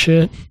sandwich. and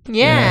shit.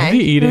 Yeah, is he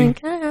eating?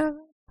 like, "Ah."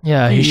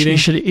 Yeah, Eating.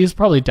 he's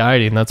probably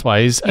dieting. That's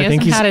why He I think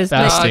hasn't he's had his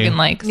dog fasting. in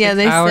like 6 Yeah,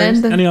 they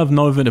hours. said And he has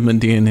no vitamin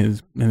D in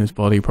his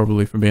body,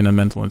 probably from being in a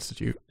mental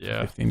institute.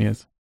 Yeah, 15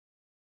 years.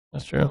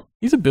 that's true.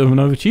 He's a bit of an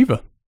overachiever.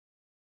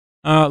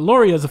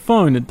 Laurie has a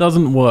phone. It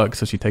doesn't work,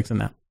 so she takes a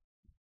nap.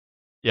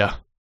 Yeah.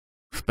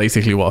 It's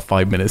basically what a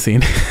 5-minute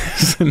scene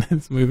is in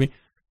this movie.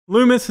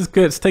 Loomis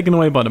gets taken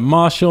away by the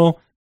marshal.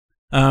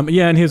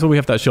 Yeah, and here's where we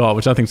have that shot,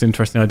 which I think is an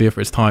interesting idea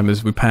for its time,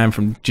 is we pan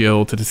from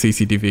Jill to the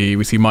CCTV.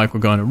 We see Michael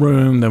go in a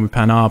room, then we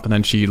pan up, and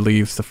then she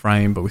leaves the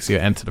frame, but we see her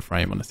enter the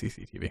frame on the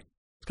CCTV.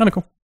 It's kind of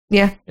cool.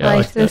 Yeah, Yeah, I I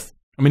like like this.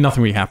 I mean,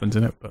 nothing really happens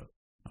in it, but...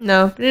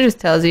 No, but it just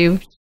tells you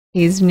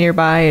he's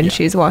nearby and Yeah.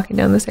 she's walking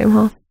down the same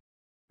hall.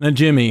 Then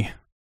Jimmy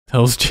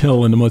tells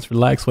Jill in the most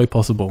relaxed way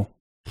possible,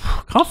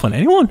 can't find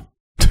anyone.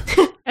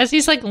 As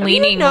he's like you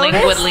leaning noticed?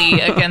 languidly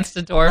against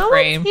a door No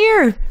frame. one's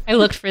here. I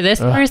looked for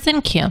this Ugh.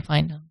 person, can't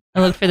find him. I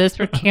looked for this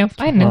person, can't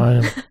find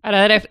him.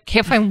 I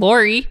can't find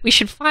Lori. We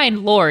should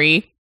find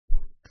Lori.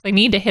 'Cause I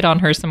need to hit on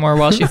her some more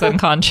while she's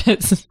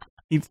unconscious.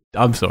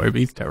 I'm sorry, but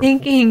he's terrible.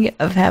 Thinking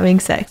of having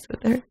sex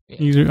with her.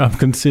 I'm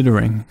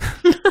considering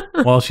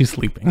while she's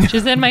sleeping.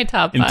 She's in my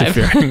top 5.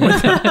 Interfering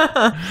with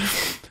her.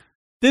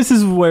 This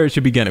is where it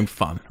should be getting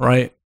fun,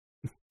 right?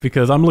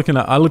 Because I looked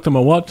at my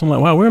watch, I'm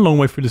like, wow, we're a long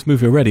way through this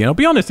movie already. And I'll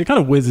be honest, it kind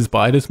of whizzes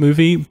by this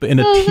movie, but in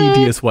a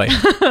tedious way.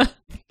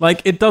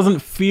 Like, it doesn't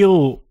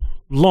feel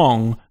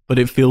long, but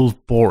it feels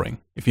boring,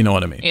 if you know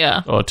what I mean.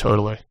 Yeah. Oh,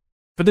 totally.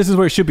 But this is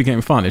where it should be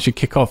getting fun. It should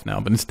kick off now,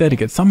 but instead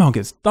it somehow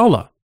gets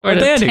duller. Or But the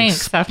they had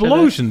tanks after this.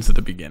 explosions at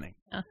the beginning.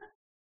 Yeah.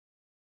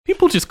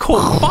 People just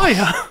caught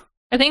fire.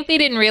 I think they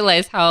didn't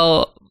realize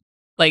how,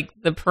 like,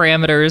 the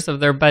parameters of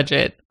their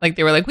budget. Like,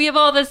 they were like, we have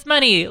all this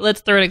money.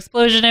 Let's throw an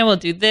explosion in. We'll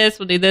do this.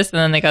 And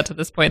then they got to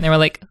this point and they were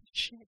like, oh,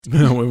 shit.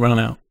 We run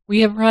out.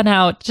 We have run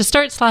out. Just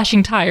start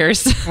slashing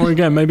tires. Or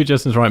again, maybe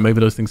Justin's right. Maybe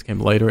those things came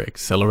later,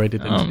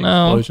 accelerated into Oh, the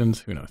no.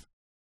 explosions. Who knows?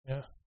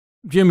 Yeah.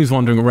 Jimmy's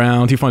wandering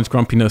around. He finds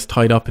Grumpiness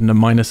tied up in the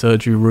minor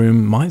surgery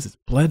room. Myers has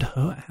bled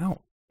her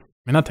out. I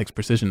mean, that takes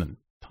precision and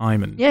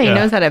time. And Yeah, he Yeah.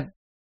 knows how to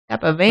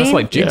tap a vein. that's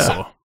like Jigsaw.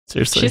 Yeah.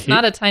 Seriously. She's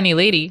not a tiny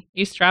lady.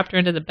 You strapped her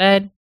into the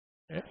bed.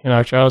 He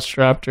knocked her out,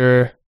 strapped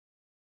her.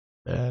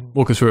 Then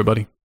Walk us through it,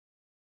 buddy.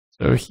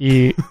 so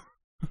he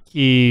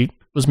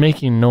was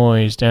making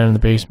noise down in the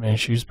basement.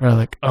 She was probably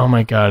like, "Oh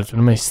my god, it's one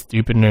of my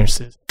stupid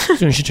nurses." As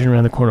soon as she turned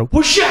around the corner,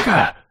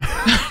 whooshaka!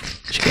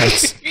 She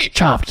got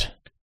chopped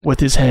with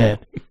his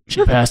head.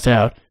 She passed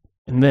out,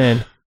 and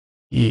then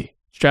he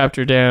strapped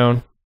her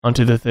down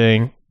onto the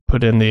thing,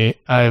 put in the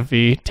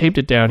IV, taped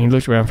it down. He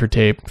looked around for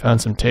tape,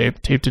 found some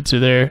tape, taped it to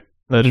there,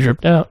 let it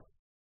drip out.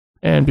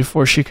 And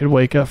before she could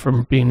wake up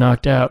from being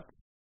knocked out,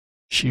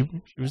 she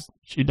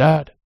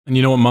died. And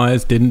you know what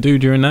Myers didn't do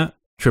during that?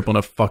 Trip on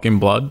her fucking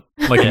blood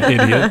like an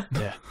idiot.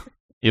 Yeah.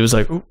 He was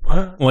like, "Ooh,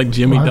 what?" Like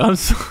Jimmy What?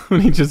 does.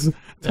 When he just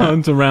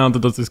turns around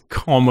and does this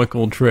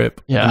comical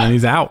trip. Yeah. And then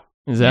he's out.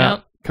 He's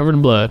out, covered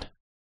in blood.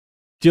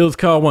 Jill's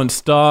car won't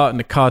start, and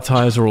the car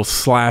tires are all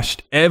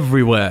slashed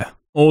everywhere.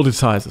 All the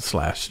tires are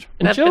slashed.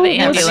 And Except for the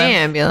Yeah, was- but the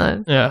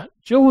ambulance. Yeah,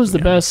 Jill was the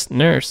Yeah. best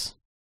nurse.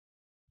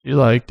 She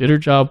did her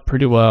job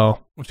pretty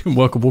well. Well, she can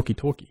work a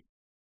walkie-talkie.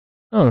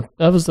 Oh,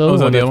 that was the Oh, other was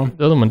that one. the other one?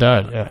 The other one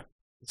died. Yeah,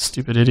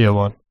 stupid idiot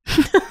one.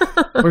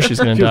 Of course she's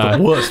gonna She was die.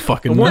 the worst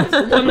fucking The one.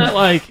 one that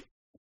like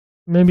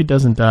maybe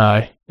doesn't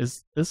die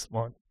is this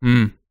one.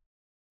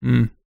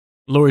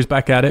 Laurie's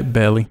back at it,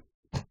 barely.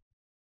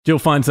 Jill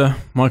finds her.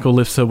 Michael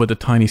lifts her with a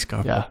tiny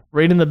scalpel. Yeah,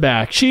 right in the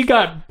back. She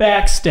got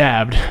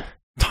backstabbed.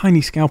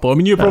 Tiny scalpel. I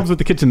mean, you had problems with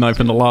the kitchen knife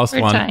in the last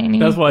They're one. tiny.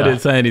 That's why I Yeah.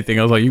 didn't say anything.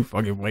 I was like, you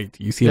fucking wait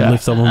till you see him Yeah.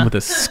 lift someone with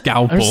a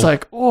scalpel. I'm just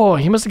like, oh,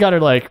 he must have got her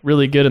like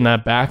really good in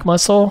that back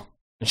muscle,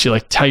 and she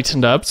like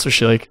tightened up, so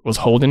she like was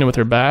holding it with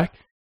her back,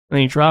 and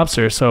then he drops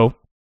her, so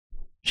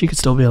she could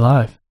still be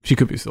alive, she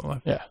could be still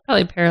alive.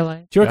 Probably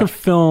paralyzed. Do you reckon Yeah.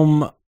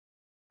 film...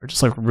 or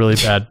just like really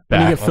bad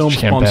When you back. get film She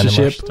can't bend him while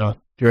sponsorship, she's done.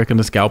 Do you reckon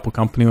the scalpel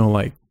company will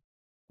like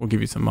we'll give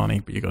you some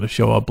money, but you got to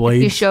show our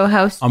blades. You show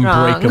how strong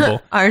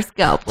Unbreakable. our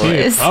scalpel Dude,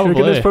 is.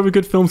 probably. That's probably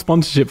good film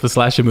sponsorship for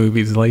slasher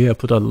movies. Like, yeah,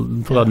 put our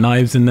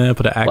knives in there,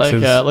 put our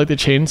axes. Like the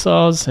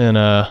chainsaws and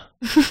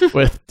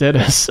with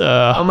Dennis.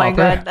 Oh my Hopper.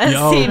 god, that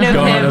Oh scene of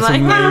God, him that's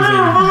like,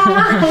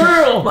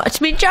 amazing.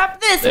 watch me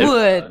chop this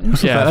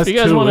wood. Yeah, That's if you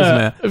guys two, want isn't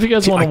to, it? if you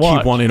guys I want to watch,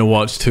 keep wanting to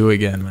watch 2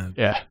 again, man.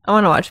 yeah, I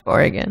want to watch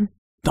 4 again.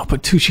 No,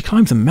 but 2, she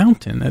climbs a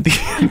mountain at the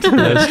end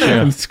That's true.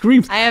 and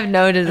screams. I have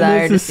no And desire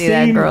there's to a see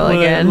that scene girl where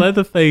again.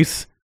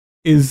 Leatherface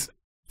is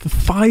for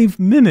 5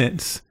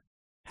 minutes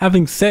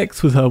having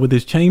sex with her with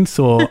his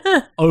chainsaw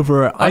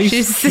over her While ice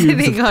she's cubes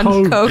sitting of on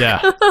coke. coke.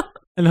 yeah.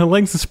 And her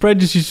legs are spread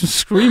and she's just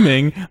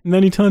screaming. And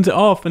then he turns it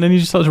off and then he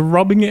just starts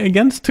rubbing it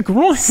against her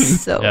groin.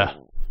 So Yeah.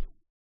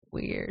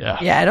 weird. Yeah.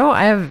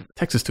 Yeah,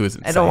 Texas 2 is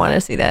insane. I don't want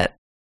to see that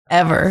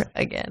ever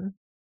again.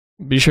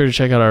 Be sure to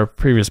check out our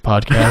previous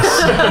podcast.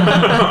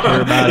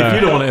 If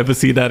you don't want to ever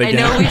see that I again.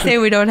 know we say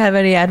we don't have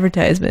any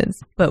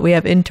advertisements, but we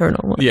have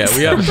internal ones. Yeah,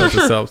 we advertise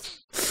ourselves.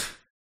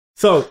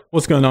 So,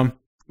 what's going on?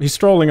 He's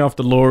strolling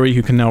after Laurie,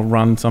 who can now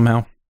run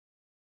somehow.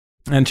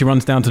 And she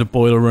runs down to the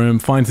boiler room,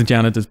 finds the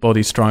janitor's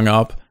body strung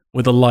up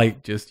with a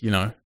light just,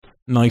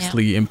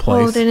 nicely in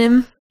place Holding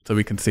him. so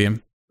we can see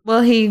him.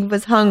 Well, he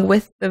was hung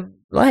with the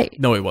light.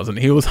 No, it wasn't.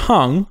 He was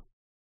hung,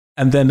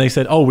 and then they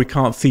said, "Oh, we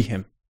can't see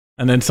him."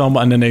 And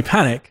then they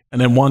panic,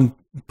 and then one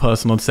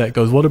person on set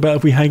goes, "What about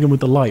if we hang him with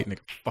the light?" And they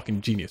go,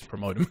 "Fucking genius,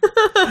 promote him."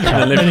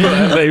 And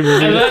they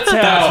reveal And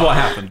that's what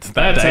happened. that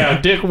That's day. how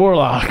Dick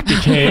Warlock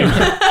became.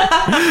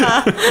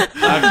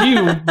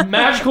 You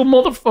magical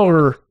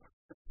motherfucker.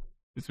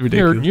 It's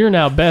ridiculous. You're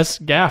now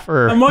best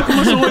gaffer. And Michael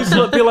must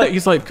always be like,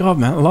 he's like, God,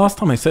 man, last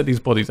time I set these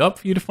bodies up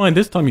for you to find,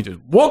 this time you're just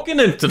walking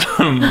into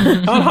them.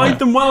 Can't hide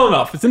them well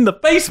enough. It's in the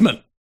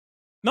basement.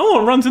 No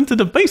one runs into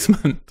the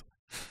basement.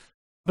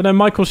 But then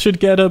Michael should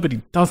get her, but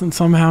he doesn't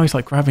somehow. He's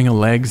like grabbing her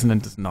legs and then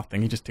does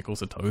nothing. He just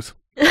tickles her toes.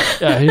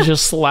 Yeah, he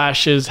just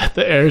slashes at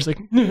the air. He's like,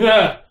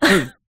 yeah.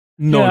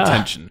 No Yeah.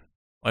 tension.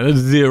 Like, there's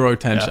zero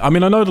tension. Yeah. I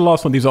mean, I know the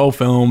last one, these old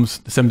films,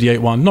 the 78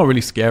 one, not really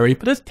scary,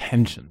 but there's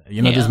tension there.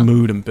 Yeah. Just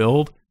mood and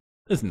build.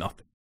 There's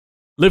nothing.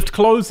 Lift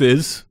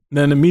closes,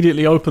 then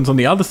immediately opens on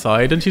the other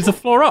side, and she's a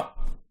floor up.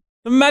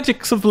 The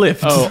magics of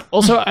lifts. Oh,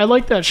 also, I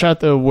like that shot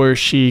though, where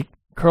she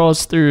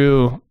crawls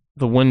through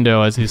the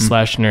window as he's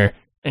slashing her,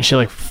 and she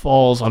like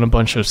falls on a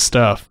bunch of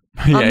stuff.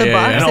 Yeah, On the yeah,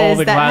 yeah. And all boxes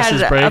the that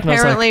glasses had break, and I was like,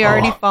 apparently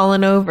already oh.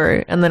 fallen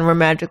over and then were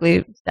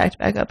magically stacked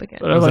back up again.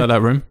 But I Was like, that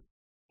that room?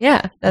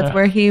 Yeah, that's Yeah.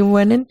 where he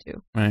went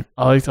into. I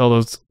liked all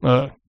those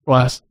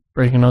glass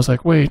breaking. I was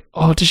like, wait,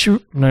 oh, did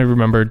you? And I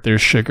remembered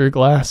there's sugar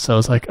glass, so I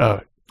was like,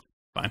 oh,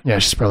 Fine. yeah,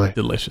 she's probably.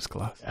 Delicious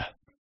glass. Yeah.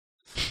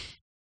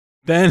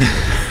 Then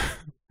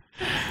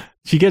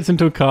she gets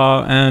into a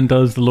car and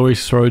does the Laurie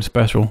Strode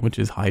special, which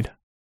is hide.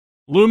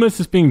 Loomis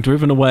is being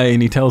driven away,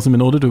 and he tells him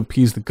in order to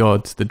appease the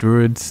gods, the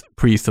druids,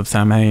 priests of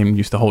Samhain,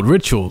 used to hold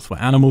rituals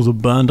where animals were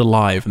burned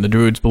alive, and the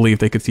druids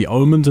believed they could see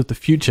omens of the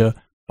future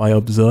by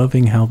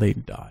observing how they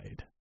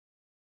died.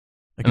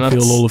 I can And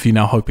feel that's- all of you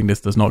now hoping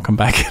this does not come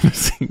back in a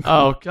sequel.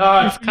 Oh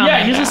God! It's coming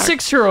Yeah, he's a back.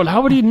 6-year-old.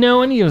 How would he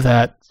know any of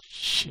that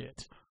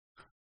shit?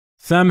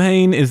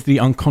 Samhain is the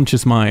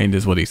unconscious mind,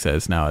 is what he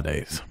says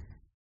nowadays.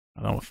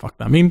 I don't know what the fuck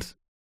that means,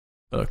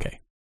 but okay.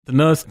 The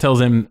nurse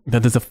tells him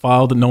that there's a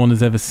file that no one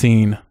has ever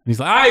seen. And he's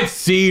like, I've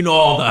seen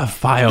all the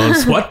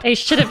files. What? They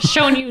should have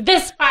shown you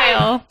this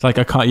file. It's like,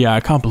 I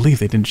can't believe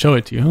they didn't show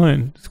it to you.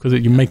 It's because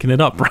you're making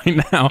it up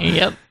right now.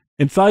 Yep.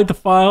 Inside the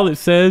file, it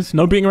says,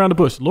 no beating around the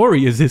bush.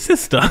 Laurie is his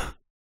sister.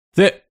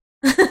 That's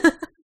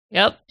it.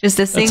 Yep. Just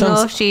a single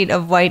sounds- sheet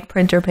of white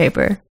printer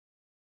paper.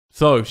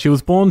 So she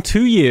was born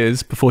 2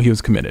 years before he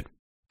was committed.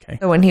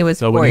 So when he was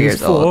So 4 when he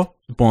years was 4, old.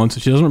 she was born, so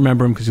she doesn't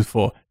remember him because she was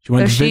 4. She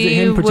went So to visit she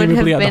him, would have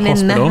presumably at been the in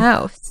hospital. the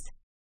house.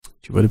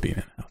 She would have been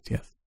in the house,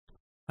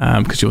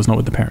 yes. Because she was not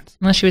with the parents.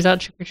 Unless she was out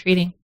trick or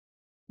treating.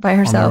 By own.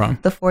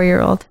 herself, the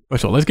 4-year-old. Well,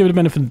 sure, let's give it a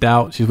benefit of the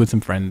doubt. She's with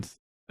some friends,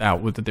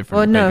 out with a different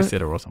Well, no.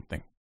 babysitter or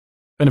something.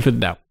 Benefit of the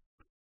doubt.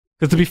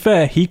 Because to be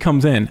fair, he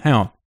comes in. Hang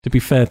on. To be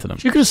fair to them.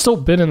 She could have still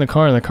been in the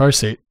car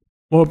seat.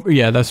 Well,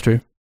 yeah, that's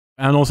true.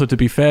 And also to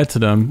be fair to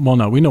them, well,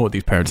 no, we know what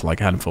these parents are like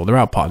Haddonfield. They're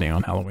out partying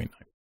on Halloween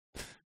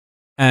night.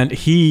 And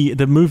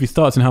the movie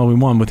starts in Halloween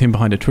 1 with him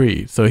behind a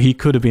tree. So he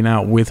could have been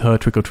out with her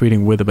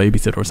trick-or-treating with a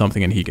babysitter or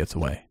something, and he gets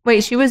away.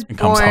 Wait, she was And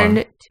comes home.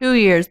 born 2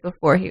 years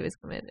before he was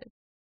committed.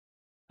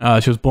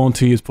 She was born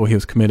 2 years before he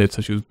was committed,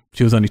 so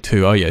she was only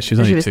 2. Oh, yeah, she was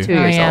So only she was 2. 2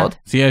 Oh, years yeah. old.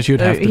 So yeah, she would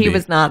So have to he be.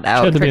 was not She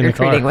out had to be in the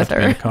trick-or-treating car. with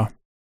in the her. car.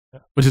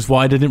 Which is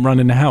why they didn't run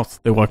in the house.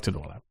 They worked it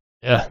all out.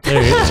 Yeah,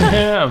 there you go.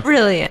 Damn.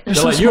 Brilliant. You're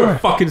They're so like, you're a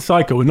smart. fucking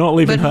psycho. We're not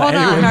leaving But her hold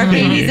on, anywhere our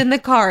near baby's you." in the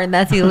car and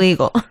that's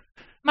illegal.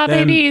 My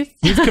Then- babies.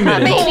 He's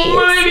committed.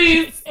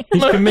 Babies.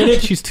 He's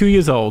committed. She's 2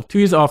 years old. 2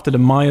 years after the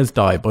Myers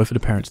die, both of the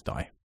parents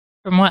die.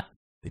 From what?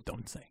 They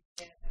don't say.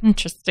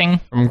 Interesting.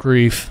 From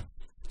grief.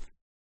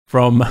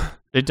 From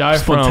They die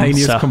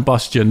spontaneous from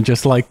combustion,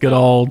 just like good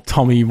old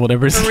Tommy,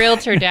 whatever. Her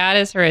realtor dad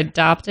is her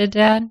adopted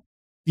dad.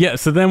 Yeah.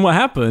 So then what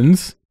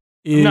happens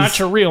is not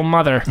your real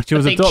mother. she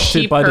was But they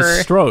adopted keep by the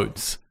her.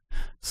 Strodes.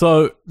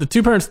 So the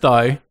two parents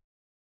die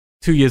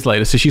 2 years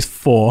later. So she's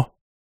 4.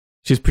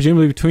 She's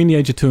presumably between the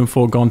age of 2 and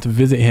 4 gone to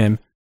visit him,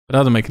 but that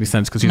doesn't make any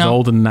sense because he's No.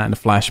 older than that in the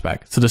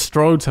flashback. So the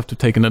Strodes have to have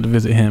taken her to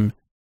visit him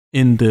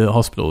in the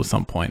hospital at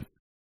some point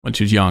when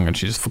she was young and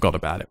she just forgot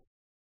about it,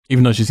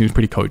 even though she seems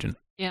pretty cogent.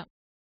 Yeah.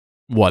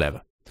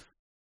 Whatever.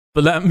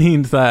 But that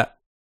means that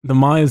the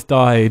Myers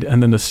died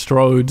and then the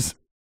Strodes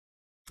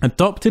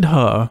adopted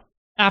her,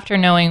 After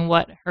knowing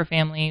what her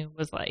family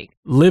was like.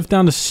 lived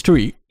down the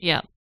street,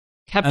 Yeah.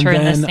 Kept And her in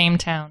the then- same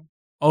town.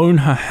 own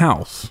her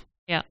house.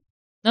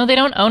 No, they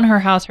don't own her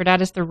house. Her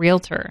dad is the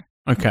realtor.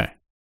 Okay.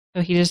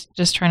 So he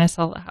just trying to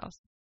sell the house.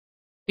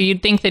 So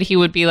you'd think that he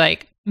would be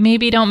like,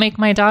 maybe don't make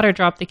my daughter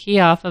drop the key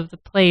off of the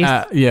place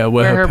Yeah,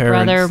 where her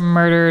parents, brother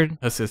murdered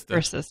her sister.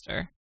 her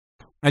sister.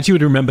 And she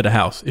would remember the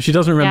house. If she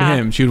doesn't remember Yeah.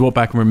 him, she would walk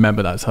back and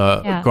remember that's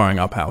her Yeah. growing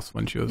up house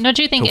when she was. Don't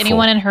you think till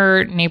anyone 4. in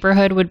her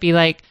neighborhood would be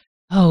like,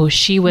 oh,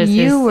 she was his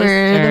You were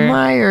sister. the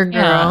Meyer girl.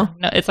 Yeah.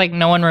 No, it's like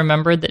no one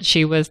remembered that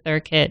she was their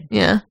kid.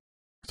 Yeah.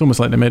 It's almost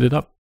like they made it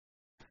up.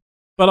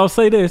 But I'll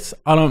say this: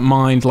 I don't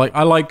mind. Like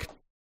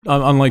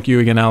unlike you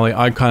again, Ali.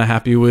 I'm kind of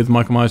happy with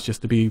Michael Myers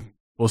just to be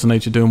force of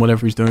nature doing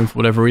whatever he's doing for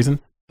whatever reason.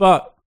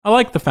 But I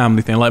like the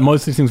family thing. Like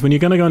most of these things, when you're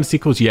going to go into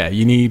sequels, yeah,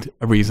 you need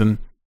a reason.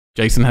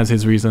 Jason has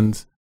his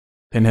reasons.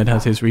 Pinhead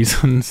has his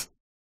reasons.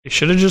 She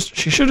should have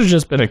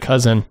just been a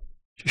cousin.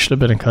 She should have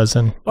been a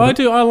cousin. But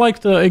I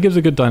like it gives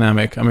a good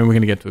dynamic. I mean, we're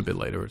going to get to a bit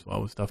later as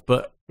well with stuff.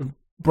 But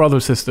brother,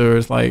 sister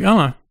is like, I don't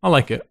know. I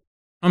like it.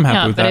 I'm happy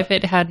Yeah, with but that. if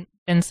it had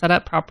been set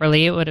up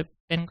properly, it would have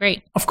been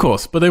great. Of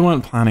course, but they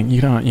weren't planning.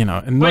 You don't,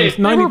 In Wait,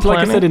 they were like I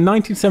planning? said, in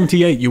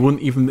 1978, you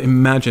wouldn't even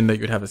imagine that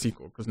you'd have a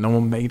sequel because no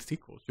one made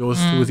sequels. Yours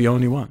was the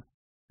only one.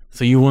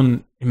 So you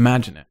wouldn't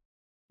imagine it.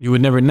 You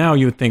would never, now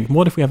you would think,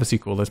 what if we have a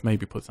sequel? Let's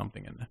maybe put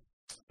something in there.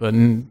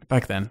 But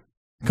back then,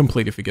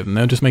 completely forgiven.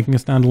 They're just making a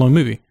standalone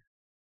movie.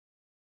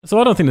 So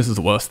I don't think this is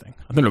the worst thing.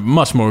 I think there are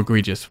much more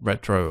egregious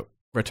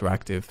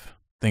retroactive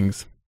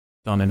things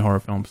done in horror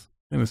films.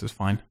 I think this is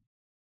fine.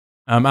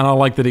 And I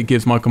like that it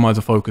gives Michael Myers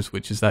a focus,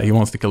 which is that he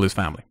wants to kill his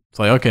family. It's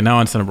like, okay, now I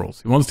understand the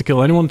rules. He wants to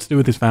kill anyone to do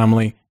with his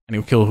family, and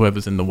he'll kill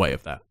whoever's in the way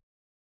of that.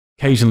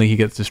 Occasionally, he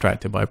gets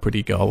distracted by a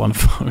pretty girl on a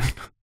phone.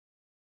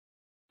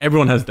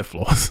 Everyone has their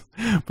flaws.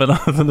 But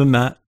other than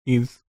that,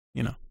 he's,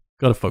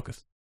 got to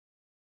focus.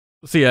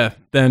 So yeah,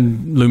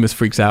 then Loomis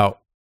freaks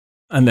out,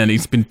 and then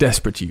he's been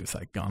desperate to use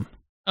that gun.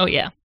 Oh,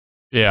 yeah.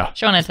 Yeah.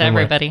 Showing it to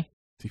Somewhere. everybody.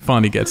 So he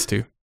finally gets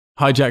to.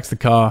 Hijacks the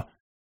car,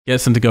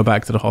 gets them to go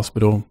back to the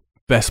hospital.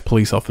 Best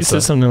police He officer.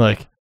 says something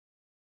like,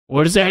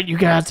 "What is that you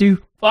guys do?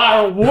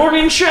 Fire a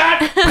warning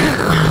shot?"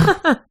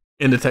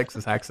 In the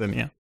Texas accent,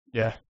 yeah.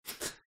 Yeah.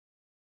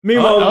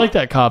 Meanwhile, I like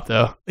that cop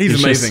though. He's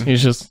just- amazing.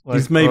 he's just like,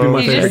 He's maybe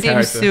my He favorite just seems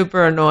character.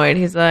 super annoyed.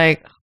 He's like,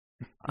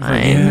 He's like,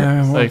 fine. yeah,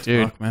 It's what like, the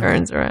dude, fuck, man.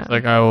 Turns around.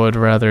 like I would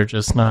rather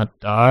just not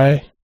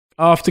die.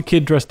 After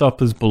Kid dressed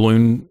up as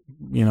balloon,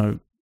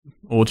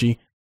 orgy,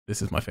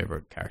 this is my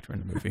favorite character in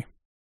the movie.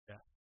 Yeah.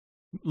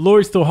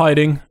 Laurie's still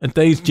hiding. A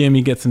dazed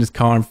Jimmy gets in his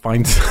car and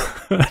finds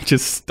her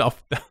just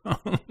stuffed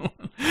down.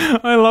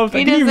 I love that.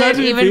 He Can you doesn't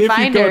imagine even if you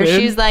find got her. in?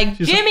 She's like,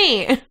 She's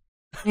Jimmy.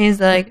 He's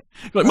like,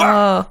 like,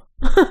 "Wah!"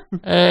 oh,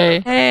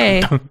 Hey.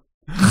 hey.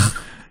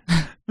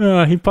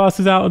 He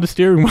passes out on the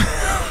steering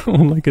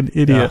wheel like an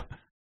idiot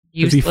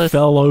because he Useless.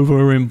 fell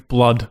over in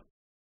blood.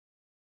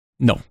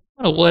 No.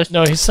 What a wuss.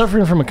 No, he's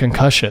suffering from a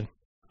concussion.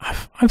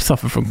 I've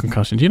suffered from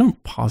concussions. You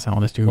don't pass out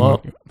on the steering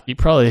Well, wheel. he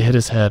probably hit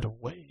his head.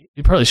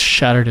 He probably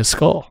shattered his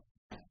skull.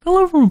 Fell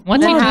over in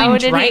What's Then he how doing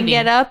did driving? he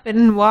get up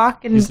and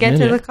walk and He's an get to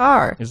idiot. the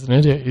car? He's an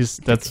idiot.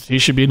 He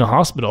should be in the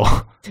hospital.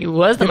 He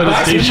was the But it's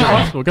boss. the Go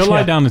hospital. Go lie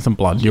Yeah. down in some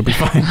blood. You'll be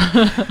fine.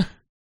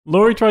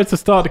 Laurie tries to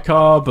start the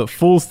car, but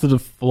falls to the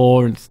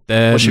floor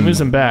instead. Well, she moves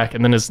him back,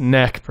 and then his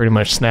neck pretty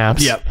much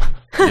snaps. Yep.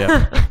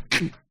 Yep.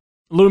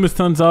 Loomis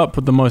turns up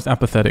with the most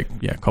apathetic,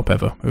 cop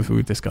ever, who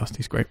we discussed.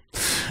 He's great.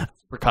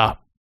 For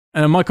cop.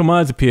 And then Michael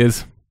Myers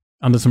appears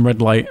under some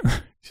red light.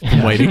 She's been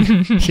Yeah. waiting.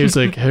 He was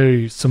like,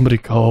 "Hey, somebody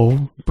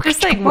call."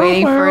 Just like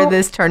waiting for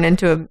this turn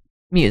into a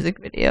music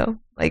video.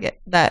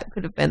 Like that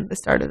could have been the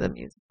start of the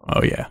musical.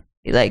 Oh, yeah.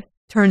 He like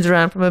turns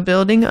around from a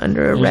building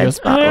under a And he red goes,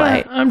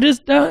 spotlight. I'm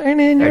just dying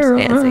in Starts your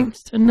dancing.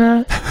 arms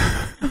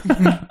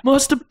tonight.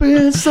 Must have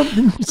been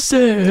something you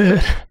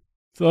said.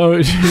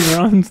 So she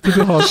runs to the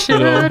Should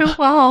hospital. have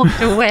walked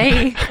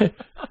away.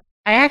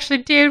 I actually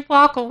did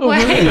walk away.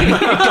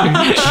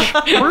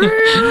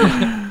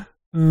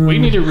 We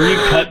need to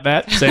recut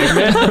that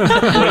segment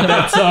with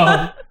that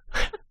song.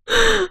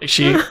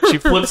 She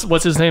flips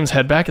what's his name's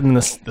head back, and then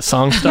the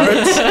song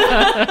starts.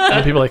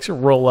 And people like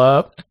roll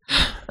up,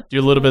 do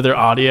a little bit of their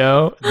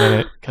audio, and then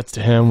it cuts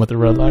to him with the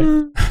red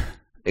light.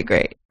 Be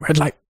great. Red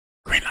light,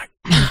 green light.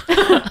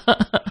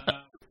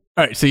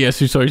 All right, so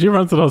she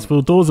runs to the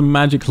hospital. Doors are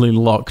magically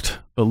locked,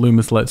 but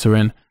Loomis lets her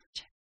in.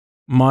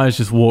 Myers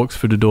just walks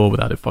through the door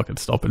without it fucking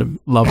stopping him.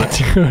 Love it.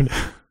 Dude,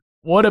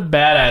 what a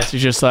badass.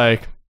 He's just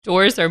like,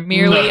 Doors are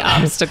merely No.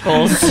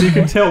 obstacles. You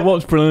can tell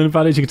what's brilliant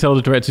about it. You can tell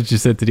the director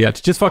just said to the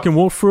actor, just fucking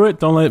walk through it.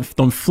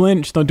 Don't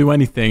flinch. Don't do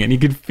anything. And you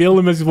can feel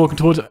him as he's walking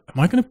towards it. Am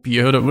I going to be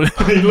able to?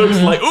 He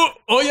looks like,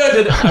 oh yeah, I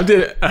did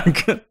it. I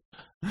did it.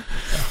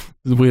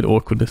 There's weird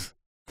awkwardness.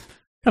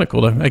 Kind of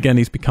cool though. Again,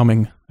 he's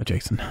becoming a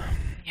Jason.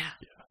 Yeah.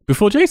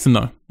 Before Jason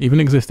though even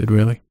existed,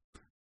 really.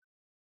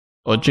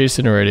 Well,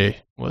 Jason already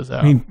was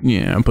out. I mean,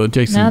 yeah, but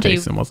Now they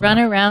Jason wasn't. run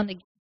out. around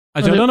again.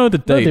 Actually, I don't know the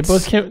No, dates. they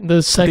both came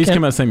the second. These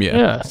came out the same year.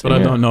 Yeah, but same I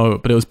year. don't know.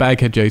 But it was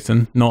Baghead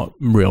Jason, not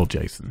real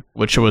Jason.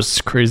 Which was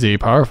crazy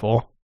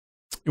powerful.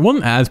 It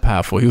wasn't as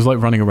powerful. He was like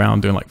running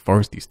around doing like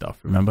foresty stuff,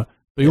 remember?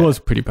 But he was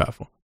pretty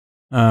powerful.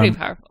 Pretty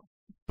powerful.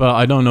 But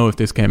I don't know if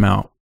this came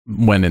out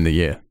when in the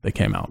year they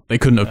came out. They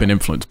couldn't have been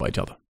influenced by each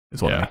other,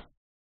 is what I Yeah. mean.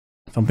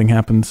 Something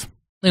happens.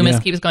 Loomis Yeah.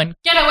 keeps going,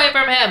 get away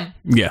from him!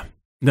 Yeah.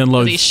 Then 'Cause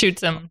loads. he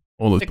shoots him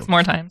all those 6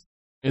 more times.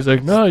 He's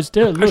like, no, he's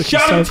dead. Look, he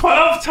stopped-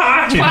 12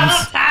 times!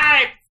 12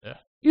 times! Yeah.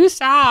 You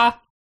saw!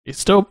 he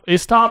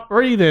stopped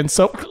breathing.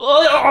 So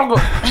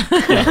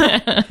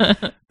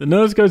The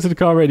nurse goes to the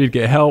car ready to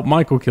get help.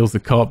 Michael kills the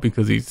cop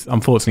because he's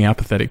unfortunately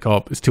apathetic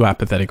cop. Is too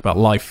apathetic about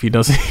life. He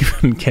doesn't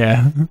even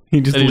care.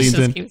 He just And he leans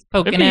Just in. keeps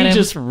poking maybe at he him.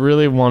 just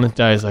really wanted to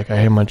die. He's like, I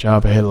hate my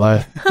job. I hate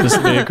life. This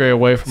would be a great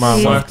way for my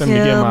Please wife to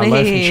get kill my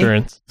life me.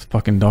 insurance. This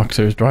fucking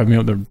doctor is driving me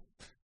up the...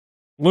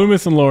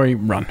 Loomis and Laurie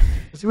run.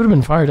 Because he would have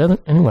been fired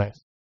anyways.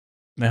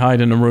 They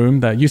hide in a room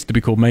that used to be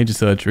called major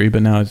surgery,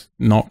 but now it's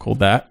not called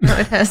that. No,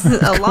 it has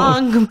a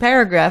long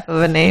paragraph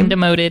of a name.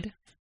 Demoted.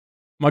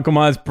 Michael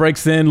Myers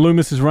breaks in.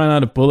 Loomis has run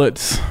out of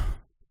bullets.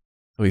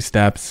 So he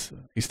stabs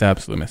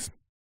Loomis.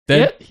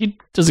 Dead. Yeah, he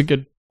does a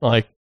good,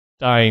 like,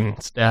 dying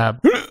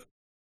stab.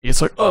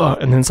 It's like, oh,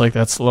 and then it's like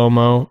that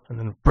slow-mo, and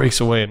then breaks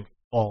away and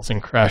falls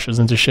and crashes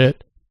into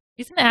shit.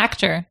 He's an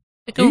actor.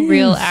 Like a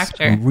real He's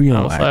actor. A real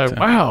I was actor. like,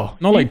 wow.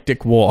 Not like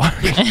Dick War.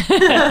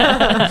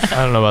 I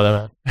don't know about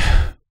that,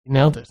 man. He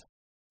nailed it.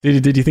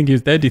 Did you think he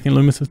was dead? Do you think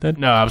Loomis was dead?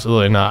 No,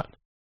 absolutely not.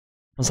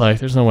 I was like,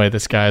 there's no way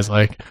this guy's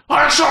like,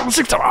 I shot him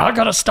 6 times. I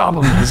gotta stop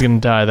him. He's gonna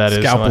die. That is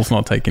Scalpel's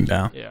not taking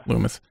down Yeah.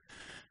 Loomis.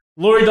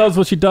 Laurie does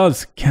what she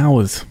does.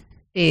 Cowers.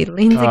 She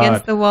leans God.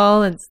 against the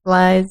wall and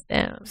slides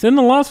down. So in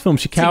the last film,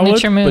 she cowered,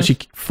 Signature move. but she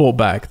fought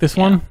back. This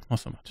Yeah. one, not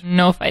so much.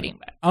 No fighting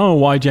back. I don't know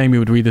why Jamie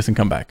would read this and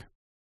come back.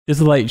 This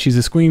is like, she's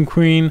a scream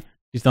queen.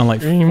 She's done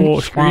like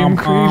four Scream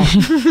done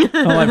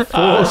like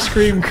four.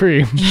 Scream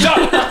cream.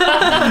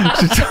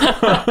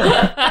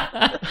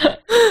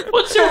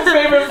 What's your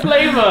favorite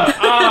flavor?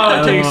 Oh,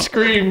 don't take know.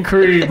 Scream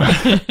cream.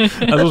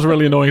 That was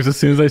really annoying. 'Cause as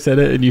soon as I said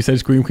it and you said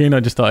scream queen, I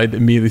just started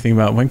immediately thinking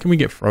about when can we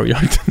get froyo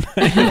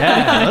tonight?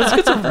 Yeah, let's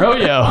get some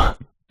froyo.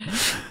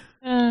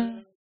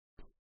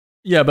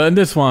 Yeah, but in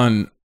this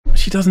one,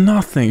 she does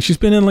nothing. She's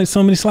been in like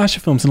so many slasher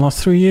films in the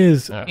last 3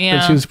 years. Yeah. That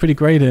Yeah. she was pretty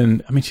great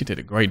in. I mean, she did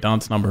a great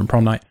dance number in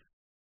Prom Night.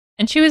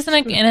 And she was in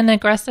an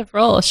aggressive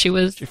role. She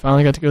was She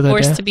finally got to go that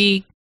forced day. to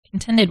be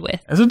contended with.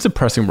 It's a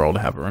depressing role to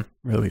have her in. It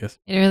really is.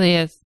 It really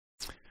is.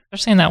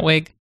 Especially in that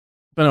wig.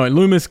 But anyway,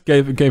 Loomis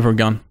gave her a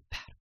gun.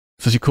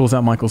 So she calls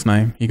out Michael's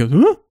name. He goes,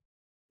 huh?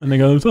 And they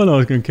go, oh no, I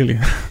was going to kill you.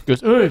 He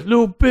goes, hey,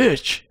 little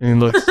bitch. And he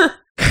looks,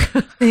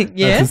 That's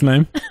Yeah. his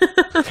name.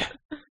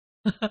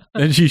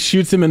 Then she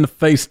shoots him in the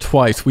face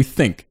twice, we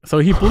think. So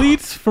he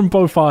bleeds from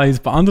both eyes,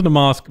 but under the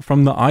mask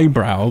from the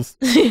eyebrows.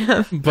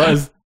 Yeah. But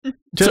as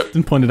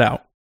Justin pointed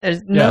out,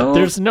 There's yeah, no.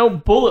 there's no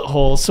bullet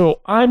hole.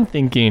 So I'm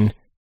thinking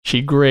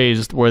she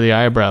grazed where the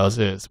eyebrows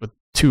is with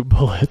 2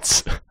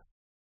 bullets.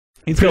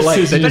 he's got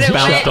like, they But just it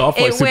bounced went- off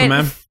like it Superman.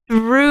 went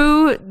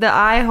through the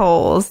eye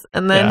holes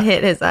and then Yeah.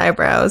 hit his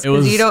eyebrows It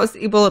because was- you don't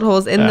see bullet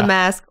holes in Yeah. the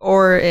mask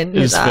or in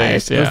his, His eyes.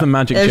 face, It was yeah. the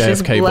magic There's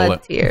just JFK blood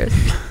bullet. tears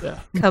Yeah.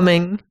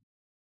 coming.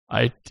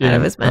 I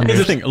didn't. his mouth. Here's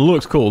the thing, it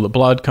looks cool. The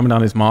blood coming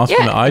down his mask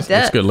from Yeah, the eyes it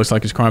looks does. good. It looks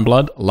like he's crying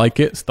blood.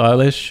 Like it,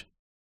 stylish.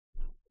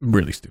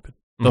 Really stupid.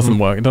 Doesn't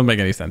work. It doesn't make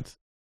any sense.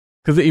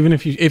 Because even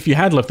if you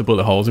had left the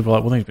bullet holes, you'd be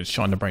like, well, they've been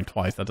shot in the brain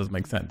twice. That doesn't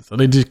make sense. So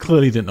they just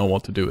clearly didn't know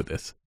what to do with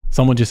this.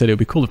 Someone just said it would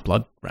be cool if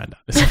blood ran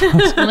down his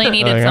mask. Well, they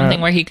needed yeah. something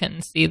where he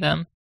couldn't see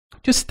them.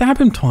 Just stab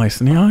him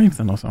twice in the eyes.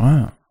 And I was like,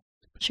 wow.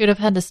 She would have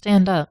had to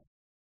stand up.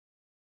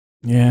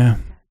 Yeah,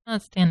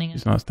 Not standing up.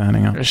 he's not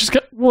standing up.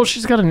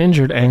 She's got an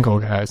injured ankle,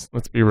 guys.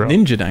 Let's be real.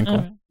 Injured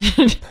ankle.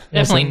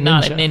 Definitely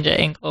not a ninja. ninja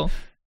ankle.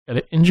 Got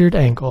an injured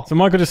ankle. So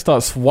Michael just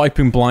starts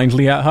swiping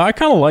blindly at her. I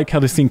kind of like how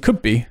this scene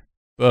could be.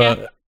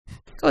 But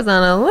Goes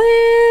on a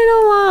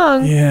little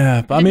long.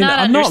 yeah, but I Did mean, not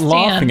I'm not understand.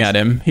 laughing at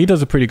him. He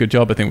does a pretty good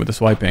job, I think, with the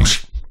swiping.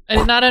 I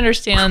did not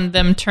understand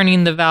them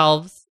turning the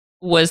valves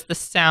was the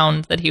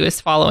sound that he was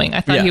following.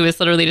 I thought Yeah. he was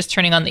literally just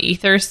turning on the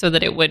ether so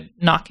that it would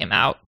knock him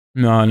out.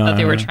 No, no. But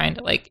they were no. trying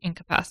to like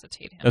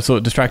incapacitate him. That's sort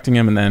of distracting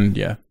him, and then,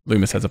 yeah,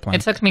 Loomis has a plan.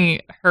 It took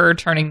me her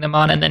turning them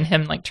on and then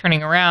him like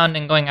turning around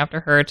and going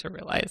after her to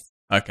realize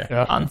Okay.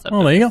 Yeah. the concept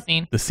Well, of there you the go.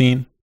 scene. The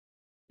scene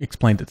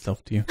explained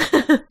itself to you.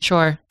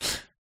 Sure.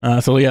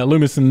 So, yeah,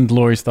 Loomis and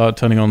Laurie start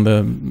turning on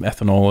the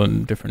ethanol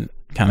and different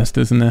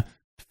canisters in there.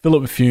 Fill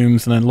up with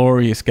fumes, and then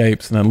Laurie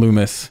escapes, and then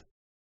Loomis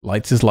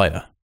lights his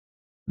lighter.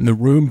 And the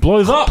room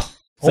blows up.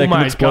 Oh Second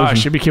my explosion.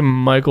 gosh, it became a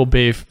Michael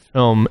Bay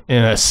film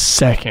in a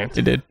second.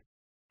 It did.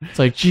 It's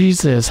like,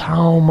 Jesus,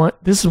 how much?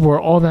 This is where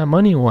all that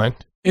money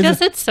went. He Is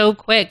does it so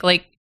quick.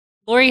 Like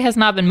Laurie has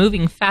not been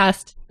moving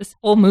fast this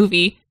whole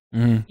movie.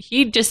 Mhm.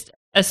 He just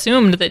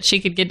assumed that she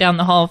could get down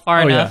the hall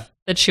far Oh, enough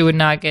that she would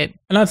not get.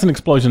 And that's an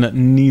explosion that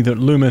neither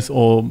Loomis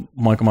or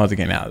Michael Myers are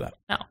getting out of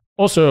that.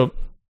 Also,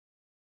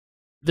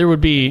 there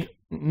would be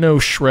no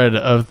shred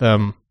of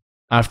them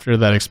after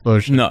that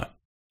explosion. No.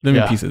 They're in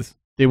Yeah. pieces.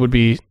 They would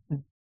be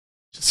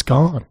just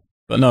gone.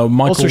 But no,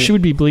 Michael, Also, she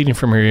would be bleeding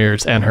from her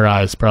ears and her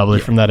eyes probably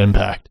from that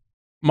impact.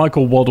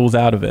 Michael waddles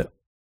out of it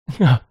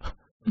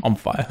on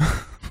fire.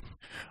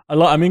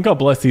 I mean, God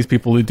bless these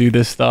people who do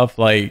this stuff.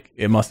 Like,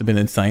 it must have been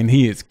insane.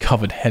 He is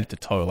covered head to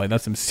toe. Like,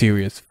 that's some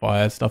serious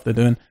fire stuff they're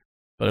doing.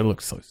 But it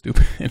looks so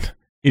stupid.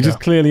 He's just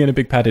clearly in a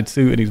big padded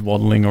suit and he's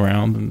waddling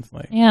around. And it's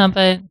like, Yeah,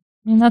 but I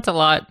mean, that's a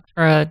lot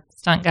for a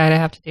stunt guy to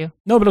have to do.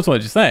 no, but that's what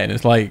I'm just saying.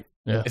 It's like,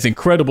 Yeah. it's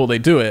incredible they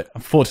do it.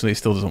 Unfortunately, it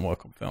still doesn't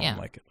work on film. Yeah.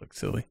 Like, it looks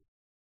silly.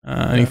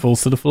 And he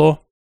falls to the floor.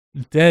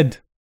 Dead.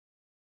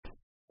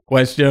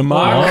 Question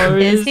mark.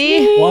 Is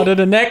he? What are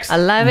the next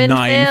 11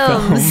 9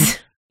 films.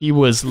 He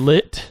was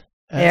lit.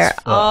 as They're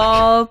fuck.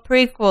 all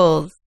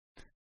prequels.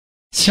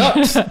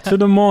 Cut to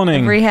the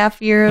morning. Every half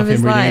year of Of him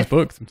his reading his life.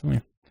 books, I'm telling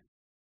you.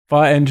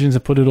 Fire engines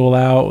have put it all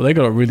out. They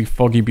got a really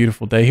foggy,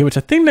 beautiful day here, which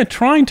I think they're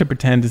trying to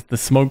pretend is the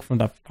smoke from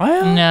the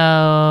fire.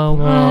 No,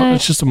 No, what?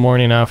 it's just a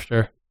morning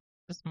after.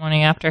 This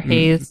morning after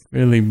haze.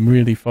 Really,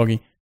 really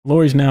foggy.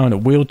 Laurie's now in a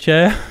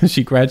wheelchair.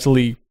 She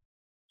gradually.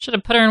 Should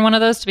have put her in one of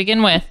those to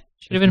begin with.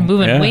 Should have been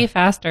moving Yeah. way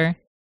faster.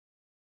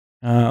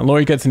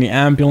 Laurie gets in the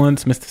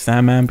ambulance. Mr.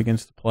 Sandman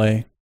begins to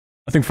play.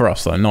 I think for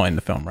us, though, not in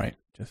the film, right?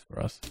 Just for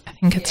us. I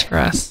think it's for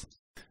us.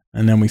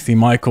 And then we see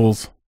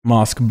Michael's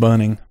mask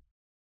burning.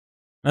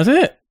 That's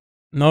it.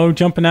 No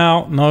jumping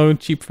out. No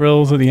cheap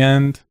thrills at the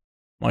end.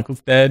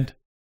 Michael's dead.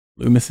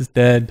 Loomis is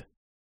dead.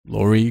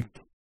 Laurie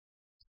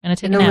Gonna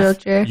take In a a nap.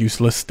 wheelchair.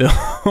 useless still.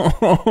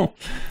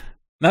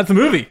 That's the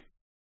movie.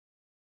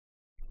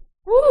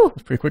 Woo!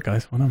 That's pretty quick,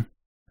 guys. Well done.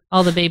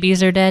 All the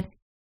babies are dead.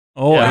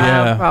 Oh,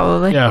 Yeah. yeah.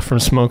 Probably. Yeah, from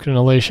smoke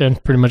inhalation.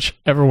 Pretty much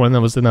everyone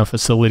that was in that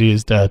facility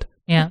is dead.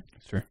 Yeah.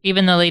 That's true.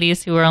 Even the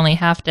ladies who were only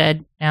half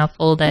dead, now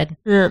full dead.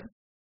 Yeah.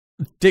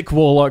 Dick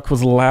Warlock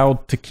was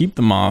allowed to keep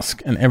the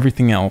mask and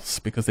everything else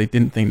because they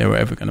didn't think they were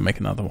ever going to make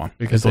another one.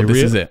 Because they thought they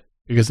this is it.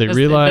 Because they This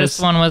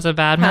realized one was a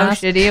bad How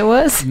mask. shitty it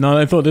was. No,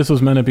 they thought this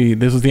was meant to be,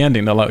 this was the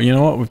ending. They're like, you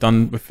know what?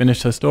 We've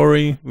finished her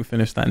story. We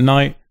finished that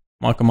night.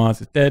 Michael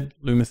Myers is dead.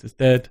 Loomis is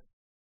dead.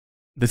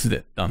 This is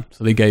it. Done.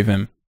 So they gave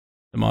him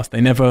the mask.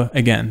 They never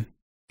again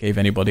gave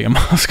anybody a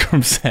mask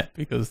from set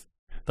because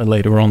they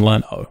later on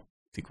learned,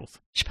 sequels.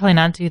 Should probably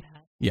not do that.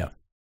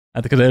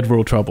 Because they had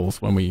real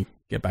troubles when we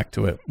get back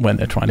to it, when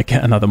they're trying to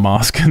get another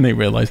mask and they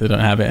realize they don't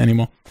have it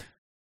anymore.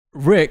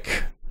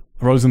 Rick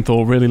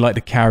Rosenthal really liked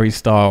the Carrie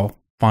style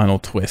final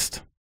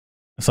twist.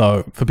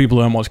 So for people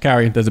who haven't watched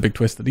Carrie, there's a big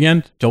twist at the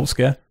end, jolt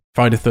scare.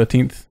 Friday the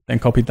 13th then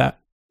copied that,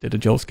 did a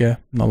jolt scare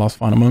in the last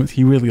final moments.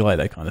 He really liked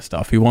that kind of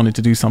stuff. He wanted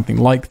to do something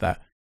like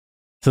that.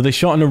 So they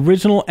shot an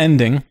original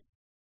ending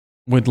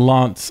with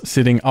Lance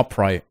sitting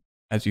upright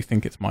as you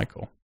think it's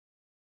Michael.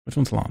 Which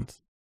one's Lance?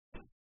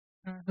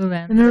 Who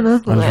then? I don't know.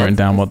 I just written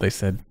down what they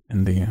said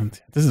in the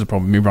end. This is a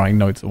problem. Me writing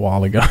notes a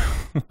while ago.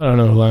 I don't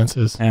know who Lance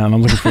is. And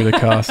I'm looking through the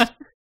cast.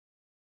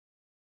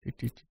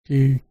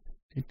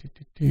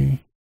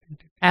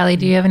 Allie,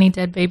 do you have any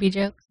dead baby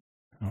jokes?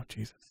 Oh,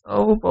 Jesus.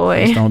 Oh Please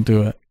boy. don't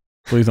do it.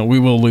 Please don't. We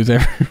will lose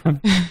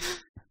everyone.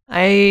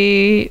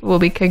 I will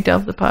be kicked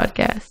off the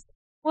podcast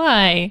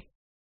Why?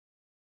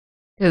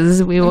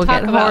 because we will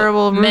Talk get about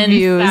horrible men's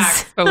reviews.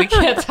 facts, but we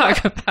can't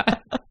talk about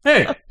it.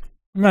 Hey,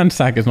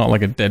 Mansack is not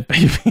like a dead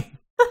baby.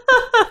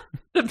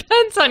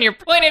 Depends on your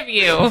point of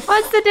view.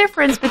 What's the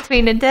difference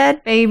between a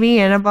dead baby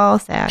and a ball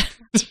sack?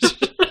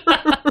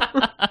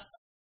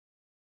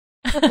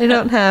 I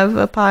don't have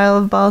a pile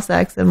of ball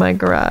sacks in my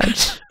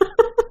garage.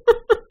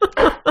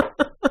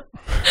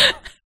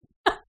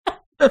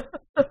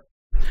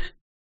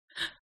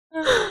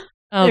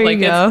 I was There like,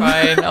 you it's go.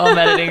 fine. I'm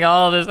editing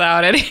all this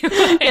out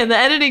anyway. And the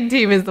editing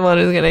team is the one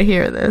who's going to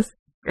hear this.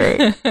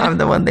 Great. I'm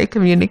the one they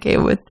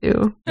communicate with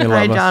too. They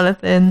Hi, love us.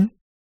 Jonathan.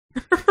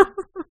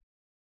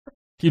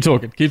 Keep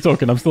talking. Keep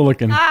talking. I'm still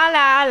looking. La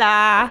la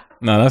la.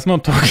 No, that's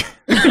not talking.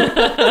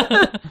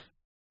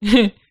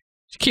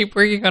 Keep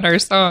working on our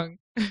song.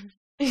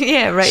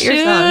 Yeah, write your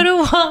song.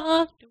 Should've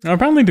walked.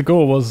 Apparently, the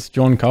gore was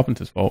John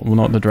Carpenter's fault. Well,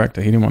 not the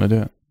director. He didn't want to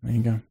do it. There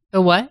you go.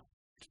 The what?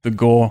 The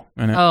gore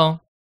in it. Oh,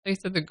 they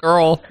said the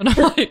girl. And I'm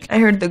like, I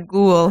heard the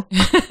ghoul.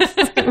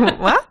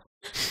 What?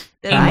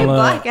 Did I Pamela-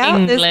 black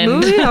out this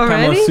England. movie Pamela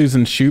already?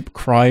 Susan Shoop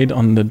cried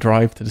on the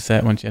drive to the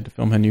set when she had to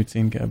film her nude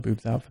scene, get her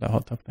boobs out for that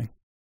hot tub thing.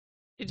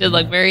 she did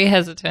look very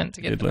hesitant to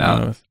She get did them look out.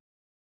 nervous.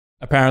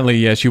 Apparently,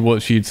 yeah, she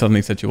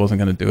suddenly said she wasn't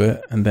going to do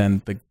it, and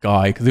then the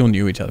guy, because they all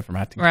knew each other from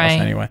acting class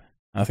Right. anyway.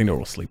 I think they were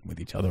all sleeping with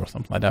each other or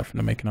something like that from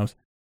the making ofs.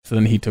 So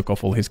then he took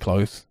off all his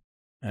clothes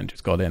and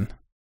just got in,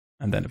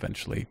 and then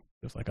eventually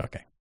it was like,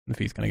 okay, if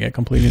he's going to get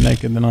completely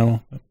naked, then I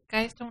will. But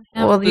Guys don't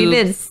have Well, you boobs.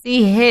 didn't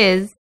see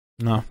his.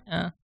 no,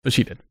 Oh, but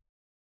she did.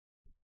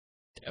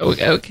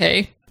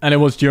 okay. And it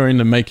was during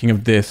the making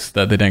of this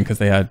that they didn't, because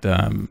they had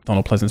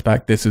Donald Pleasance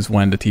back. This is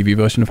when the TV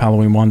version of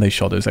Halloween 1, they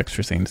shot those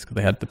extra scenes because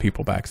they had the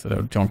people back.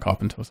 So John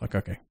Carpenter was like,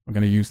 okay, we're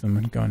going to use them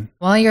and go and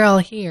While you're all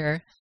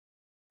here,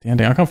 the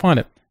ending. I can't find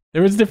it.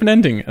 There is a different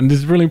ending, and this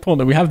is really important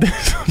that we have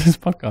this on this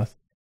podcast.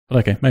 But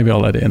okay, maybe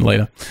I'll edit in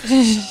later.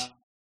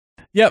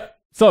 Yep.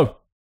 So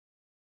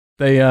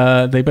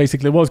they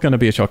basically, it was going to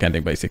be a shock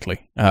ending, basically,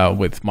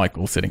 with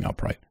Michael sitting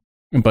upright,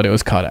 but it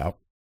was cut out.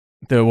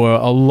 There were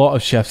a lot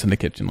of chefs in the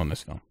kitchen on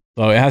this film.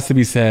 So it has to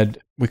be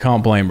said, we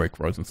can't blame Rick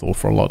Rosenthal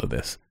for a lot of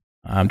this.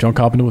 John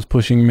Carpenter was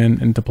pushing him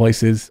into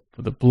places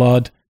for the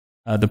blood.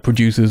 The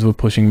producers were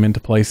pushing him into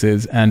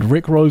places. And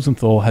Rick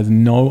Rosenthal has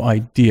no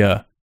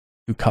idea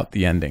who cut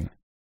the ending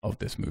of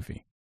this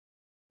movie.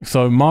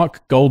 So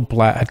Mark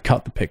Goldblatt had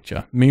cut the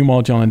picture.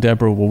 Meanwhile, John and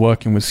Deborah were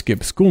working with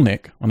Skip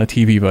Skulnick on a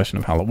TV version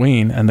of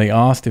Halloween, and they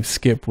asked if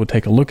Skip would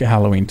take a look at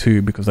Halloween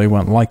 2 because they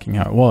weren't liking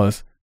how it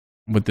was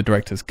with the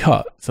director's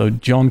cut. So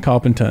John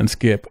Carpenter and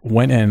Skip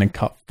went in and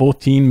cut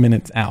 14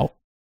 minutes out,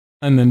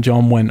 and then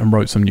John went and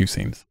wrote some new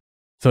scenes.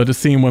 So the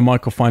scene where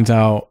Michael finds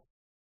out,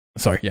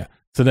 so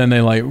then they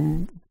like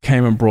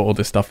came and brought all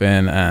this stuff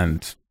in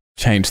and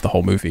changed the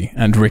whole movie,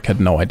 and Rick had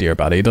no idea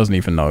about it. He doesn't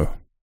even know.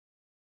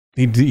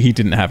 He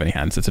didn't have any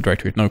hands as a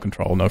director. He had no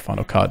control, no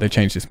final cut. They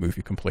changed this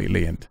movie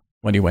completely, and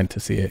when he went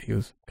to see it, he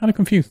was kind of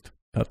confused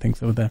about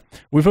things that were there.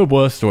 We've heard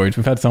worse stories.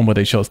 We've had some where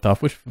they shot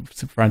stuff, which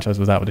franchise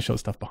was that, where they shot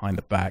stuff behind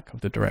the back of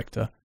the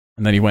director,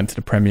 and then he went to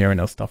the premiere and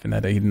there was stuff in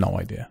there that he had no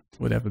idea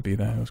would ever be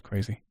there. It was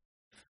crazy.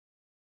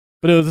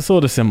 But it was a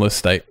sort of similar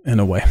state in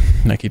a way,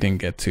 like he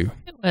didn't get to.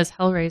 It was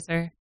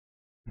Hellraiser.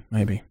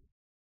 Maybe.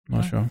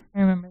 Not sure. I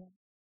remember that.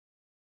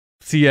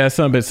 So yeah,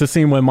 some bits. The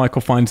scene where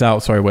Michael finds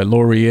out, where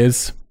Laurie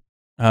is,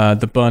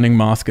 the burning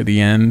mask at the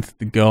end,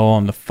 the girl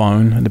on the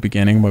phone at the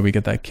beginning where we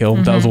get that kill.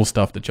 That was all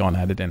stuff that John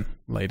added in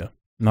later.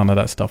 None of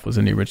that stuff was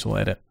in the original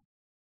edit.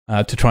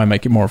 To try and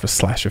make it more of a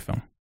slasher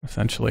film,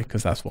 essentially,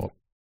 because that's what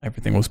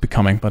everything was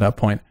becoming by that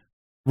point.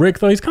 Rick,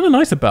 though, he's kind of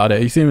nice about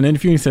it. You see him in an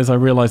interview, he says, I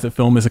realize that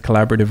film is a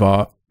collaborative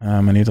art,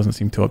 and he doesn't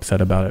seem too upset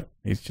about it.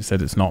 He's just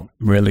said it's not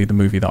really the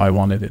movie that I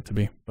wanted it to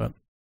be. But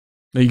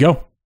there you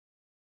go.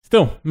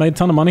 Still, made a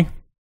ton of money,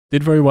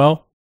 did very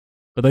well,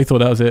 but they thought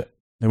that was it.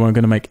 They weren't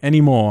going to make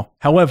any more.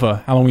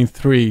 However, Halloween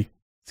 3,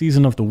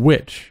 Season of the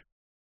Witch,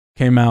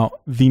 came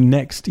out the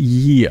next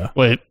year.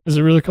 Wait, is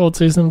it really called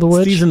Season of the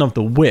Witch? Season of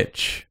the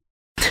Witch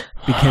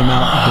became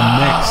out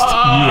the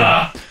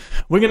next year.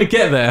 We're going to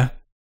get there,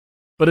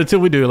 but until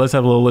we do, let's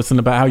have a little listen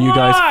about how you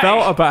guys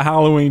felt about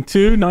Halloween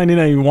 2,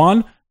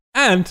 1981,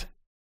 and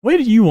where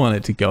do you want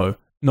it to go,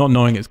 not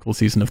knowing it's called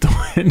Season of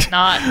the Witch.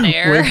 Not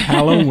there. With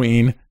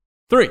Halloween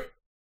 3.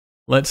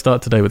 Let's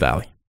start today with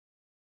Allie.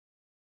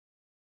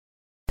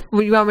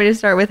 Would you want me to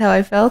start with how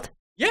I felt?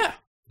 Yeah.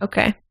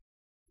 Okay.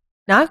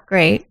 Not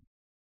great.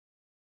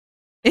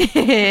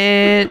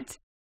 It's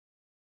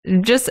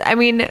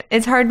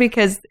hard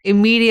because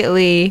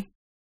immediately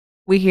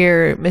we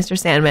hear Mr.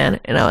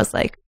 Sandman, and I was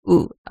like,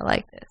 ooh, I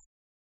like this.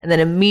 And then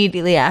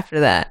immediately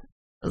after that,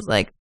 I was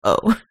like,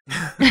 oh,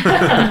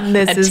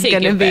 this is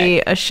going to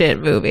be a shit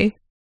movie.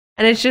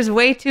 And it's just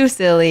way too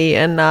silly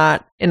and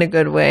not in a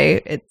good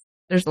way.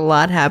 There's a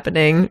lot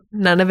happening.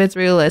 None of it's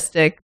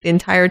realistic. The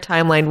entire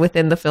timeline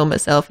within the film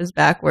itself is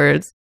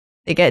backwards.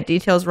 They get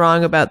details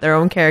wrong about their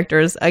own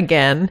characters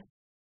again,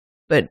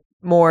 but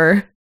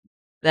more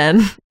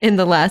than in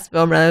the last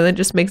film, rather than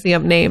just mixing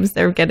up names.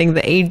 They're getting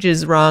the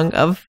ages wrong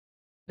of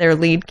their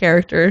lead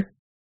character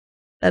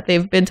that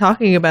they've been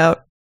talking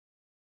about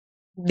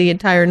the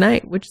entire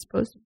night, which is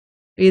supposed to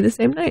be the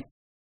same night.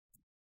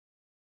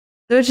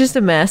 So it's just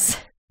a mess.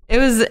 It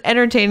was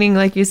entertaining,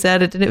 like you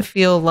said. It didn't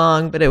feel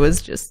long, but it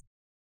was just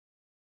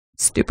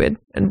stupid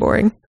and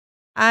boring.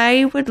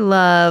 I would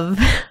love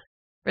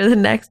for the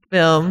next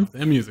film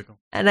A musical.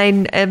 And I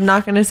am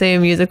not going to say a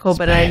musical,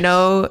 but I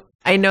know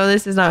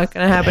this is not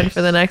going to happen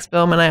for the next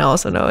film, and I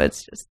also know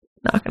it's just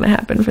not going to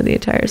happen for the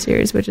entire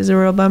series, which is a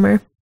real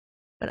bummer.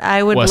 But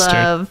I would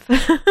love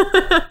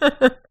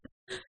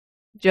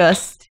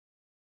just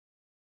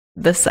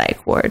the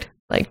psych ward,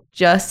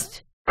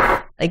 just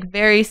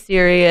very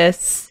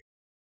serious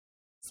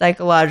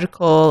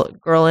psychological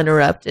Girl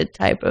Interrupted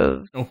type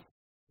of film.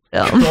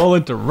 Girl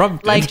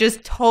Interrupted.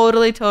 Just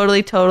totally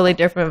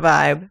different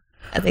vibe.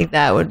 I think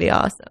that would be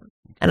awesome.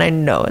 And I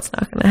know it's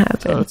not going to happen.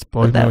 So it's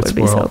Boy but that Meets would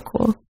be World. so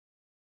cool.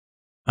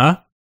 Huh?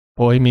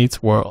 Boy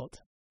Meets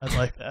World. I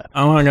like that.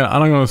 I'm not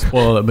going to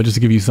spoil it, but just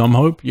to give you some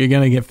hope, you're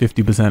going to get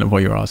 50% of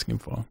what you're asking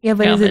for. Yeah,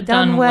 but is it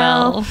done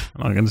well?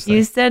 I'm not going to say.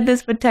 You said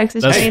this with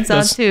Texas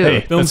Chainsaw too.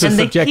 Hey, films are and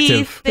the subjective.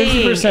 key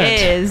thing 50%.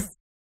 is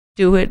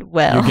do it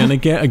well. You're going to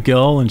get a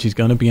girl and she's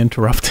going to be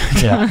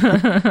interrupted.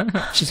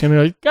 Yeah. She's going to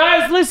be like,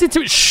 guys, listen to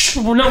me. Shh,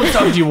 no one's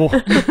talking to you,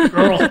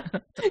 girl.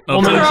 No,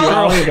 Woman, girl.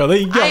 girl. There you go. There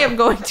you go. I am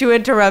going to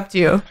interrupt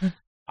you.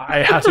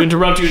 I have to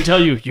interrupt you and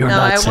tell you you're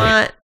not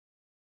safe.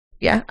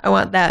 I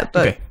want that,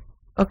 but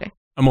okay.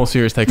 A more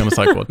serious take on the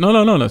psych ward.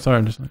 No. Sorry,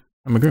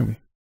 I'm agreeing with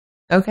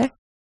you. Okay.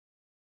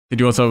 Did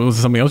you want was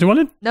there something else you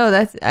wanted?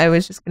 No, I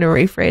was just going to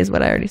rephrase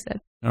what I already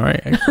said. All right,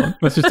 excellent.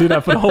 Let's just do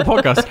that for the whole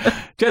podcast.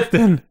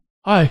 Justin,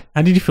 Hi.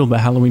 how did you feel about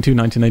Halloween 2,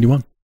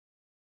 1981?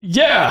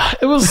 Yeah,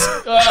 it was.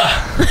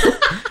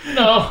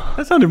 No.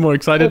 That sounded more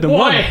excited than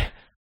one.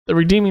 The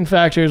redeeming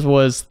factors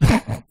was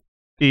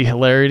the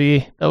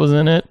hilarity that was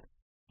in it.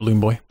 Balloon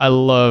Boy. I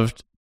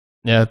loved,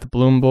 the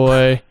Balloon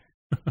Boy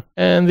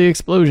and the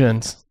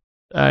explosions.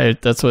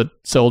 That's what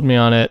sold me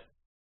on it.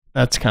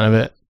 That's kind of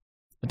it.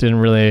 It didn't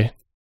really, I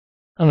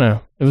don't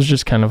know. It was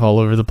just kind of all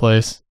over the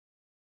place.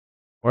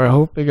 Where I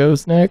hope it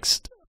goes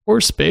next,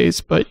 or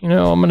space, but I'm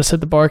going to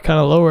set the bar kind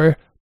of lower.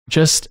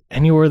 Just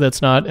anywhere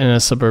that's not in a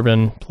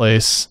suburban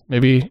place.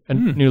 Maybe a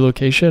new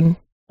location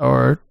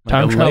or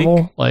time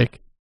travel. Like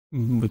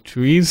with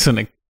trees and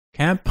a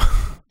camp.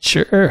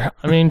 Sure.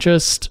 I mean,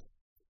 just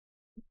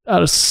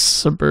out of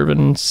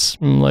suburban,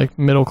 like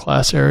middle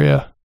class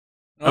area.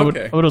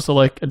 Okay. I would also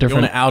like a different. You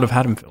want it out of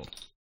Haddonfield.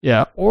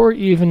 Yeah, or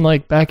even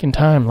like back in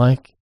time,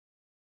 like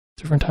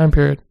different time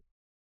period.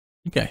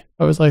 Okay.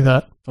 I always like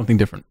that. Something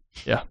different.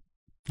 Yeah.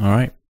 All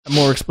right.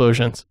 More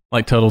explosions.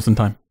 Like Turtles in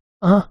Time.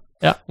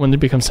 Yeah, when they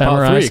become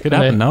samurais. Part 3. It could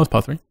happen. That was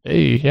part 3.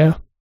 Hey, yeah.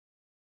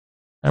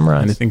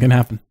 Samurais. Anything can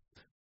happen.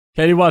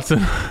 Katie Watson.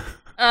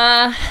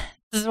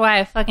 This is why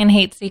I fucking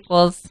hate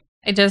sequels.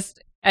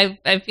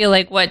 I feel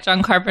like what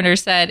John Carpenter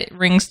said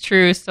rings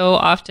true so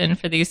often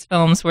for these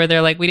films where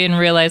they're like, we didn't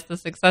realize the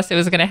success it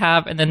was going to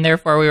have, and then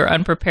therefore we were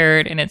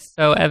unprepared, and it's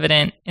so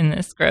evident in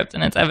the script,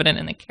 and it's evident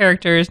in the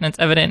characters, and it's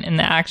evident in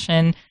the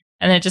action,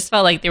 and it just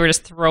felt like they were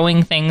just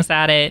throwing things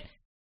at it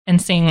and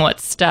seeing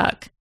what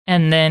stuck.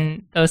 And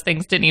then those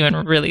things didn't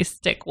even really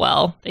stick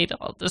well. They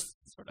all just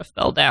sort of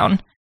fell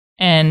down.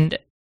 And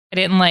I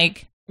didn't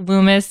like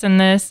Loomis in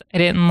this. I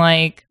didn't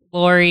like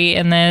Laurie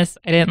in this.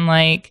 I didn't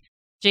like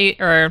Jason.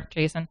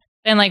 I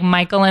didn't like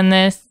Michael in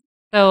this.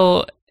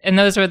 So, and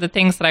those were the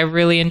things that I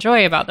really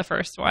enjoy about the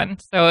first one.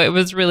 So it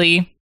was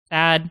really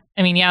sad.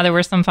 I mean, yeah, there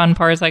were some fun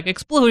parts like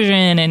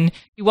explosion and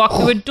you walk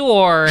through a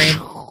door and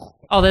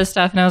all this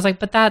stuff. And I was like,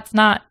 but that's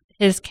not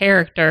his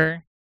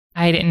character.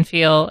 I didn't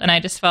feel, and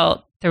I just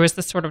felt there was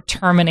this sort of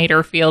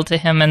Terminator feel to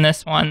him in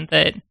this one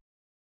that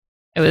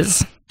it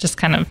was just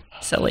kind of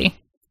silly,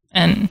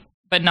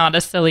 but not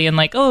as silly and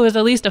like, oh, it was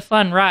at least a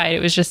fun ride.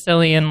 It was just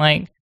silly and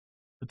like,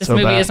 this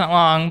movie isn't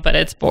long, but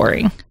it's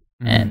boring.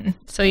 Mm-hmm. And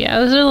so, yeah,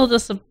 it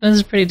was it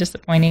was pretty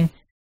disappointing.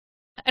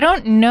 I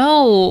don't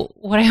know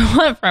what I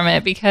want from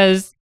it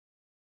because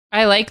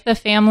I like the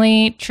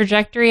family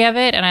trajectory of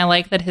it. And I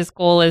like that his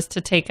goal is to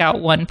take out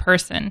one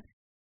person,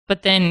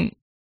 but then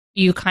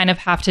you kind of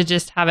have to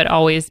just have it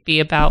always be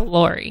about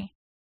Laurie.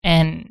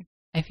 And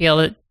I feel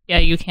that, yeah,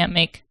 you can't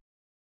make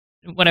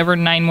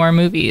 9 more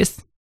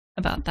movies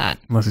about that.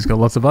 Unless he's got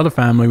lots of other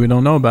family we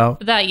don't know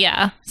about. That,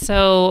 yeah.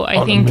 So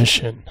I think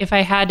if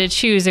I had to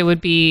choose, it would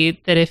be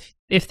that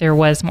if there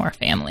was more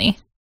family.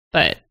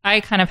 But I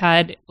kind of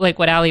had, like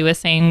what Ali was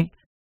saying,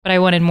 but I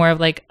wanted more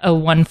of like a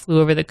One Flew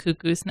Over the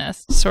Cuckoo's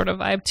Nest sort of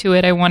vibe to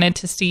it. I wanted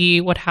to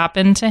see what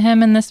happened to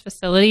him in this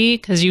facility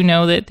because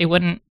that they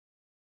wouldn't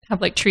have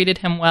like treated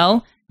him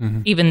well,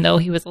 even though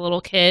he was a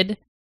little kid.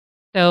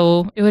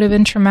 So it would have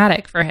been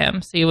traumatic for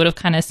him. So you would have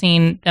kind of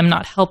seen them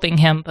not helping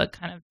him, but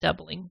kind of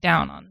doubling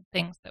down on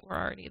things that were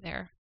already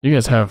there. You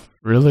guys have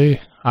really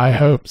high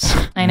hopes.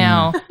 I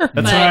know.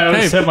 That's why I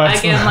always set my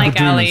again,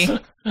 like Ali,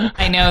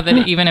 I know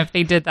that even if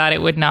they did that,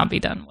 it would not be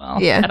done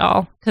well at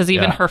all. Because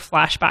even her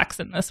flashbacks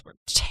in this were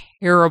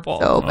terrible.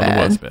 So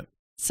bad.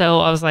 So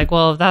I was like,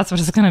 well, if that's what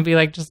it's going to be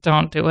like, just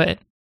don't do it.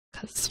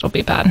 Because it'll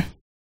be bad.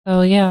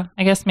 So yeah,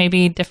 I guess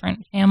maybe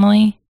different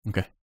family.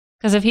 Okay.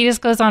 Because if he just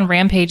goes on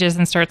rampages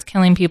and starts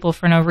killing people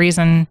for no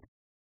reason,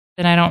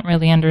 then I don't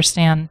really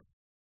understand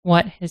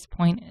what his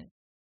point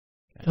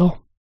is.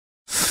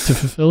 To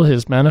fulfill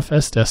his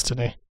manifest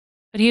destiny.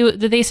 But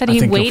they said I he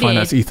think waited. You'll find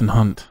that's Ethan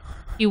Hunt.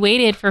 He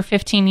waited for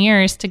 15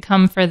 years to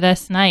come for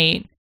this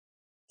night.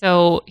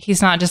 So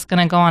he's not just going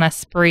to go on a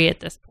spree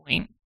at this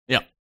point. Yeah.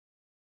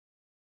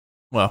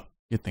 Well,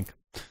 you'd think.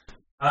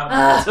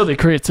 So they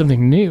create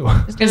something new.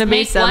 It's going to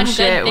be some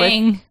shit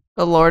with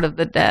the Lord of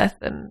the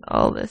Death and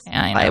all this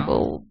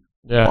Bible.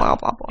 Yeah. Blah,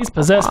 blah, blah, he's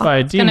possessed by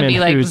a demon. It's going to be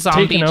like who's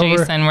zombie taken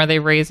Jason, over. where they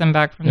raise him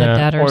back from the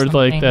dead, or something.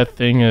 like that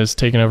thing is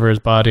taking over his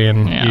body,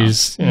 and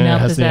he's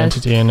has the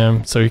entity in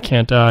him, so he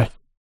can't die.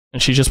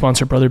 And she just wants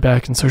her brother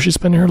back, and so she's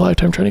spending her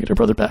lifetime trying to get her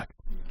brother back.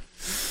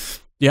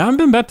 Yeah, I haven't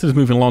been back to this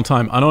movie in a long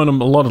time. I know in a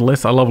lot of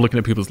lists, I love looking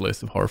at people's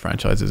lists of horror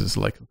franchises. It's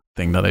like a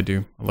thing that I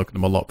do. I look at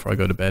them a lot before I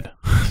go to bed.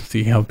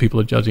 See how people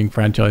are judging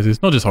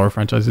franchises, not just horror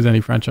franchises, any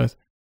franchise.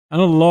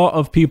 And a lot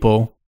of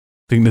people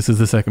think this is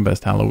the second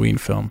best Halloween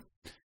film.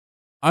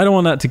 I don't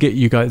want that to get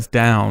you guys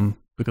down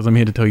because I'm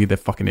here to tell you they're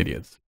fucking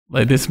idiots.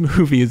 Like, this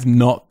movie is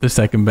not the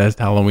second best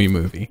Halloween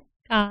movie.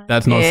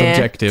 That's not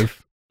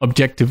subjective.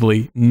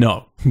 Objectively,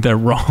 no, they're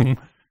wrong.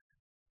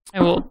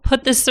 I will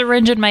put this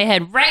syringe in my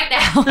head right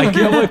now. I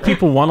get why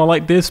people want to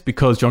like this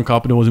because John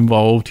Carpenter was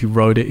involved. He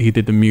wrote it. He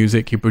did the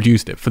music. He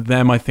produced it. For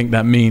them, I think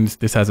that means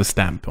this has a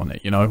stamp on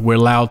it. You know, we're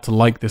allowed to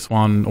like this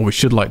one, or we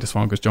should like this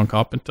one because John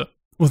Carpenter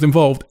was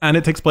involved, and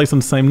it takes place on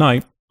the same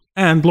night.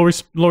 And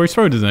Laurie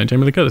Strode's in it.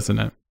 Jamie Lee Curtis in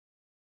it.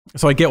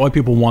 So I get why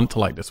people want to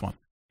like this one.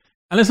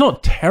 And it's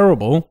not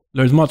terrible.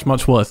 There's much,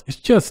 much worse. It's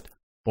just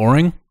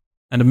boring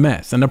and a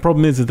mess. And the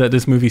problem is that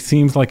this movie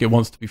seems like it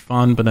wants to be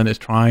fun, but then it's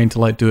trying to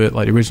like do it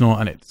like the original,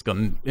 and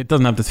it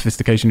doesn't have the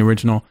sophistication of the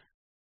original.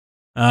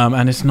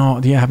 And it's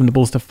not, having the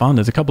balls to fun.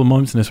 There's a couple of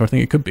moments in this where I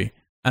think it could be.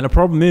 And the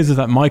problem is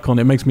that Michael, and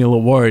it makes me a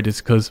little worried,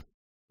 is because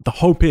the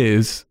hope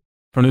is,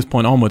 from this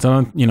point onwards,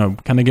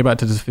 can they get back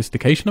to the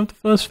sophistication of the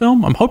first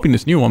film? I'm hoping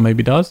this new one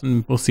maybe does,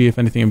 and we'll see if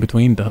anything in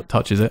between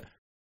touches it.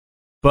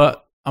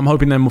 But I'm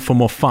hoping then for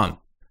more fun,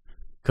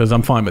 because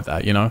I'm fine with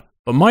that,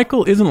 But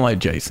Michael isn't like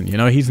Jason,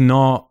 He's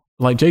not,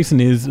 like Jason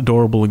is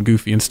adorable and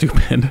goofy and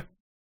stupid.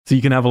 So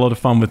you can have a lot of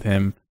fun with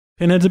him.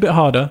 Pinhead's a bit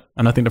harder,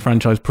 and I think the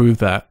franchise proved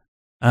that.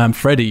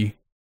 Freddy,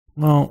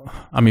 well,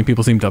 I mean,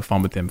 people seem to have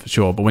fun with him for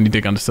sure, but when you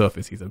dig under the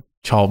surface, he's a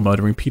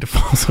child-murdering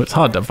pedophile, so it's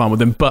hard to have fun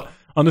with him. But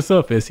on the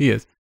surface, he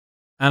is.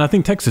 And I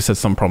think Texas has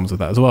some problems with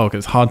that as well,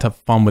 because it's hard to have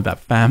fun with that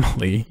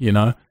family,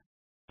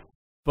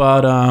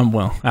 But,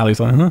 well, Ali's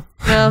like, huh?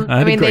 Well,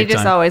 I mean, they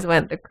just always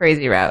went the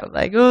crazy route.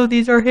 Like, oh,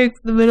 these are hicks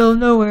in the middle of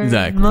nowhere.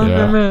 Exactly. They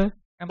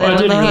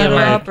don't know how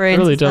to operate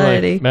in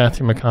society. Like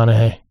Matthew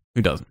McConaughey.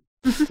 Who doesn't?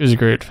 He's a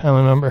great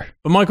family member.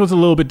 But Michael's a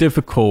little bit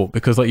difficult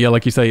because,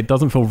 like you say, it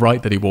doesn't feel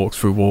right that he walks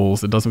through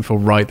walls. It doesn't feel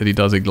right that he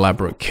does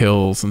elaborate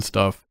kills and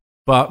stuff.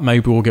 But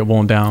maybe we'll get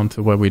worn down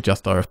to where we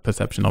adjust our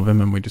perception of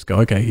him and we just go,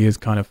 okay, he is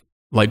kind of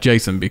like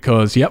Jason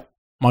because,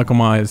 Michael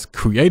Myers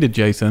created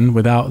Jason.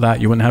 Without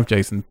that, you wouldn't have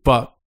Jason.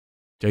 But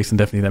Jason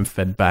definitely then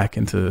fed back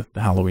into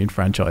the Halloween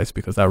franchise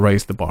because that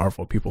raised the bar of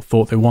what people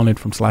thought they wanted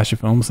from slasher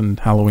films, and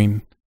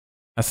Halloween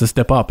has to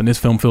step up. And this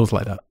film feels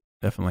like that,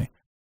 definitely.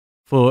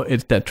 For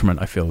its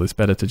detriment, I feel it's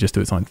better to just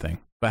do its own thing.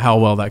 But how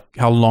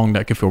long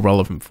that could feel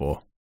relevant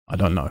for, I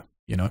don't know.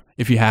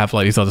 If you have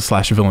like these other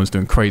slasher villains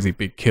doing crazy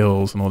big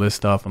kills and all this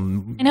stuff,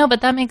 and I know,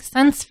 but that makes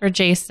sense for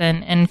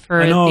Jason and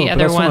for the other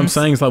that's ones. What I'm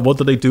saying is like, what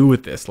do they do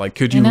with this? Like,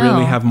 could you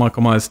really have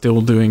Michael Myers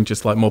still doing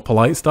just like more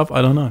polite stuff?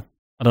 I don't know.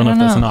 I don't know if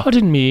that's enough.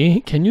 Pardon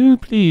me, can you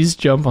please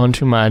jump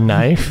onto my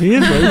knife? He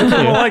is very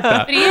like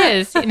that. But he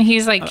is, and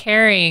he's like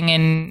caring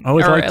and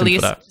or at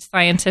least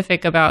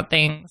scientific about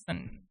things,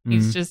 and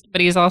he's but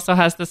he's also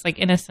has this like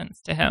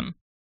innocence to him.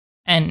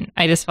 And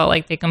I just felt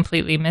like they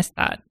completely missed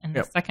that in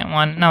the second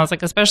one. And I was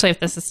like, especially if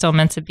this is still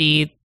meant to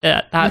be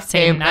that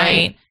same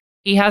night,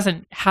 he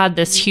hasn't had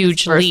this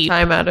huge leap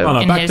time out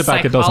of in back his to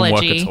back, psychology. it doesn't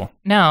work at all.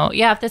 No,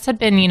 if this had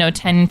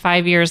been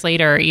 5 years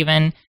later,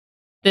 even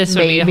this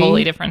would be a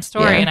wholly different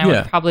story, and I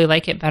would probably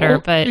like it better.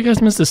 But you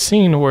guys missed a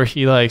scene where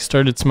he like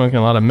started smoking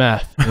a lot of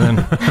meth, and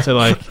then so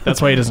like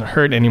that's why he doesn't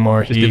hurt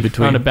anymore. He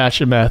found a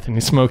batch of meth and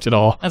he smoked it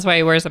all. That's why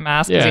he wears a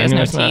mask because he has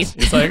no teeth.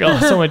 He's like, oh,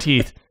 so much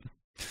teeth.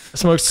 I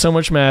smoked so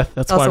much meth.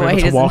 That's also why I'm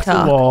able to walk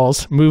through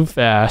walls, move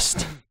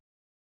fast.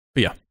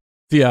 But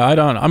I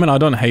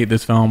don't hate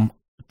this film.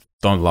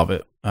 Don't love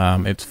it.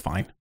 It's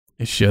fine.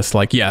 It's just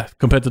like,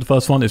 compared to the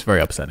first one, it's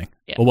very upsetting.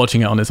 Yeah. But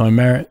watching it on its own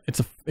merit,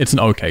 it's an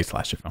okay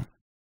slasher film.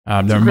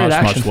 There are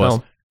much worse.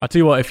 I'll tell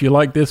you what, if you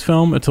like this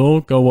film at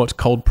all, go watch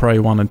Cold Prey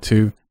 1 and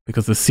 2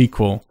 because the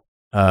sequel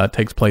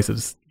takes place,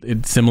 it's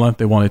similar.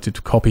 They wanted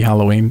to copy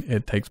Halloween.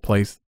 It takes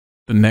place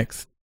the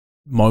next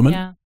moment.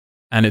 Yeah.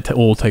 And it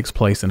all takes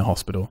place in a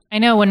hospital. I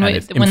know when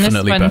this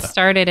one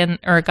started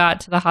or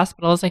got to the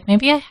hospital, I was like,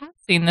 maybe I have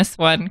seen this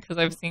one because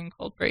I've seen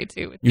Cold Prey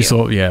 2 with you. We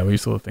saw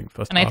the thing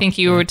first. And I think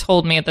you were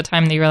told me at the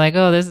time that you were like,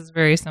 oh, this is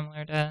very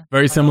similar to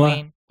Very Halloween.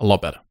 Similar, a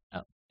lot better.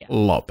 Oh, yeah. A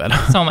lot better.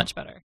 So much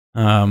better.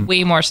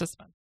 Way more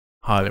suspense.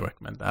 Highly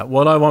recommend that.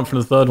 What I want from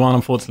the third one,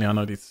 unfortunately, I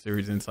know these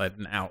series inside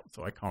and out,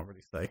 so I can't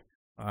really say.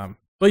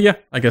 But yeah,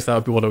 I guess that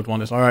would be what I would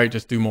want is, all right,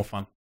 just do more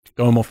fun.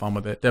 Go more fun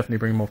with it. Definitely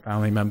bring more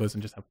family members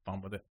and just have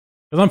fun with it.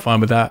 Because I'm fine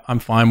with that. I'm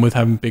fine with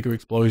having bigger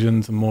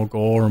explosions and more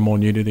gore and more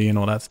nudity and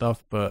all that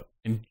stuff, but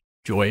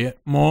enjoy it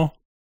more.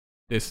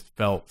 This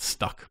felt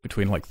stuck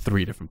between like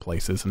 3 different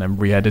places and then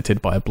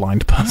re-edited by a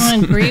blind person. I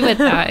don't agree with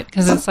that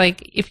because it's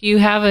like if you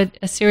have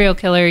a serial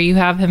killer, you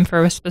have him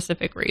for a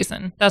specific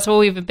reason. That's what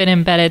we've been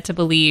embedded to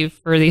believe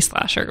for these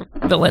slasher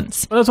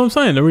villains. But that's what I'm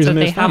saying. The reason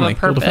is family. Have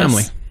a purpose.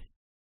 Family.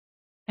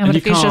 Yeah, but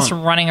if he's just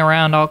running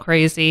around all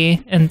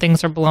crazy and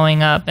things are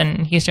blowing up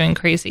and he's doing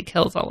crazy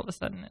kills all of a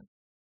sudden, it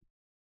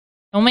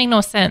don't make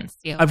no sense.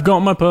 Yeah. I've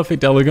got my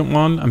perfect elegant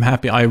one. I'm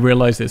happy. I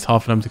realize it's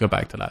hard for them to go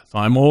back to that. So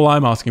all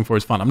I'm asking for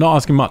is fun. I'm not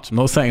asking much. I'm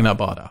not setting that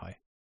bar that high.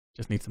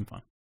 Just need some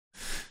fun.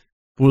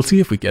 But we'll see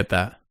if we get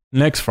that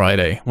next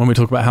Friday when we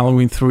talk about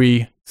Halloween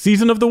 3,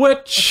 Season of the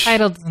Witch. The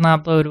title does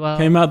not bode well.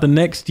 Came out the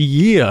next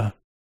year.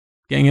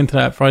 Getting into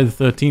that Friday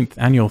the 13th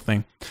annual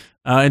thing.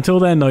 Until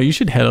then, though, you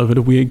should head over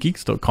to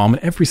weirdgeeks.com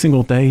and every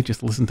single day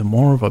just listen to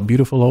more of our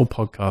beautiful old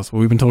podcast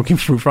where we've been talking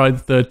through Friday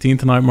the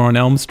 13th, Nightmare on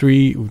Elm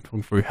Street, we've been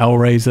talking through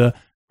Hellraiser,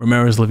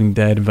 Romero's Living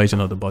Dead, Invasion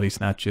of the Body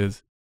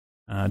Snatchers,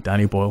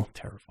 Danny Boyle,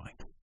 terrifying,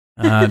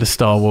 the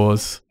Star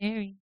Wars,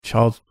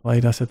 Child's Play,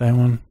 did I say that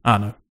one? I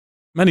don't know.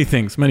 Many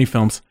things, many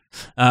films.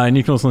 And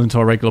you can also listen to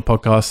our regular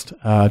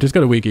podcast. Just go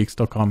to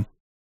weirdgeeks.com.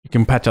 You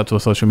can patch out to our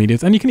social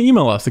medias and you can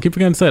email us. I keep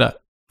forgetting to say that.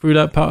 Through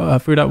that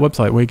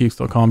website,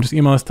 weirdgeeks.com. Just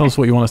email us, tell us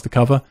what you want us to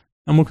cover,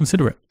 and we'll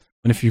consider it.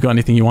 And if you've got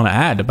anything you want to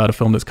add about a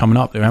film that's coming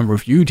up that we haven't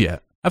reviewed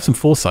yet, have some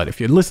foresight.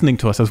 If you're listening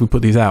to us as we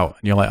put these out,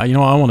 and you're like, you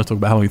know what, I want to talk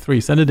about Halloween 3,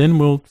 send it in,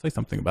 we'll say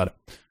something about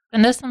it.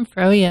 Send us some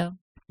froyo.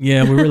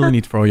 Yeah, we really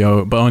need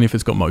froyo, but only if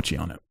it's got mochi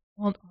on it.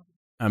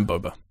 And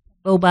boba.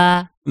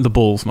 Boba. The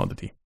balls, not the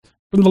tea.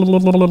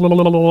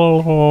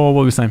 What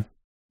were we saying?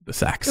 The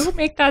sax. Don't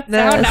make that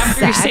The sound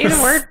after you say the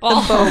sax. word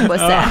ball. The boba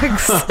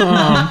sax.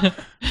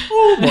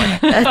 Oh boy.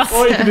 That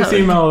Or you can just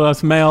sound. email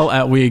us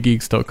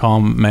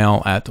mail@wearegeeks.com,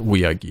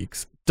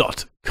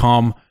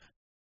 mail@wearegeeks.com.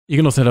 You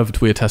can also head over to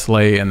Weird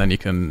Tesla, and then you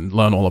can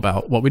learn all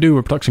about what we do.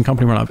 We're a production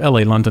company run out of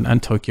LA, London,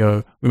 and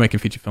Tokyo. We're making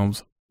feature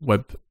films,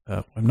 no,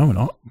 we're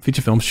not.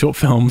 Feature films, short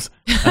films,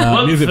 music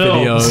films.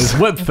 videos,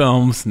 web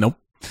films. Nope.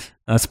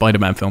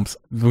 Spider-Man films.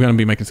 We're going to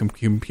be making some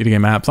computer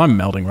game apps. I'm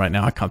melding right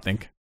now. I can't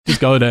think.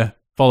 Just go there,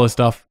 follow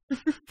stuff.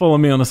 Follow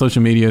me on the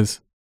social medias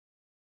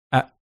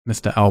at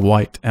Mr. Al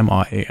White,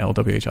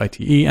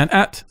 MRALWHITE, and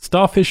at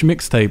Starfish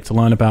Mixtape to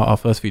learn about our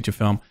first feature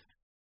film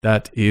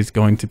that is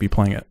going to be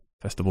playing at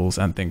festivals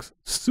and things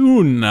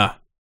soon.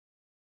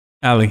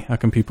 Ali, how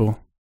can people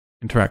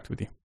interact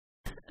with you?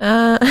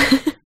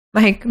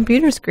 My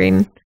computer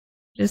screen.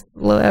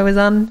 I was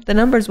on the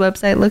numbers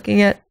website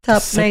looking at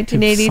top Deceptive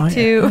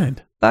 1982 site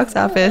ahead. box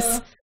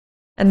office,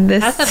 and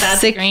this That's a bad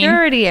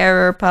security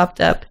error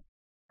popped up.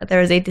 That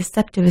there is a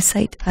deceptive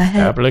site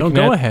ahead. Stop looking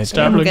go at- ahead.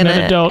 Stop I'm looking gonna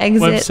at adult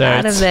exit websites.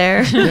 out of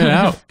there. Get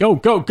out. Go,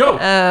 go, go.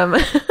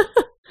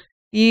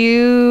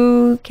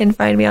 You can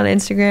find me on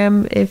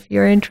Instagram if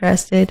you're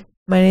interested.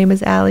 My name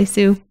is Ali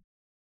Sue.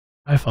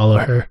 I follow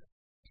her.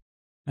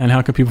 And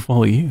how can people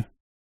follow you?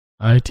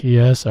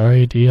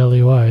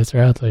 ITSRADLEY. It's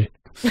Radley.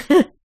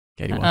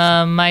 Katie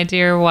Watson. My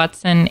dear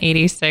Watson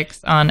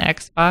 86 on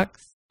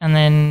Xbox, and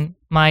then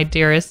my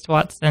dearest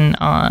Watson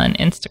on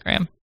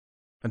Instagram.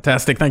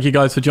 Fantastic. Thank you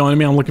guys for joining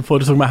me. I'm looking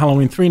forward to talking about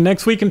Halloween 3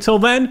 next week. Until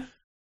then,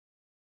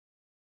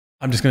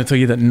 I'm just going to tell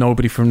you that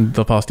nobody from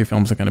the past two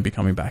films are going to be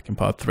coming back in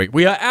part 3.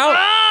 We are out.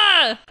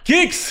 Ah!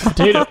 Geeks!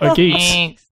 Potato geeks. Thanks.